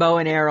really good bow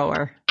and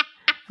arrower.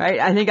 Right?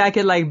 I think I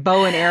could like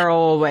bow and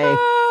arrow away.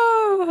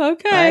 Oh,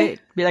 okay. Right?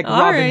 Be like All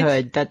Robin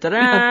right. Hood. Da, da,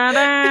 da,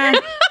 da.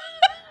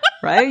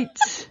 Right?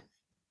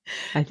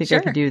 I think I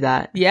Sure. could do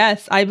that.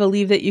 Yes, I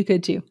believe that you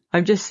could too.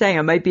 I'm just saying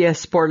it might be a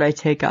sport I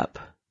take up.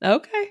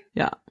 Okay.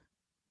 Yeah.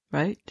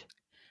 Right?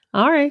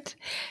 All right.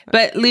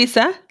 But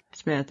Lisa,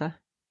 Samantha,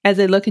 as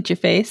I look at your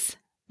face,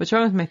 what's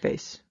wrong with my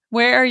face?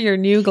 where are your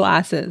new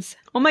glasses?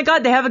 Oh my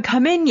God, they haven't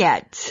come in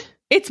yet.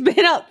 It's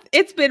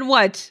been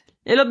what?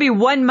 It'll be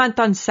 1 month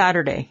on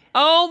Saturday.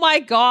 Oh my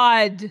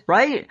God.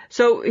 Right?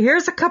 So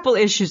here's a couple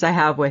issues I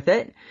have with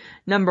it.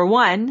 Number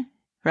one,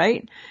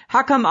 right?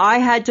 How come I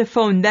had to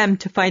phone them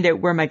to find out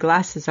where my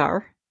glasses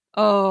are?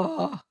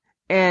 Oh.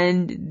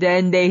 And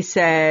then they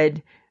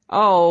said,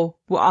 oh,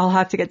 well, I'll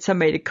have to get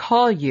somebody to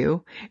call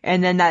you.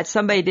 And then that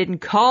somebody didn't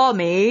call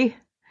me.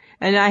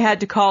 And I had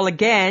to call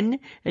again.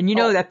 And you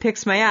know that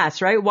picks my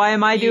ass, right? Why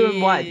am I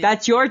doing what?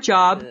 That's your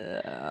job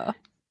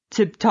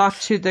to talk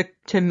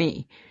to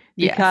me.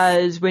 Yes.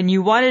 Because when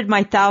you wanted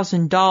my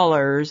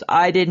 $1,000,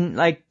 I didn't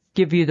like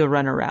give you the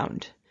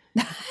runaround.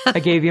 I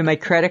gave you my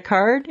credit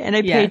card and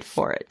I paid Yes.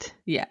 for it.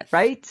 Yes.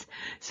 Right?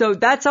 So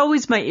that's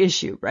always my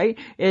issue, right?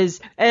 And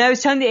I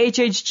was telling the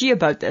HHG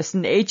about this,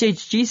 and the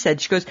HHG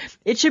said, she goes,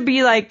 it should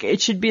be like,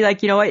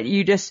 you know what,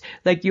 you just,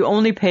 like, you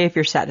only pay if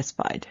you're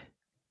satisfied.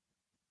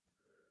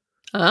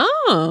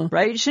 Oh.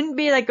 Right? It shouldn't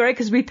be like, right,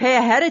 because we pay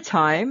ahead of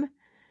time.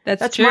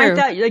 That's my, true.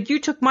 like, you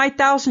took my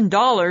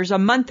 $1,000 a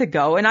month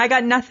ago, and I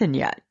got nothing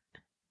yet.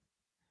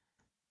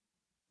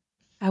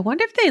 I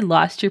wonder if they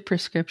lost your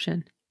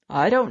prescription.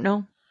 I don't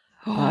know.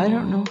 I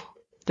don't know.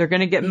 They're going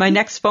to get, my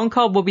next phone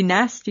call will be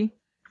nasty.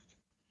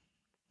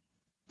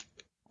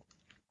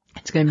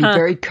 It's going to be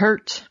very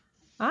curt.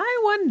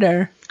 I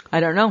wonder. I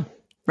don't know.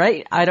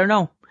 Right? I don't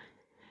know.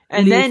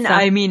 And then, Lisa.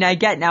 I mean, I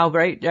get now,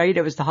 right?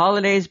 It was the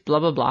holidays, blah,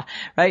 blah, blah.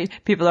 Right?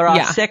 People are off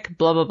Yeah. sick,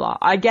 blah, blah, blah.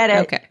 I get it.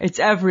 Okay. It's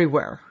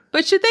everywhere.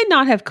 But should they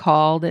not have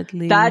called at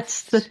least?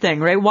 That's the thing,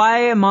 right? Why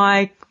am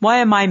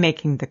I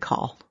making the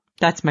call?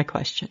 That's my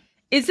question.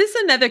 Is this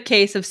another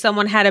case of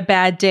someone had a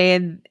bad day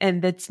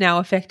and that's now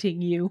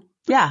affecting you?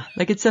 Yeah,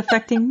 like it's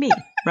affecting me,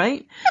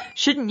 right?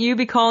 Shouldn't you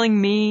be calling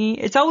me?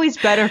 It's always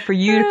better for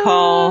you to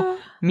call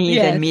me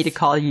Yes. than me to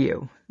call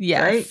you.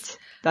 Yes. Right?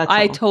 That's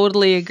I all.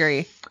 totally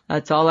agree.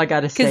 That's all I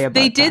got to say Because about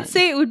they did that.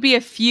 say it would be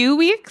a few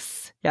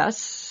weeks,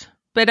 Yes.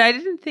 but I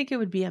didn't think it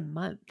would be a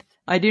month.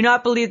 I do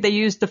not believe they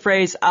used the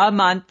phrase a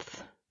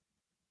month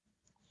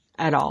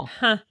at all.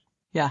 Huh.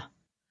 Yeah.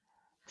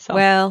 So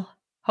Well,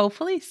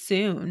 hopefully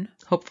soon.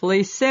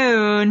 hopefully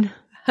soon.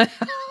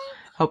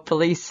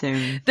 Hopefully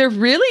soon. They're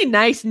really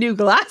nice new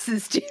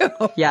glasses too.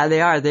 Yeah,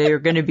 they are. They are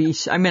going to be,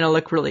 I'm going to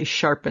look really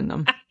sharp in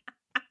them.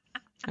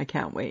 I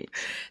can't wait.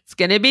 It's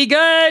going to be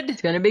good.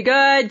 It's going to be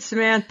good,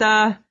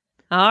 Samantha.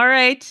 All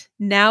right.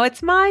 Now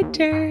it's my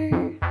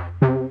turn.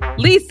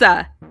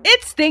 Lisa,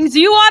 it's things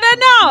you want to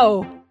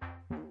know.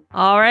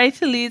 All right,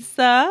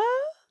 Lisa.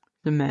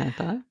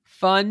 Samantha.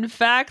 Fun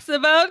facts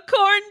about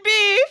corned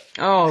beef.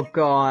 Oh,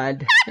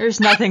 God. There's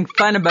nothing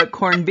fun about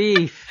corned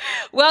beef.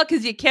 Well,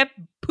 because you kept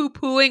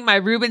poo-pooing my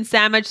Reuben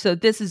sandwich, so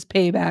this is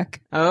payback.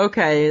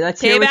 Okay, let's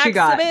hear what you Payback's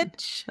got. a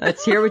bitch.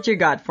 Let's hear what you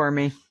got for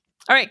me.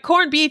 All right,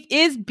 corned beef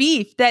is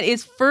beef that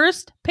is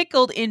first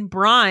pickled in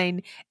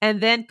brine and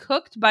then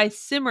cooked by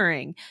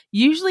simmering.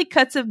 Usually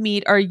cuts of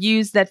meat are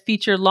used that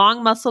feature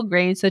long muscle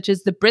grains such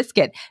as the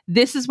brisket.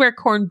 This is where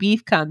corned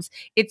beef comes.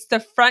 It's the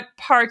front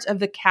part of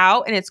the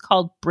cow and it's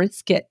called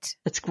brisket.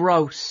 It's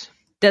gross.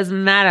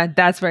 Doesn't matter.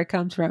 That's where it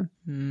comes from.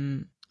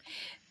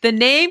 The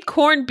name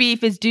corned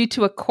beef is due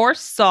to a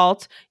coarse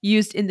salt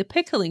used in the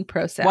pickling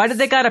process. Why do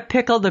they got to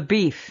pickle the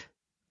beef?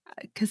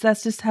 Because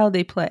that's just how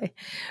they play.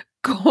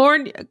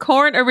 Corn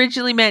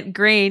originally meant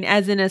grain,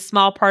 as in a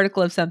small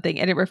particle of something,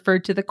 and it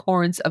referred to the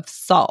corns of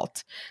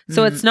salt.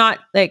 So it's not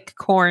like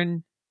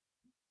corn.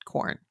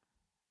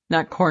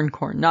 Not corn.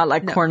 Not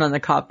like No. corn on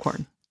the cob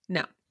corn.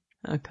 No.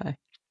 Okay.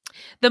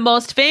 The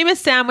most famous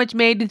sandwich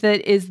made with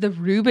it is the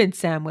Reuben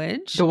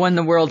sandwich, The one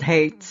the world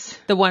hates.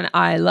 the one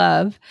I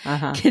love,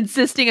 Uh-huh.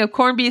 consisting of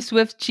corned beef,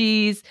 Swiss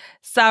cheese,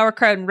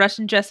 sauerkraut, and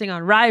Russian dressing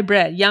on rye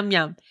bread. Yum,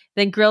 yum.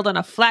 Then grilled on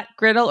a flat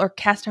griddle or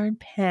cast iron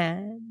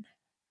pan.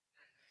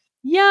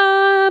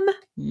 Yum.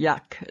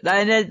 Yuck.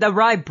 And the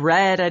rye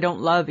bread I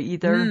don't love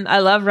either. I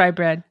love rye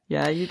bread.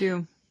 Yeah, you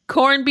do.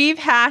 Corned beef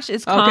hash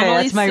is commonly Okay,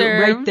 that's my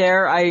served. right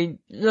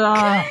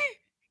there.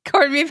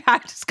 Corned beef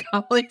hash is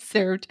commonly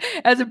served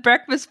as a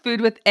breakfast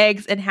food with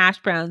eggs and hash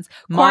browns.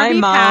 My Corned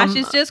beef mom- hash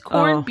is just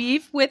corned oh.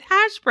 beef with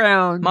hash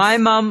browns. My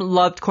mom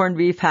loved corned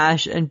beef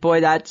hash, and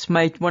boy, that's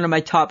one of my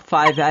top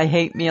 5 I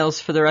hate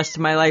meals for the rest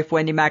of my life.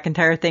 Wendy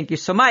McIntyre, thank you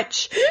so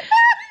much.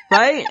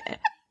 Right?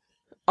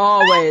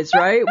 Always,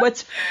 right?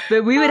 But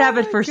we would have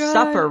it for God.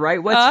 supper,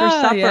 right? What's for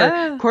supper?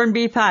 Yeah. Corned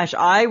beef hash.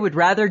 I would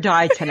rather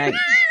die tonight.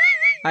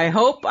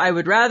 I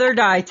would rather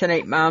die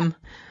tonight, Mom.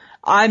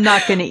 I'm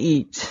not going to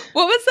eat.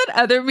 What was that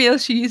other meal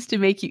she used to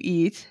make you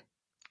eat?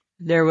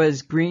 There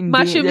was green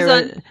Mushrooms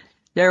beans.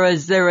 There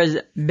was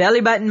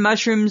belly button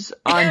mushrooms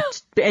on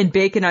and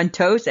bacon on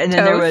toast, and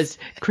then there was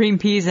cream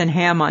peas and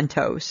ham on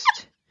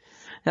toast.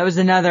 That was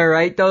another,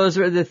 right? Those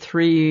were the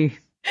three.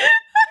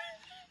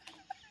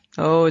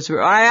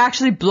 I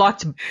actually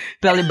blocked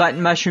belly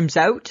button mushrooms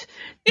out.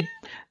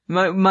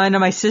 One of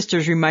my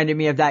sisters reminded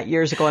me of that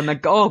years ago. I'm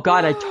like, oh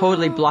God, I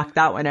totally blocked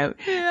that one out.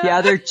 Yeah. The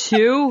other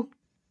two,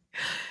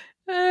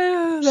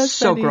 that's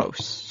so funny.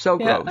 gross. So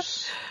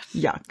gross.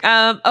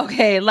 Yuck.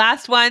 Okay,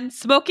 last one.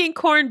 Smoking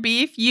corned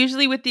beef,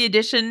 usually with the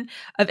addition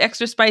of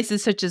extra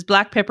spices such as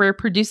black pepper,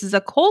 produces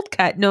a cold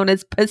cut known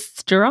as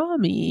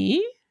pastrami.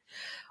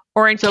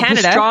 Or in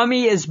Canada,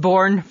 pastrami is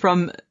born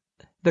from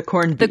the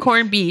corned beef. The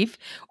corned beef.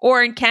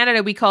 Or in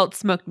Canada, we call it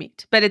smoked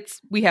meat. But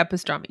we have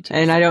pastrami too.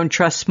 And I don't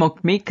trust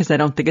smoked meat because I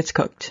don't think it's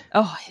cooked.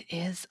 Oh, it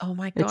is. Oh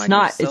my God. It's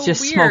not. So it's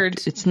just weird.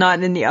 Smoked. It's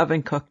not in the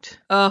oven cooked.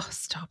 Oh,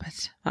 stop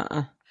it.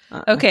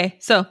 Okay,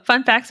 so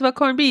fun facts about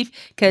corned beef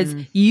because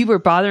you were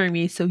bothering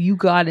me, so you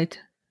got it.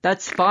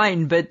 That's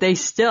fine, but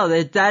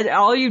that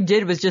all you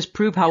did was just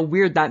prove how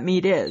weird that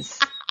meat is.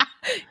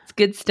 It's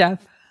good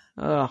stuff.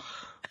 Ugh.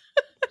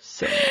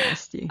 So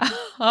nasty.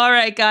 All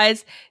right,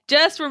 guys.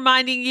 Just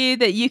reminding you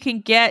that you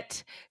can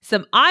get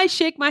some I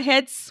Shake My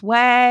Head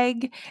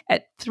swag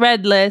at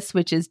Threadless,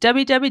 which is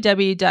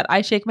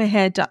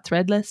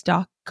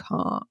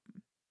www.ishakemyhead.threadless.com.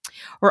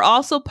 We're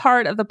also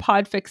part of the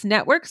Podfix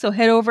network, so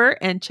head over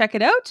and check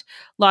it out.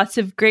 Lots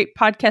of great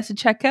podcasts to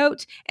check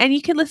out, and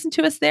you can listen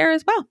to us there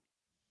as well.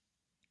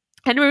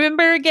 And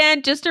remember,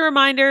 again, just a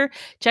reminder,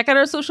 check out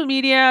our social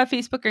media,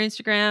 Facebook or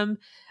Instagram,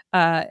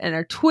 and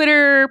our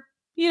Twitter.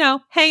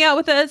 Hang out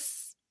with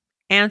us,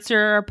 answer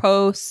our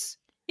posts,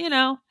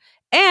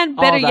 and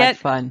better yet,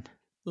 fun.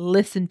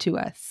 Listen to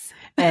us.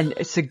 And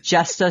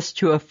suggest us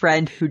to a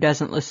friend who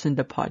doesn't listen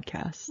to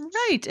podcasts.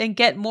 Right. And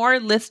get more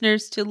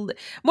listeners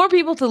more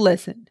people to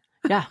listen.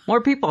 Yeah.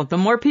 More people. The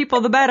more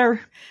people, the better.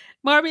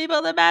 More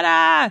people, the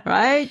better.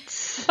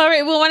 Right. All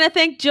right. We want to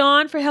thank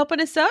John for helping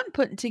us out and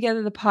putting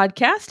together the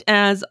podcast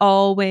as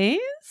always.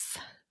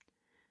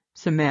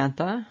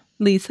 Samantha.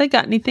 Lisa,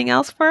 got anything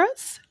else for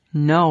us?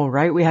 No,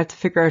 right? We have to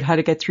figure out how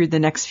to get through the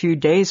next few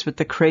days with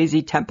the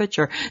crazy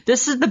temperature.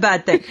 This is the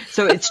bad thing.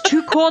 So it's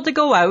too cold to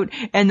go out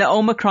and the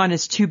Omicron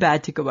is too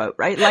bad to go out,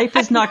 right? Life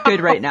is not good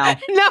right now.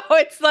 No,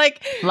 it's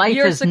like life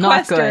you're is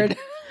sequestered. Not good.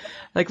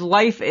 Like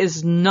life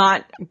is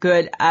not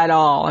good at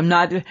all. I'm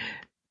not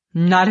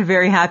a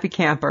very happy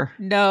camper.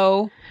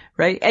 No.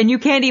 Right? And you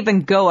can't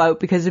even go out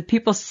because if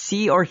people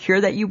see or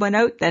hear that you went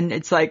out, then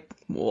it's like,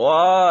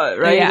 what?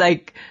 Right? Yeah.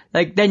 Like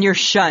then you're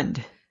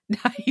shunned.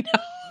 I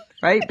know.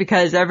 Right?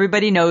 Because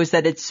everybody knows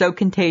that it's so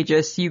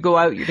contagious. You go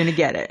out, you're going to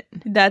get it.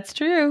 That's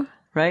true.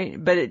 Right?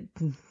 But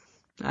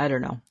I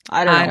don't know.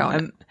 I don't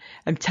know.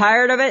 I'm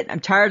tired of it.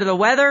 I'm tired of the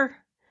weather.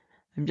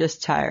 I'm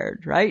just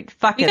tired, right?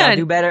 Fuck it. I'll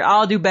do better.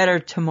 I'll do better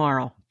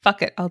tomorrow.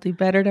 Fuck it. I'll do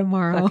better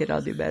tomorrow. Fuck it.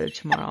 I'll do better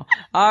tomorrow.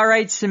 All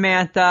right,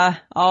 Samantha.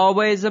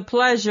 Always a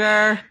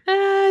pleasure.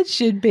 It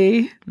should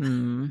be.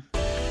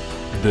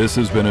 This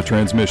has been a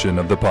transmission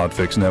of the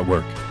Podfix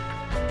Network.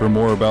 For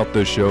more about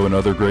this show and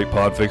other great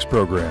Podfix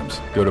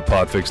programs, go to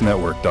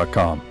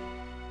podfixnetwork.com.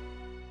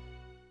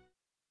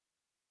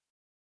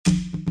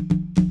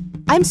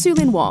 I'm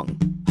Sulin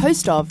Wong,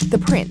 host of The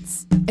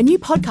Prince, a new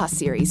podcast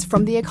series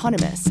from The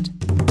Economist.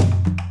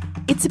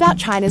 It's about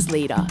China's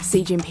leader,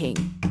 Xi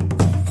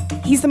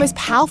Jinping. He's the most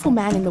powerful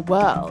man in the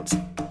world,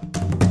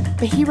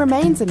 but he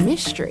remains a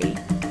mystery.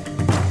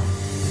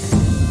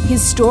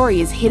 His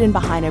story is hidden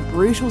behind a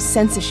brutal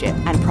censorship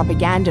and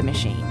propaganda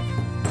machine.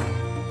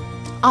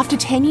 After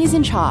 10 years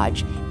in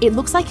charge, it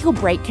looks like he'll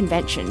break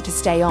convention to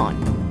stay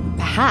on,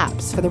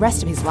 perhaps for the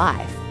rest of his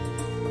life.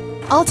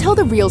 I'll tell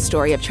the real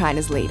story of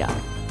China's leader,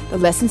 the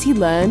lessons he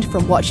learned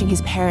from watching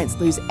his parents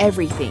lose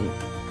everything,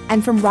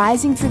 and from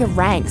rising through the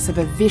ranks of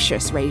a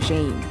vicious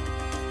regime.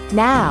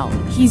 Now,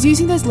 he's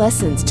using those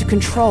lessons to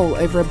control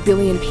over 1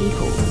 billion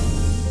people.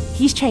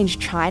 He's changed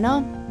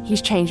China,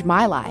 he's changed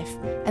my life,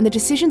 and the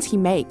decisions he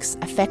makes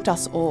affect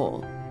us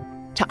all.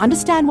 To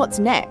understand what's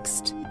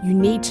next, you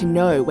need to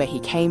know where he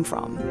came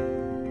from.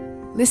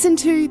 Listen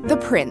to The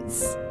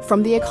Prince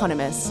from The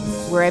Economist,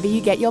 wherever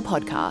you get your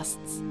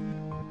podcasts.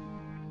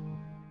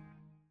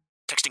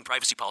 Texting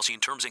privacy policy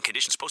and terms and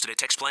conditions posted at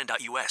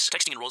textplan.us.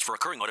 Texting enrolls for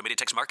recurring automated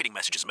text marketing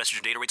messages.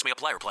 Messenger data rates may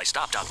apply. Reply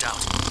stop, opt out.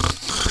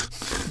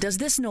 Does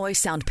this noise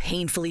sound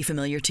painfully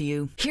familiar to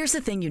you? Here's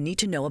the thing you need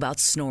to know about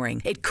snoring.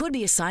 It could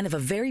be a sign of a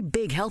very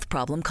big health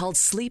problem called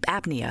sleep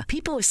apnea.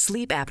 People with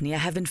sleep apnea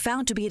have been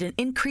found to be at an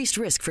increased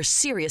risk for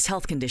serious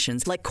health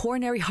conditions like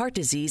coronary heart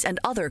disease and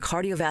other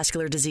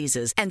cardiovascular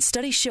diseases. And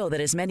studies show that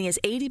as many as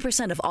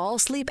 80% of all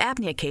sleep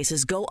apnea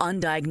cases go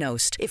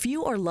undiagnosed. If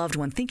you or loved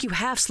one think you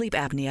have sleep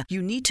apnea,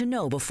 you need to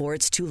know before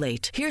it's too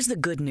late. Here's the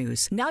good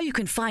news. Now you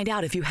can find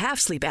out if you have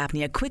sleep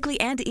apnea quickly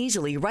and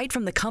easily right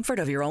from the comfort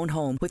of your own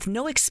home with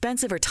no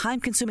expensive or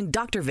time-consuming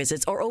doctor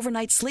visits or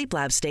overnight sleep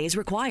lab stays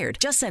required.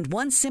 Just send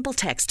one simple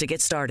text to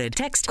get started.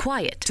 Text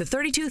QUIET to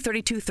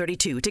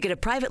 323232 to get a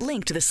private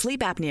link to the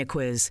sleep apnea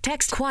quiz.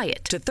 Text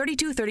QUIET to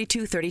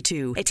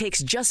 323232. It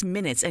takes just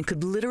minutes and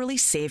could literally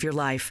save your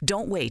life.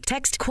 Don't wait.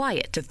 Text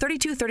QUIET to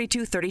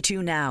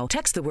 323232 now.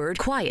 Text the word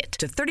QUIET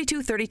to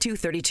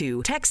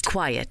 323232. Text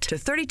QUIET to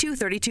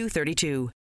 323232.